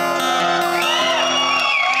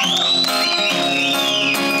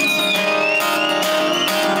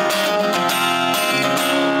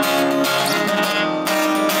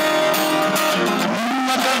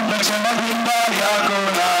 ಕ್ಷಣದಿಂದ ಯಾಕೋ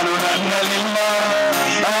ನಾನು ನನ್ನಲಿಲ್ಲ,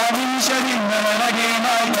 ಆ ನಿಮಿಷದಿಂದ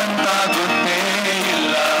ನನಗೇನಾಯ್ತಂತ ಗೊತ್ತೇ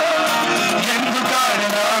ಇಲ್ಲ. ಎಂದು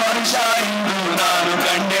ಕಾಡಿನ ವರ್ಷ ಇಂದು ನಾನು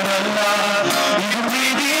ಕಂಡೆನಲ್ಲ, ಇದು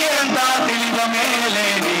ಪ್ರೀತಿ ಅಂತ ತಿಳಿದ ಮೇಲೆ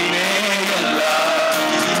ನೀನೇ ಎಲ್ಲ,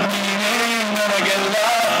 ನೀನೇ ನನಗೆಲ್ಲ,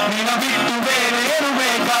 ನಿನ ಬಿಟ್ಟು ಬೇರೆ ಏನು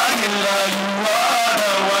ಬೇಕಾಗಿಲ್ಲ. ಯುವಾದ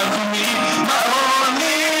ಒಂದು ನೀ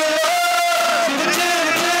ಮರೋಲಿ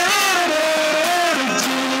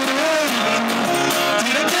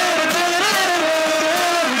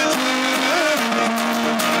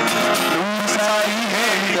ಸಾರಿ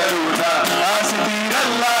ಹೇಳಿದರು ಆಸೆ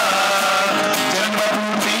ತೀರಲ್ಲ, ಜನ್ಮ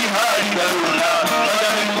ಪೂರ್ತಿ ಹಾಡಿದರು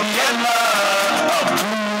ಪದವೆಂದು ಎಲ್ಲ. Appu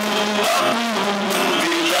Appu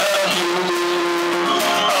we love you,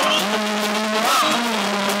 Appu Appu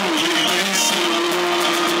we miss you,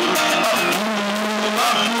 Appu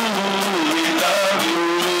Appu we love you,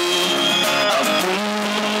 Appu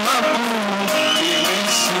Appu we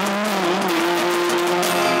miss you.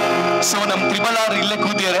 So ನಮ್ ತ್ರಿಬಲ್ ಇಲ್ಲೇ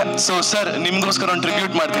ಕೂತಿದ್ದಾರೆ. ಸೊ ಸರ್ ನಿಮ್ಗೋಸ್ಕರ ಒಂದು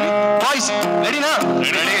ಟ್ರಿಬ್ಯೂಟ್ ಮಾಡ್ತೀನಿ. ಬಾಯ್ಸ್ ರೆಡಿನಾ?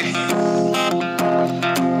 ರೆಡಿ.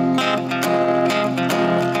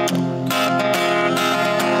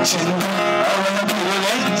 ಚಂದ್ರ ಅವನ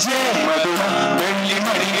ಬಿರುಗೆಜ್ಜೆ ಮಧುರ ಬೆಳ್ಳಿ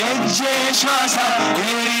ಮಡಿಗೆಜ್ಜೆ ಶ್ವಾಸ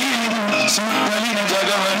ಏರಿ ಸುತ್ತಲಿನ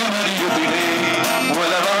ಜಗವನ್ನು ಮರೆಯುತ್ತಿದೆ.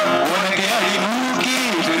 ಒಲವ ಒನಗೆ ಅಡಿಮೂಕಿ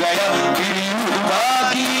ಹೃದಯ ಹಿಡಿಯುವುದು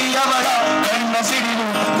ಬಾಕಿ. ಅವಳ ಕಣ್ಣ ಸಿಡಿಲು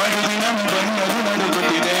ಬಡುದಿನ ಬಣ್ಣದು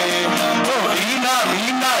ನಡುಗುತ್ತಿದೆ. ಓ ಈನಾ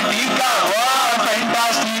ಮೀನಾ ಟೀಕಾ ವಾ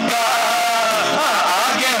ಫ್ಯಾಂಟಾಸ್ಟಿಕಾ,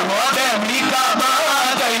 ಹಾಗೆ ಹೋದೆ ಮೀಕಾ ಬಾ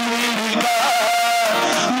ಕೈ ಹಿಡಿಕಾ.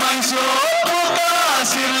 Mysuru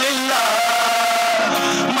ಕಾಸಿರ್ಲಿಲ್ಲ,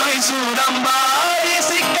 ಮೈಸೂರಂಬಾರಿ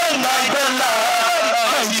ಸಿಕ್ಕಂಗಾಯ್ತಲ್ಲ.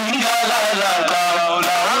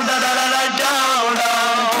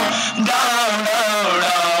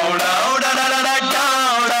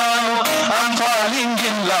 I'm falling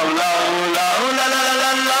in love, love, love, la la la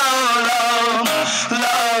la love, love,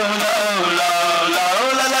 love, love, love, love,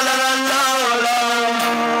 la la la la love, love.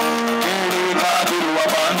 ಕೇಳಿ ಕಾದಿರುವ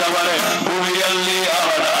ಬಾಂಧವರೇ, ಭೂಮಿಯಲ್ಲಿ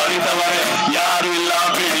ಅವರ ಅರಿತವರೇ, ಯಾರು ಇಲ್ಲ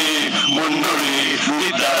ಬಿಡಿ ಮುನ್ನುಡಿ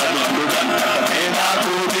ಇದ್ದರದೊಂದು ಕನ್ನಡವೇ.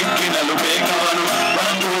 ನಾಲ್ಕು ದಿಕ್ಕಿನಲ್ಲೂ ಬೇಕವನು,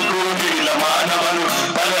 ಬಂದೂಕು ಹಿಡಿದ ಮಾನವನು,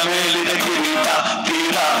 ತಲೆ ಮೇಲಿದ ಕಿರೀಟ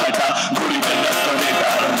ತೀರಾ ಹಠ ಗುರಿ ಬೆನ್ನತ್ತದೆ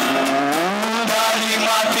ಕಾರನು. ದಾರಿ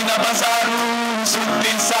ಮಾತಿನ ಬಸಾರು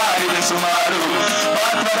ಸುದ್ದಿ ಸಾರಿದ ಸುಮಾರು,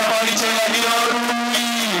 ಪಾತ್ರದ ಪರಿಚಯ ಇರೋರು ಈ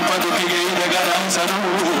ಬದುಕಿಗೆ ಇದೆ ಗರಂಸರು.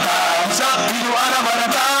 ಇದು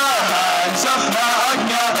ಅನವರತ, ನಾ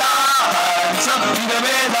ಅಜ್ಞಾತ, ಇದು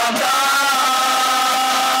ವೇದಾಂತ.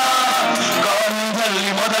 ಕಾಲೇಜಲ್ಲಿ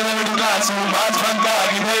ಮೊದಲೆರಡು ಕ್ಲಾಸು ಮಾರ್ಕ್ಸ್ ಬಂಕ್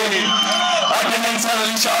ಆಗಿದೆ, ಅಟೆಂಡೆನ್ಸ್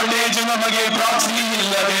ಅಲ್ಲಿ ಶಾರ್ಟೇಜ್ ನಮಗೆ ಪ್ರಾಕ್ಸಿ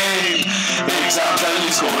ಇಲ್ಲದೆ. ಎಕ್ಸಾಮ್ಸ್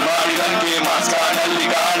ಅಲ್ಲಿ ಸ್ಕೋರ್ ಮಾಡಿದಂಗೆ ಮಾರ್ಕ್ಸ್ ಕಾರ್ಡಲ್ಲಿ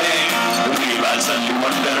ಕಾಣೆ, ರಿವಾಲ್ಸ್ ಅಲ್ಲಿ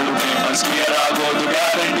ಒಂದೆರಡು ಪೇಪರ್ಸ್ ಕ್ಲಿಯರ್ ಆಗೋದು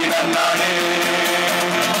ಗ್ಯಾರಂಟಿ ನನ್ನಾಣೆ.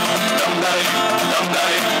 ದಮ್ದರೆ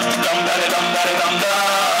ದಮ್ದರೆ ದಮ್ದರೆ ದಮ್ದರೆ ದಮ್ದ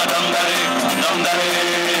ದಮ್ದರೆ ದಮ್ದರೆ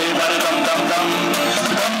ದರ ದಮ್ ದಮ್ ದಮ್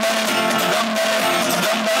ದಮ್ದರೆ ದಮ್ದರೆ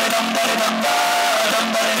ದಮ್ದರೆ ದಮ್ದರೆ ದಮ್ದ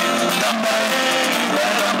ದಮ್ದರೆ ದಮ್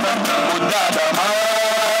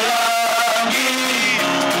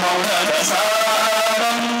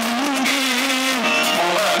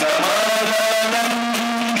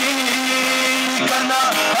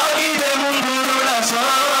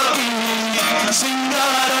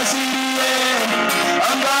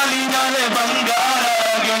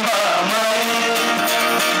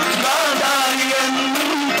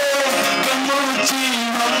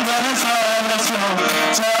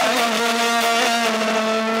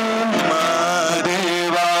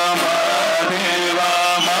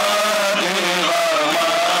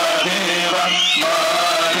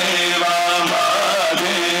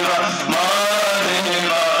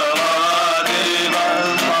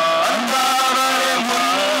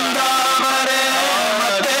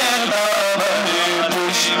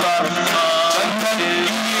ಚಂದನಿ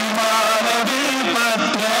ಮಾನವಿ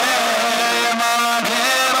ಪತ್ರೆ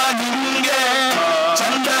ಮಾದೇವ ನಿಂಗೆ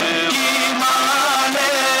ಚಂದಕ್ಕಿ ಮಾಲೆ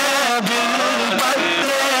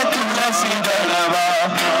ಬಿಲ್ಪತ್ರೆ ತುಳಸಿ ದಳವ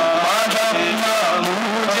ಮಾದಮ್ಮ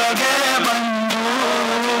ಪೂಜೆಗೆ ಬಂದು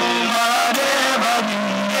ಮಾದೇವ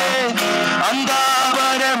ನಿಂಗೆ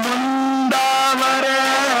ಅಂದಾವರೆ ಮುಂದಾವರೆ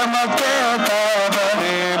ಮತ್ತೆ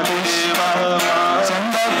ತಾವರೆ ಪುಷ್ಪ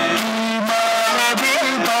ಚಂದಕ್ಕಿ ಮಾನವಿ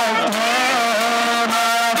ಪತ್ರೆ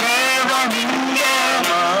ಮಾದೇವ ನಿಂಗೆ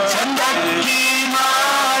ಚಂದಕ್ಕಿ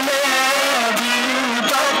ಮಾಲೆ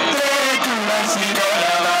ಬಿಲ್ಪತ್ರೆ ತುಳಸಿ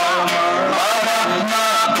ದಳವ ಮಾದಮ್ಮ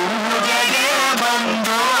ಪೂಜೆಗೆ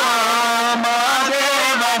ಬಂದು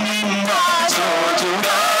ಮಾದೇವ ನಿಂಗ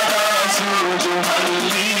ಸೋಜುಗಾರ ಸೂಜು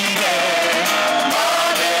ಮಲ್ಲಿಗೆ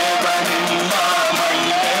ಮಾದೇವ ನಿಮ್ಮ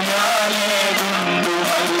ಮೈಯ ಮ್ಯಾಲೆ ಗುಂಡು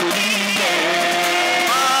ಮಲ್ಲಿಗೆ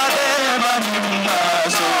ಮಾದೇವ ನಿಮ್ಮ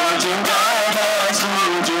ಸೋಜುಗಾರ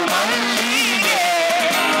ಸೂಜು ಮಲ್ಲಿಗೆ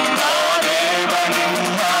ಮಾದೇವ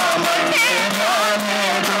ನಿಮ್ಮ ಮೈಯ ಮ್ಯಾಲೆ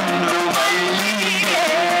ಗುಂಡು ಮಲ್ಲಿಗೆ.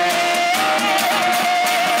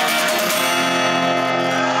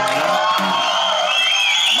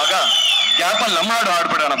 ಮಗ ಗ್ಯಾಪಲ್ಲಿ ನಮ್ಮ ಹಾಡು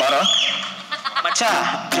ಹಾಡ್ಬಿಡೋಣ ಬಾರ. ಮಚ್ಚ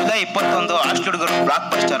ಜುಲೈ 21 ಹಾಸ್ಟೆಲ್ ಹುಡುಗರು ಬ್ಲಾಕ್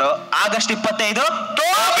ಬಸ್ಟರ್. ಆಗಸ್ಟ್ 25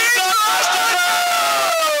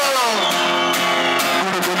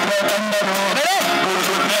 ಗುಡುಗುಡ್ರೆ ತಂಡರು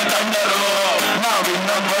ಗುಡುಗುಡ್ರೆ ತಂಡರು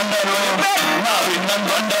ನಾವಿನ್ನೊಂದು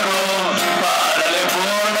ಬಂದರು ಬಾರಲೆ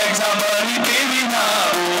ಬೋರ್ಡ್ ಎಕ್ಸಾಮ್ ಬರೀತೀವಿ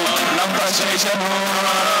ನಾವು. ನಮ್ಮ ಸ್ಟೇಷನ್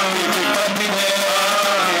ಬಂದಿದೆ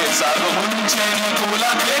ಸಾಗೋ ಮುಂಚೆ ಕೂಲ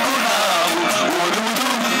ಬೇಕು ನಾವು. ಓದುವುದು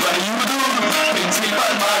ಬರೆಯುವುದು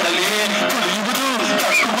ಪ್ರಿನ್ಸಿಪಲ್ ಮಾಡಲಿ ಕುಡಿಯುವುದು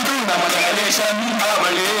ಕಕ್ಕುವುದು ನಮ್ಮ ಜನರೇಷನ್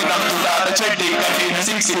ಅವಳಿ. ನಮ್ಮ ತುಲಾದ ಚಡ್ಡಿ ಕಟ್ಟಿನ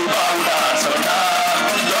ಸಿಕ್ಸಿ ಬಾವುಟ ಹಾರಿಸೋಣ.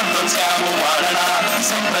 ದೊಡ್ಡ ಸ್ಕ್ಯಾಮು ಮಾಡೋಣ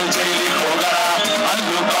ಸೆಂಟ್ರಲ್ ಜೈಲಿಗೆ ಹೋಗೋಣ.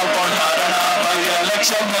 ಅಲ್ಲೂ ಕಾಂಪೌಂಡ್ ಹಾರೋಣ. ಬೈ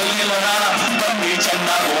ಎಲೆಕ್ಷನ್ ನಲ್ಲಿ ನಿಲ್ಲೋಣ. ಬನ್ನಿ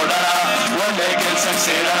ಚೆನ್ನಾಗಿ ಓಡೋಣ. ಒಳ್ಳೆ ಕೆಲ್ಸಕ್ಕೆ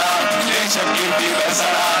ಸೇರೋಣ. ದೇಶ ಕೀರ್ತಿ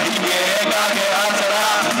ಬೆಳೆಸೋಣ. ಹೀಗೆ ಹೇಗಾಗೆ ಆಸರ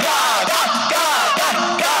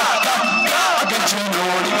ಗಚ್ಚು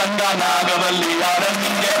ನೋಡಿ ಗಂಗ ನಾಗವಲ್ಲಿ ಯಾರ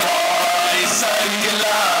ನಿಂಗೆ ವಾಯ್ಸ್ ಸರಿಗಿಲ್ಲ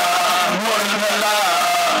ನೋಡಿದ್ರಲ್ಲ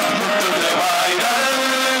ಮುಟ್ಟಿದ್ರೆ ವೈರಲ್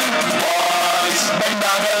ವಾಯ್ಸ್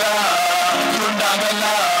ಬೆಂಡಾಗಲ್ಲ ತುಂಡಾಗಲ್ಲ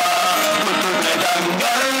ಮುಟ್ಟಿದ್ರೆ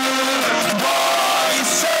ದಂಗಲ್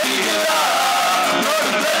ವಾಯ್ಸ್ ಸರಿಗಿಲ್ಲ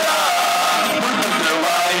ನೋಡಿದ್ರಲ್ಲ ಮುಟ್ಟಿದ್ರೆ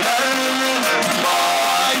ವೈರಲ್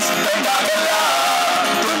ವಾಯ್ಸ್ ಬೆಂಡಾಗಲ್ಲ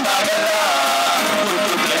ತುಂಡಾಗಲ್ಲ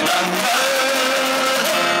ಮುಟ್ಟಿದ್ರೆ ದಂಗಲ್.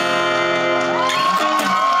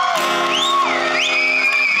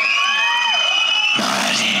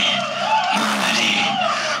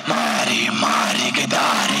 ಮಾರಿಗೆ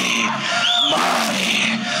ದಾರಿ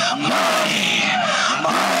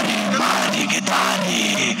ಮಾರಿಗೆ ದಾರಿ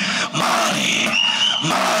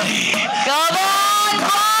ಮಾರಿ Come on,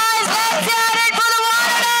 boys, let's hear it for the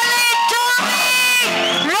one and only Toby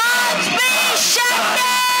Rajbishek.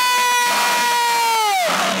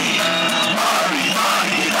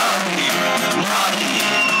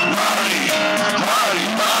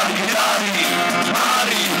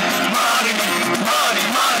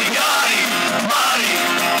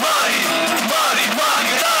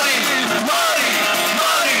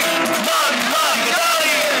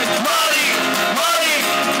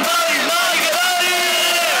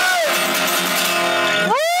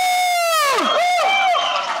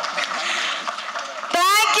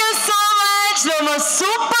 Thank you so much. ನಮ್ಮ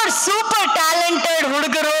ಸೂಪರ್ ಟ್ಯಾಲೆಂಟೆಡ್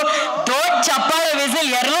ಹುಡುಗರು. ದೊಡ್ಡ ಚಪ್ಪಾಳೆ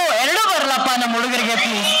ವಿಸಿಲ್ ಎರಡು ಬರಲಪ್ಪ ನಮ್ಮ ಹುಡುಗರಿಗೆ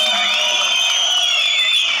please.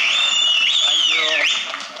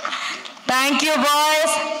 Thank you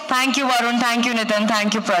boys. Thank you Varun. Thank you Nitin.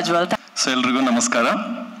 Thank you Prajwal. So ಎಲ್ರಿಗೂ ನಮಸ್ಕಾರ.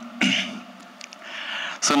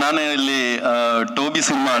 So ನಾನು ಇಲ್ಲಿ ಟೋಬಿ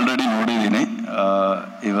ಸಿನಿಮಾ ಆಲ್ರೆಡಿ ನೋಡಿದ್ದೀನಿ.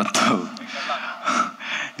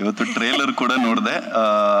 ಇವತ್ತು ಟ್ರೇಲರ್ ಕೂಡ ನೋಡಿದೆ.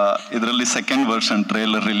 ಇದರಲ್ಲಿ ಸೆಕೆಂಡ್ ವರ್ಷನ್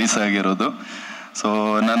ಟ್ರೇಲರ್ ರಿಲೀಸ್ ಆಗಿರೋದು. ಸೊ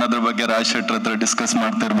ನಾನು ಅದ್ರ ಬಗ್ಗೆ ರಾಜ್ ಶೆಟ್ರ್ ಹತ್ರ ಡಿಸ್ಕಸ್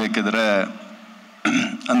ಮಾಡ್ತಿರ್ಬೇಕಿದ್ರೆ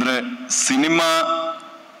ಅಂದರೆ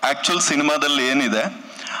ಆ್ಯಕ್ಚುಲ್ ಸಿನಿಮಾದಲ್ಲಿ ಏನಿದೆ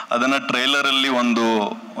ಅದನ್ನು ಟ್ರೈಲರಲ್ಲಿ ಒಂದು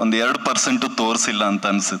 2% ತೋರಿಸಿಲ್ಲ ಅಂತ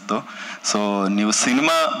ಅನಿಸಿತ್ತು. ಸೊ ನೀವು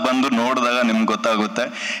ಸಿನಿಮಾ ಬಂದು ನೋಡಿದಾಗ ನಿಮ್ಗೆ ಗೊತ್ತಾಗುತ್ತೆ.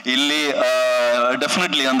 ಇಲ್ಲಿ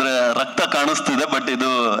ಡೆಫಿನೆಟ್ಲಿ ಅಂದರೆ ರಕ್ತ ಕಾಣಿಸ್ತಿದೆ, ಬಟ್ ಇದು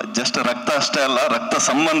ಜಸ್ಟ್ ರಕ್ತ ಅಷ್ಟೇ ಅಲ್ಲ, ರಕ್ತ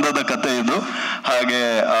ಸಂಬಂಧದ ಕತೆ ಇದು. ಹಾಗೆ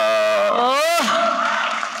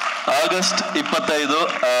ಆಗಸ್ಟ್ 25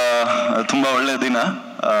 ತುಂಬಾ ಒಳ್ಳೆ ದಿನ.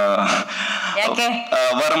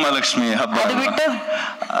 ವರಮಹಾಲಕ್ಷ್ಮಿ ಹಬ್ಬ.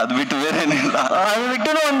 ಅದು ಬಿಟ್ಟು ಬೇರೇನಿಲ್ಲ. ಅದು ಬಿಟ್ಟು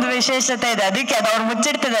ಒಂದು ವಿಶೇಷತೆ ಇದೆ, ಅದಕ್ಕೆ ಅದು ಅವ್ರು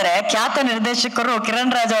ಮುಚ್ಚಿಡ್ತಿದ್ದಾರೆ. ಖ್ಯಾತ ನಿರ್ದೇಶಕರು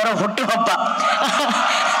ಕಿರಣ್ ರಾಜ್ ಅವರ ಹುಟ್ಟುಹಬ್ಬ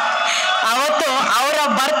ಅವತ್ತು, ಅವರ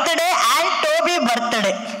ಬರ್ತ್ಡೇ ಅಂಡ್ ಟೋಬಿ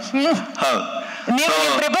ಬರ್ತ್ಡೇ. ನೀವು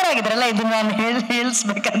ಪ್ರಿಪೇರ್ ಆಗಿದ್ರಲ್ಲ ಇದು ನಾನು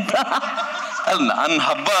ಹೇಳಿಸ್ಬೇಕಂತ. ಅಲ್ಲ, ನಾನು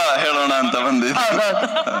ಹಬ್ಬ ಹೇಳೋಣ ಅಂತ ಬಂದಿದ್ದೆ.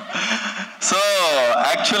 ಸೊ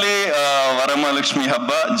ಆಕ್ಚುಲಿ ವರಮಹಾಲಕ್ಷ್ಮಿ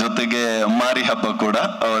ಹಬ್ಬ ಜೊತೆಗೆ ಮಾರಿ ಹಬ್ಬ ಕೂಡ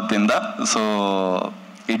ಅವತ್ತಿಂದ. ಸೊ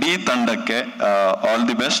ಇಡೀ ತಂಡಕ್ಕೆ ಆಲ್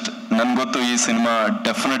ದಿ ಬೆಸ್ಟ್. ನನ್ಗೊತ್ತು ಈ ಸಿನಿಮಾ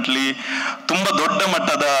ಡೆಫಿನೆಟ್ಲಿ ತುಂಬಾ ದೊಡ್ಡ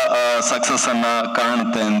ಮಟ್ಟದ ಸಕ್ಸಸ್ ಅನ್ನ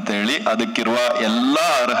ಕಾಣುತ್ತೆ ಅಂತೇಳಿ. ಅದಕ್ಕಿರುವ ಎಲ್ಲ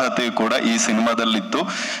ಅರ್ಹತೆ ಕೂಡ ಈ ಸಿನಿಮಾದಲ್ಲಿತ್ತು.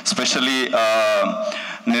 ಸ್ಪೆಷಲಿ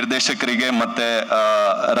ನಿರ್ದೇಶಕರಿಗೆ ಮತ್ತೆ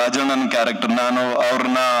ರಾಜಣ್ಣನ ಕ್ಯಾರೆಕ್ಟರ್, ನಾನು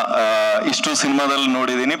ಅವ್ರನ್ನ ಇಷ್ಟು ಸಿನಿಮಾದಲ್ಲಿ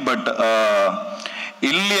ನೋಡಿದ್ದೀನಿ, ಬಟ್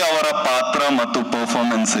ಇಲ್ಲಿ ಅವರ ಪಾತ್ರ ಮತ್ತು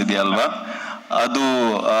ಪರ್ಫಾರ್ಮೆನ್ಸ್ ಇದೆಯಲ್ವಾ, ಅದು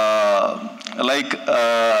ಲೈಕ್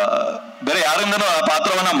ಬೇರೆ ಯಾರಿಂದನೂ ಆ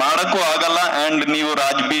ಪಾತ್ರವನ್ನ ಮಾಡಕ್ಕೂ ಆಗಲ್ಲ. ಅಂಡ್ ನೀವು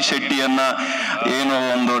ರಾಜ್ ಬಿ ಶೆಟ್ಟಿಯನ್ನ ಏನು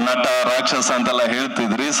ಒಂದು ನಟ ರಾಕ್ಷಸ ಅಂತೆಲ್ಲ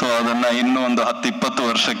ಹೇಳ್ತಿದ್ರಿ, ಸೊ ಅದನ್ನ ಇನ್ನೂ ಒಂದು 10-20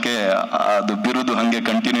 ವರ್ಷಕ್ಕೆ ಅದು ಬಿರುದು ಹಂಗೆ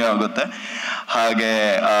ಕಂಟಿನ್ಯೂ ಆಗುತ್ತೆ. ಹಾಗೆ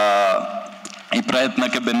ಈ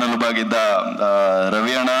ಪ್ರಯತ್ನಕ್ಕೆ ಬೆನ್ನೆಲುಬಾಗಿದ್ದ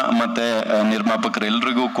ರವಿ ಅಣ್ಣ ಮತ್ತೆ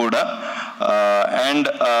ನಿರ್ಮಾಪಕರೆಲ್ರಿಗೂ ಕೂಡ ಅಂಡ್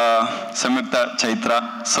ಸಂಯುಕ್ತ, ಚೈತ್ರ,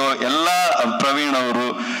 ಸೊ ಎಲ್ಲ ಪ್ರವೀಣ್ ಅವರು,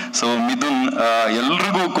 ಸೊ ಮಿಥುನ್,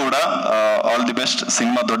 ಎಲ್ರಿಗೂ ಕೂಡ ಆಲ್ ದಿ ಬೆಸ್ಟ್.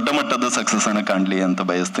 ಸಿನಿಮಾ ದೊಡ್ಡ ಮಟ್ಟದ ಸಕ್ಸಸ್ ಅನ್ನು ಕಾಣಲಿ ಅಂತ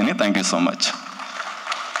ಬಯಸ್ತೀನಿ. Thank you so much.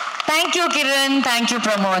 Thank you Kiran, thank you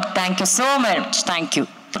Pramod, thank you so much, thank you.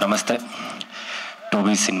 ನಮಸ್ತೆ.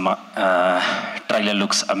 ಟೋಬಿ cinema trailer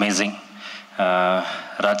looks amazing.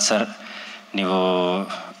 Raj sir, ನೀವು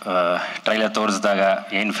ಟ್ರೈಲರ್ ತೋರಿಸಿದಾಗ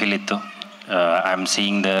ಏನು ಫೀಲ್ ಇತ್ತು? ಐ ಆಮ್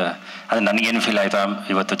ಸೀಯಿಂಗ್ ಅದು ನನಗೇನು ಫೀಲ್ ಆಯಿತು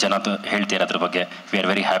ಇವತ್ತು ಜನ ಹೇಳ್ತೀರ ಅದ್ರ ಬಗ್ಗೆ. We are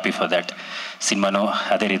very happy for that. ಸಿನಿಮಾನು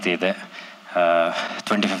ಅದೇ ರೀತಿ ಇದೆ.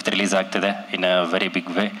 25th ರಿಲೀಸ್ ಆಗ್ತಿದೆ ಇನ್ a very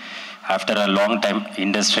big way. After a long time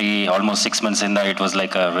industry almost 6 months it was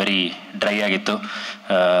like very dry ಆಗಿತ್ತು.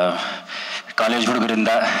 College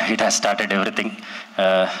ಹುಡುಗರಿಂದ it has started everything.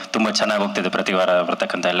 ತುಂಬ ಚೆನ್ನಾಗಿ ಹೋಗ್ತಿದೆ ಪ್ರತಿ ವಾರ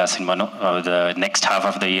ಬರ್ತಕ್ಕಂಥ ಎಲ್ಲ ಸಿನಿಮಾನು. The next half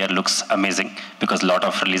of the year looks amazing because lot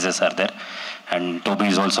of releases are there and ಟೋಬಿ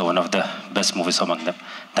is also one of the best movies among them.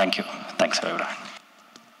 Thank you. Thanks everyone.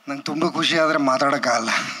 ನಂಗೆ ತುಂಬ ಖುಷಿ ಆದರೆ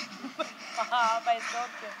ಮಾತಾಡೋಕ್ಕಾಗಲ್ಲ.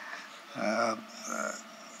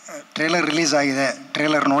 ಟ್ರೇಲರ್ ರಿಲೀಸ್ ಆಗಿದೆ,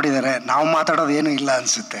 ಟ್ರೇಲರ್ ನೋಡಿದ್ದಾರೆ, ನಾವು ಮಾತಾಡೋದು ಏನೂ ಇಲ್ಲ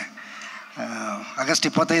ಅನಿಸುತ್ತೆ. ಆಗಸ್ಟ್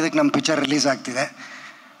 25ಕ್ಕೆ ನಮ್ಮ ಪಿಕ್ಚರ್ ರಿಲೀಸ್ ಆಗ್ತಿದೆ.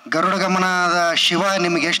 ಗರುಡ ಗಮನದ ಶಿವ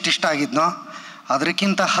ನಿಮಗೆ ಎಷ್ಟು ಇಷ್ಟ ಆಗಿದ್ನೋ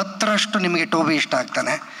ಅದಕ್ಕಿಂತ 10ರಷ್ಟು ನಿಮಗೆ ಟೋಬಿ ಇಷ್ಟ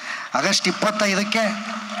ಆಗ್ತಾನೆ. ಆಗಸ್ಟ್ 25ಕ್ಕೆ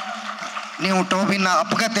ನೀವು ಟೋಬಿನ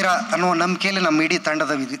ಅಪ್ಕೋತೀರ ಅನ್ನೋ ನಂಬಿಕೆಯಲ್ಲಿ ನಮ್ಮ ಇಡೀ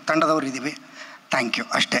ತಂಡದವ್ರು ಇದ್ದೀವಿ. Thank you.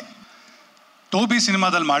 ಅಷ್ಟೇ. ಟೋಬಿ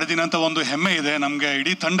ಸಿನಿಮಾದಲ್ಲಿ ಮಾಡಿದ್ದೀನಿ ಅಂತ ಒಂದು ಹೆಮ್ಮೆ ಇದೆ ನಮಗೆ.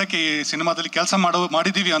 ಇಡೀ ತಂಡಕ್ಕೆ ಈ ಸಿನಿಮಾದಲ್ಲಿ ಕೆಲಸ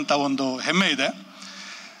ಮಾಡಿದ್ದೀವಿ ಅಂತ ಒಂದು ಹೆಮ್ಮೆ ಇದೆ.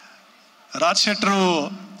 ರಾಜ್ ಶೆಟ್ರು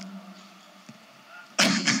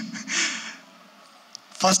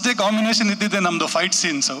ಫಸ್ಟ್ ಡೇ ಕಾಂಬಿನೇಷನ್ ಇದ್ದಿದ್ದೆ ನಮ್ಮದು ಫೈಟ್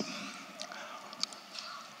ಸೀನ್ಸು.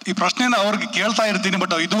 ಈ ಪ್ರಶ್ನೆನ ಅವ್ರಿಗೆ ಕೇಳ್ತಾ ಇರ್ತೀನಿ,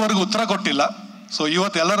 ಬಟ್ ಇದುವರೆಗೂ ಉತ್ತರ ಕೊಟ್ಟಿಲ್ಲ. ಸೊ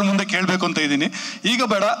ಇವತ್ತು ಎಲ್ಲರ ಮುಂದೆ ಕೇಳಬೇಕು ಅಂತ ಇದ್ದೀನಿ. ಈಗ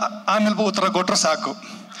ಬೇಡ, ಆಮೇಲೆ ಉತ್ತರ ಕೊಟ್ಟರೆ ಸಾಕು.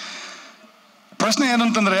 ಪ್ರಶ್ನೆ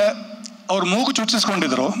ಏನಂತಂದರೆ, ಅವ್ರು ಮೂಗು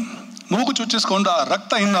ಚುಚ್ಚಿಸ್ಕೊಂಡಿದ್ರು. ಮೂಗು ಚುಚ್ಚಿಸ್ಕೊಂಡು ಆ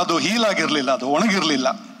ರಕ್ತ ಇನ್ನು ಅದು ಹೀಲ್ ಆಗಿರಲಿಲ್ಲ, ಅದು ಒಣಗಿರಲಿಲ್ಲ.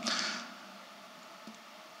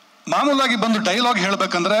 ಮಾಮೂಲಾಗಿ ಬಂದು ಡೈಲಾಗ್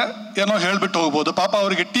ಹೇಳಬೇಕಂದ್ರೆ ಏನೋ ಹೇಳಿಬಿಟ್ಟು ಹೋಗ್ಬೋದು. ಪಾಪ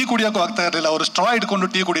ಅವರಿಗೆ ಟೀ ಕುಡಿಯೋಕ್ಕೂ ಆಗ್ತಾ ಇರಲಿಲ್ಲ. ಅವರು ಸ್ಟ್ರಾ ಇಟ್ಕೊಂಡು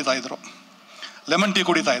ಟೀ ಕುಡಿತಾ ಇದ್ರು, ಲೆಮನ್ ಟೀ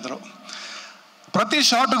ಕುಡಿತಾ ಇದ್ರು. ಪ್ರತಿ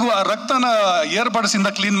ಶಾಟ್ಗೂ ಆ ರಕ್ತನ ಏರ್ಬಡ್ಸಿಂದ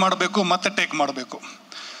ಕ್ಲೀನ್ ಮಾಡಬೇಕು, ಮತ್ತೆ ಟೇಕ್ ಮಾಡಬೇಕು.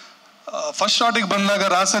 ಫಸ್ಟ್ ಶಾಟಿಗೆ ಬಂದಾಗ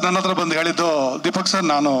ರಾಜ್ ಸರ್ ನನ್ನ ಹತ್ರ ಬಂದು ಹೇಳಿದ್ದು, ದೀಪಕ್ ಸರ್,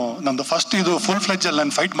 ನಂದು ಫಸ್ಟ್ ಇದು ಫುಲ್ ಫ್ಲೆಡ್ಜಲ್ಲಿ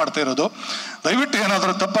ನಾನು ಫೈಟ್ ಮಾಡ್ತಾ ಇರೋದು, ದಯವಿಟ್ಟು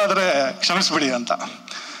ಏನಾದರೂ ತಪ್ಪಾದರೆ ಕ್ಷಮಿಸ್ಬಿಡಿ ಅಂತ.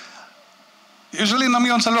 ಯೂಶ್ವಲಿ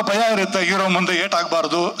ನಮಗೆ ಒಂದು ಸ್ವಲ್ಪ ಭಯ ಇರುತ್ತೆ, ಹೀರೋ ಮುಂದೆ ಏಟ್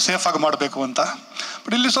ಆಗಬಾರ್ದು, ಸೇಫಾಗಿ ಮಾಡಬೇಕು ಅಂತ.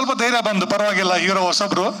 ಬಟ್ ಇಲ್ಲಿ ಸ್ವಲ್ಪ ಧೈರ್ಯ ಬಂದು, ಪರವಾಗಿಲ್ಲ, ಹೀರೋ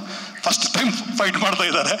ಹೊಸಬ್ರು ಫಸ್ಟ್ ಟೈಮ್ ಫೈಟ್ ಮಾಡ್ತಾ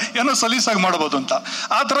ಇದ್ದಾರೆ, ಏನೋ ಸಲೀಸಾಗಿ ಮಾಡ್ಬೋದು ಅಂತ.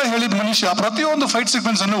 ಆ ಥರ ಹೇಳಿದ ಮನುಷ್ಯ ಪ್ರತಿಯೊಂದು ಫೈಟ್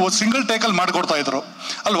ಸೀಕ್ವೆನ್ಸನ್ನು ಸಿಂಗಲ್ ಟೇಕಲ್ಲಿ ಮಾಡಿಕೊಡ್ತಾ ಇದ್ರು.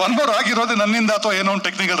 ಅಲ್ಲಿ 1 more ಆಗಿರೋದು ನನ್ನಿಂದ ಅಥವಾ ಏನೋ ಒಂದು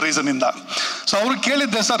ಟೆಕ್ನಿಕಲ್ ರೀಸನ್ನಿಂದ. ಸೊ ಅವ್ರಿಗೆ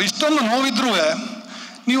ಕೇಳಿದ್ದೆ, ಸರ್ ಇಷ್ಟೊಂದು ನೋವಿದ್ರೂ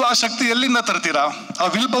ನೀವು ಆ ಶಕ್ತಿ ಎಲ್ಲಿಂದ ತರ್ತೀರಾ, ಆ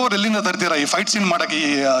ವಿಲ್ ಪವರ್ ಎಲ್ಲಿಂದ ತರ್ತೀರಾ ಈ ಫೈಟ್ ಸೀನ್ ಮಾಡೋಕ್ಕೆ, ಈ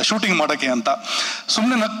ಶೂಟಿಂಗ್ ಮಾಡೋಕ್ಕೆ ಅಂತ.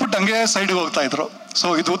 ಸುಮ್ಮನೆ ನಕ್ಬಿಟ್ಟು ಹಂಗೆ ಸೈಡಿಗೆ ಹೋಗ್ತಾ ಇದ್ರು. ಸೊ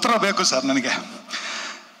ಇದು ಉತ್ತರ ಬೇಕು ಸರ್ ನನಗೆ.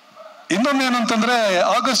 ಇನ್ನೊಂದು ಏನಂತಂದರೆ,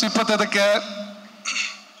 ಆಗಸ್ಟ್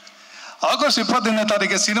 25ನೇ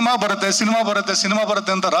ತಾರೀಕಿಗೆ ಸಿನಿಮಾ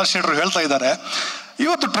ಬರುತ್ತೆ ಅಂತ ರಾಜ್ ಶೆಟ್ರು ಹೇಳ್ತಾ ಇದ್ದಾರೆ.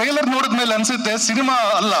 ಇವತ್ತು ಟ್ರೈಲರ್ ನೋಡಿದ ಮೇಲೆ ಅನ್ಸುತ್ತೆ ಸಿನಿಮಾ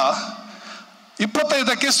ಅಲ್ಲ,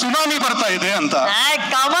 25ಕ್ಕೆ ಸುನಾಮಿ ಬರ್ತಾ ಇದೆ ಅಂತ.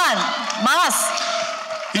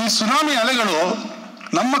 ಈ ಸುನಾಮಿ ಅಲೆಗಳು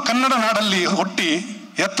ನಮ್ಮ ಕನ್ನಡ ನಾಡಲ್ಲಿ ಹುಟ್ಟಿ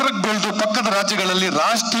ಎತ್ತರಕ್ಕೆ ಬೆಳೆದು ಪಕ್ಕದ ರಾಜ್ಯಗಳಲ್ಲಿ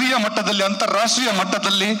ರಾಷ್ಟ್ರೀಯ ಮಟ್ಟದಲ್ಲಿ, ಅಂತಾರಾಷ್ಟ್ರೀಯ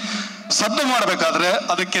ಮಟ್ಟದಲ್ಲಿ ಸದ್ದು ಮಾಡಬೇಕಾದ್ರೆ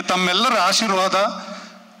ಅದಕ್ಕೆ ತಮ್ಮೆಲ್ಲರ ಆಶೀರ್ವಾದ,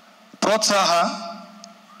 ಪ್ರೋತ್ಸಾಹ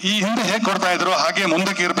ಈ ಹಿಂದೆ ಹೇಗೆ ಕೊಡ್ತಾ ಇದ್ರು ಹಾಗೆ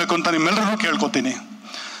ಮುಂದಕ್ಕೆ ಇರಬೇಕು ಅಂತ ನಿಮ್ಮೆಲ್ಲರಿಗೂ ಕೇಳ್ಕೊತೀನಿ.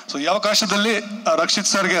 ಸೊ ಈ ಅವಕಾಶದಲ್ಲಿ ರಕ್ಷಿತ್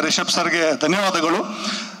ಸರ್ಗೆ, ರಿಷಬ್ ಸರ್ಗೆ ಧನ್ಯವಾದಗಳು.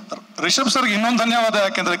 ರಿಷಬ್ ಸರ್ಗೆ ಇನ್ನೊಂದು ಧನ್ಯವಾದ,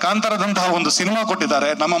 ಯಾಕೆಂದರೆ ಕಾಂತಾರದಂತಹ ಒಂದು ಸಿನಿಮಾ ಕೊಟ್ಟಿದ್ದಾರೆ.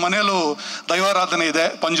 ನಮ್ಮ ಮನೆಯಲ್ಲೂ ದೈವಾರಾಧನೆ ಇದೆ,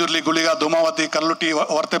 ಪಂಜುರ್ಲಿ, ಗುಳಿಗ, ಧೂಮಾವತಿ, ಕಲ್ಲುಟಿ,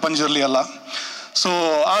 ವರ್ತೆ ಪಂಜುರ್ಲಿ ಎಲ್ಲ. ಸೊ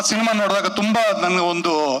ಆ ಸಿನಿಮಾ ನೋಡಿದಾಗ ತುಂಬ ನನಗೆ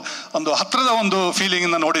ಒಂದು ಹತ್ತಿರದ ಒಂದು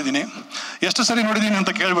ಫೀಲಿಂಗನ್ನು ನೋಡಿದ್ದೀನಿ. ಎಷ್ಟು ಸರಿ ನೋಡಿದ್ದೀನಿ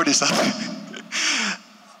ಅಂತ ಕೇಳಬೇಡಿ ಸರ್.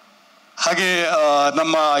 ಹಾಗೆ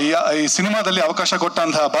ನಮ್ಮ ಈ ಸಿನಿಮಾದಲ್ಲಿ ಅವಕಾಶ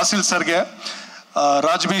ಕೊಟ್ಟಂತಹ ಬಾಸಿಲ್ ಸರ್ಗೆ,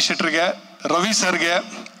 ರಾಜ್ ಬಿ ಶೆಟ್ರಿಗೆ, ರವಿ ಸರ್ಗೆ,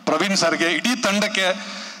 ಪ್ರವೀಣ್ ಸರ್ಗೆ, ಇಡೀ ತಂಡಕ್ಕೆ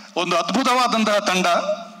ಒಂದು ಅದ್ಭುತವಾದಂತಹ ತಂಡ,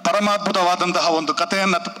 ಪರಮಾದ್ಭುತವಾದಂತಹ ಒಂದು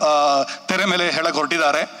ಕಥೆಯನ್ನು ತೆರೆ ಮೇಲೆ ಹೇಳಕ್ಕೆ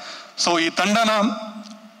ಹೊರಟಿದ್ದಾರೆ. ಸೊ ಈ ತಂಡನ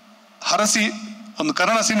ಹರಸಿ ಒಂದು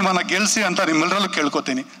ಕನ್ನಡ ಸಿನಿಮಾನ ಗೆಲ್ಲಿಸಿ ಅಂತ ನಿಮ್ಮೆಲ್ಲರಲ್ಲೂ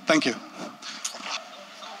ಕೇಳ್ಕೊತೀನಿ. Thank you.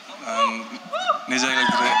 ನಿಜ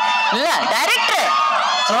ಹೇಳಿದ್ರೆ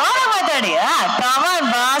ಮಾತಾಡಿ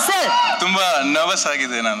ತುಂಬಾ ನರ್ವಸ್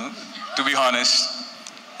ಆಗಿದೆ ನಾನು, ಟು ಬಿ ಹಾನೆಸ್ಟ್.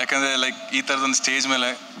 ಯಾಕಂದ್ರೆ ಲೈಕ್ ಈ ಥರದೊಂದು ಸ್ಟೇಜ್ ಮೇಲೆ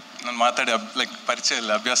ನಾನು ಮಾತಾಡಿ ಲೈಕ್ ಪರಿಚಯ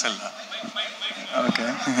ಇಲ್ಲ, ಅಭ್ಯಾಸ ಇಲ್ಲ. ಓಕೆ,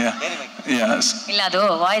 ಇಲ್ಲ ಅದು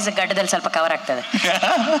ವಾಯ್ಸ್ ಗಡ್ಡದಲ್ಲಿ ಸ್ವಲ್ಪ ಕವರ್ ಆಗ್ತದೆ.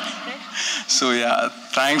 So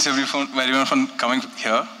thanks everyone for coming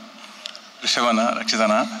here. Rishavana,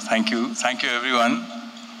 Rakshitana, thank you everyone.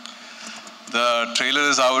 The trailer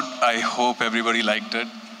is out. I hope everybody liked it.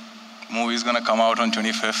 Movie is gonna come out on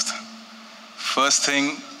 25th. First thing,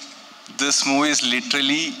 this movie is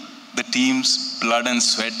literally the team's blood and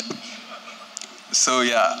sweat. So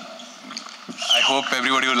I hope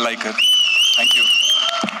everybody will like it. Thank you.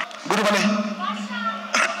 ಗುರು ಬನ್ನಿ.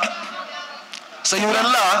 So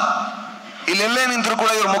ಇವರೆಲ್ಲ ಇಲ್ಲೆಲ್ಲೇ ನಿಂತರೂ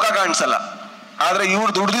ಕೂಡ ಇವ್ರ ಮುಖ ಕಾಣಿಸಲ್ಲ, ಆದ್ರೆ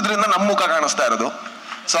ಇವ್ರು ದುಡ್ದಿದ್ರಿಂದ ನಮ್ಮ ಮುಖ ಕಾಣಿಸ್ತಾ ಇರೋದು.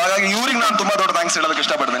 ಸೊ ಹಾಗಾಗಿ ಇವ್ರಿಗೆ ನಾನು ತುಂಬಾ ದೊಡ್ಡ ಥ್ಯಾಂಕ್ಸ್ ಹೇಳೋದಕ್ಕೆ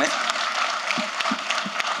ಇಷ್ಟಪಡ್ತೀನಿ.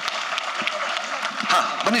 ಹಾ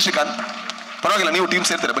ಬನ್ನಿ ಶ್ರೀಕಾಂತ್, ಪರವಾಗಿಲ್ಲ ನೀವು ಟೀಮ್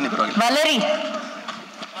ಸೇರ್ತೀರಾ, ಬನ್ನಿ ಪರವಾಗಿಲ್ಲ.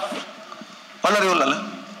 ವಲ್ಲರಿ ಒಲ್ಲಲ್ಲ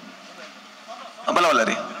ಬಲ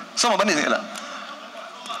ವಲ್ಲರಿ ಸೋಮ ಬನ್ನಿ ಎಲ್ಲ.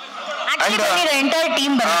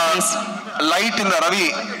 ಲೈಟ್ ಇಂದ ರವಿ,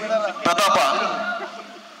 ಪ್ರತಾಪ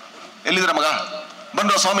ಎಲ್ಲಿದ್ರ ಮಗ,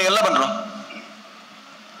 ಬಂದ್ರು ಸ್ವಾಮಿ ಎಲ್ಲ ಬಂದ್ರು.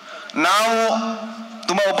 ನಾವು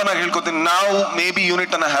ತುಂಬಾ ಓಪನ್ ಆಗಿ ಹೇಳ್ಕೊತೀನಿ, ನಾವು ಮೇ ಬಿ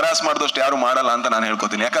ಯೂನಿಟ್ ಅನ್ನ ಹ್ಯಾರಾಸ್ ಮಾಡಿದಷ್ಟು ಯಾರು ಮಾಡಲ್ಲ ಅಂತ ನಾನು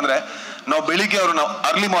ಹೇಳ್ಕೊತೀನಿ. ಯಾಕಂದ್ರೆ ನಾವು ಬೆಳಿಗ್ಗೆ ಅವರು ನಾವು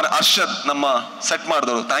ಅರ್ಲಿ ಮಾರ್ನಿಂಗ್ ಅರ್ಷದ್ ನಮ್ಮ ಸೆಟ್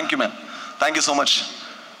ಮಾಡಿದವರು, thank you ma'am, thank you so much,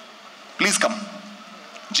 please come.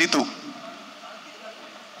 Jeetu,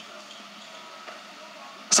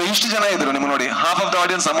 so ಇಷ್ಟು ಜನ ಇದ್ರು ನಿಮ್ಗೆ ನೋಡಿ, ಹಾಫ್ ಆಫ್ ದ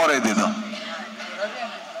ಆಡಿಯನ್ಸ್ ನಮ್ಮವರೇ ಇದ್ದಿದ್ದು.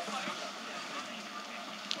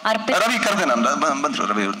 ರವಿ ಕರೆದೆ ನಾನು, ಬಂದ್ರು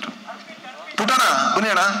ರವಿ ಅವ್ರು. ಪುಟಣ ಬನ್ನಿ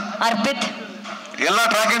ಅಣ್ಣ. ಅರ್ಪಿತ್ ಎಲ್ಲ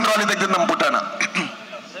ಟ್ರ್ಯಾಕ್ ಅಂಡ್ ಟ್ರಾಲಿ ತೆಗೆದಿದ್ದು ನಮ್ಮ ಪುಟ್ಟಣ.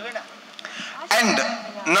 ಅಂಡ್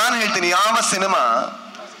ನಾನು ಹೇಳ್ತೀನಿ, ಯಾವ ಸಿನಿಮಾ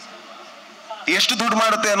ಎಷ್ಟು ದುಡ್ಡು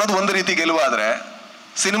ಮಾಡುತ್ತೆ ಅನ್ನೋದು ಒಂದು ರೀತಿ ಗೆಲುವಾದ್ರೆ,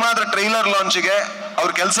 ಸಿನಿಮಾದ ಟ್ರೈಲರ್ ಲಾಂಚ್ಗೆ ಅವ್ರ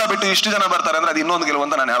ಕೆಲಸ ಬಿಟ್ಟು ಇಷ್ಟು ಜನ ಬರ್ತಾರೆ ಅಂದ್ರೆ ಅದು ಇನ್ನೊಂದು ಗೆಲುವು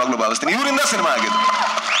ಅಂತ ನಾನು ಯಾವಾಗಲೂ ಭಾವಿಸ್ತೀನಿ. ಇವರಿಂದ ಸಿನಿಮಾ ಆಗಿದ್ದು.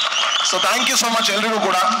 So thank you so much ಎಲ್ರಿಗೂ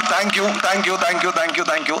ಕೂಡ. Thank you thank you thank you thank you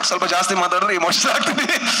thank you. ಸ್ವಲ್ಪ ಜಾಸ್ತಿ ಮಾತಾಡಿದ್ರೆ ಇಮೋಷನಲ್ ಆಗ್ತೀನಿ.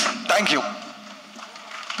 Thank you.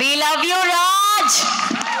 We love you Raj.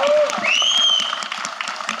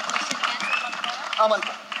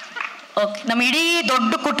 Okay, ನಮ್ಮ ಇಡೀ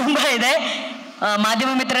ದೊಡ್ಡ ಕುಟುಂಬ ಇದೆ.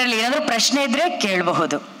 ಮಾಧ್ಯಮ ಮಿತ್ರರಲ್ಲಿ ಏನಾದರೂ ಪ್ರಶ್ನೆ ಇದ್ರೆ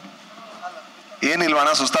ಕೇಳಬಹುದು. ಏನಿಲ್ವಾ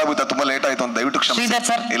ಅಣ್ಣ, ಸುಸ್ತಾಗ್ಬಿಟ್ಟ, ತುಂಬಾ ಲೇಟ್ ಆಯ್ತು ಅಂತ ದಯವಿಟ್ಟು ಕ್ಷಮಿಸಿ. ಶ್ರೀಧರ್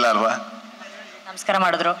ಸರ್ ಇಲ್ಲ ಅಲ್ವಾ, ನಮಸ್ಕಾರ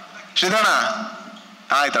ಮಾಡಿದ್ರು. ಶ್ರೀಧರಣ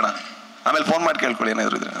ಆಯ್ತಣ್ಣ, ಆಮೇಲೆ ಫೋನ್ ಮಾಡಿ ಕೇಳ್ಕೊಳ್ಳಿ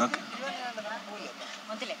ಏನಾದ್ರು ಇದ್ರೆ. ಓಕೆ,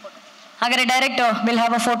 ಹಾಗಾದ್ರೆ direct will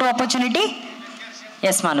have a photo opportunity.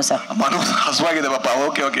 S ಮಾನು sir. ಮಾನು ಹಸುವಾಗಿದೆ ಪಾಪ.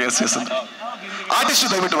 Okay okay, S S. Artist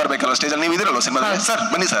ದಯವಿಟ್ಟು ಬರ್ಬೇಕಲ್ಲ ಸ್ಟೇಜಲ್ಲಿ, ನೀವು ಇದಿರಲ್ಲ ಸಿನಿಮಾದಲ್ಲಿ. ಸರ್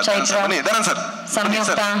ಬನ್ನಿ ಸರ್, ಬನ್ನಿ ಧನನ್ ಸರ್,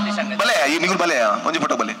 ಬಲೆ ನೀವು ಬಲೆ ಒಂಜಿ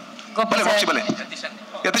ಫೋಟೋ ಬಲೆ ಬಲೆ ಮೋಕ್ಷಿ ಬಲೆ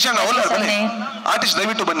ಯತೀಶಣ್ಣ ಓಲ್ಲ ಬನ್ನಿ. ಆರ್ಟಿಸ್ಟ್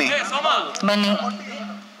ದಯವಿಟ್ಟು ಬನ್ನಿ ಬನ್ನಿ.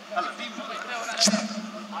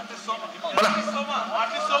 ಬಲ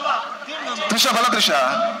ತ್ರಿಷಾ, ಬಲ ತ್ರಿಷಾ,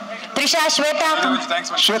 ತ್ರಿಷಾ, ಶ್ವೇತಾ,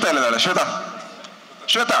 ಶ್ವೇತಾ ಇಲ್ಲದಾಳೆ. ಶ್ವೇತಾ,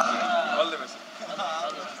 ಶ್ವೇತಾ,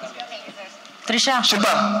 ತ್ರಿಷಾ,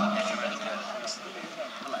 ಶಿಲ್ಪಾ,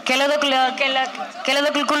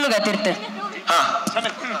 ಕೆಲದಕ್ಕೂ ಕುಳ್ಳುಗ ತಿರ್ತೆ. ಹಾ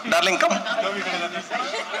ಡಾರ್ಲಿಂಗ್ ಕಮ್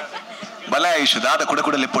ಬಲ ಐಶು ದಾದ ಕುಡ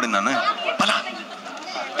ಕುಡ ಲಿಪ್ಪೊಡಿ ನಾನು ಬಲ.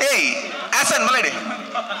 ಏಯ್ ಆಸನ್ ಬಲಡಿ.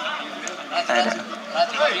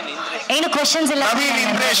 ಏನು ಕ್ವೆಶ್ಚನ್ಸ್ ಇಲ್ಲ. ನವೀನ್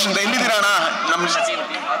ಇಂದ್ರೇಶ್ ಎಲ್ಲಿದ್ದೀರಾ ಅಣ್ಣ? ನಮ್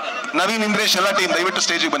ನವೀನ್ ಇಂದ್ರೇಶ್ ಎಲ್ಲ ಟೀಮ್ ದಯವಿಟ್ಟು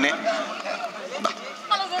ಸ್ಟೇಜಿಗೆ ಬನ್ನಿ.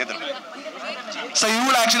 ಸೊ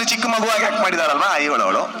ಇವಳು ಆಕ್ಚುಲಿ ಚಿಕ್ಕ ಮಗುವಾಗಿ ಆಕ್ಟ್ ಮಾಡಿದಾರಲ್ವಾ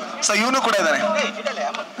ಇವಳು. ಸೊ ಇವನು ಕೂಡ ಇದ್ದಾನೆ.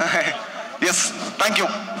 Yes thank you.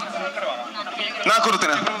 ನಾ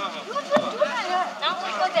ಕೂರುತ್ತೇನೆ.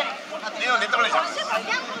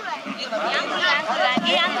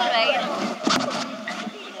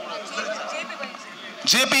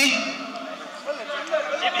 J P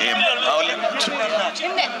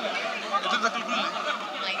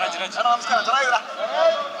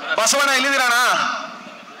Basavanna ಎಲ್ಲಿದ್ದೀರಣ್ಣ?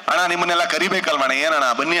 ಅಣ್ಣ ನಿಮ್ಮನ್ನೆಲ್ಲ ಕರಿಬೇಕಲ್ವಣ್ಣ, ಏನಣ್ಣ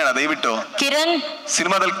ಬನ್ನಿ ಅಣ್ಣ ದಯವಿಟ್ಟು. ಕಿರಣ್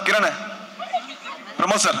ಸಿನಿಮಾದಲ್ಲಿ Kiran,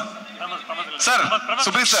 Pramod sir, sir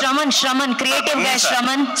Supreeth sir, ಶ್ರಮನ್ creative guys,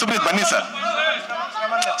 ಶ್ರಮನ್ Supreeth ಬನ್ನಿ sir,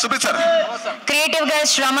 Supreeth sir creative guys,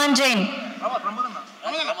 ಶ್ರಮನ್ Jain.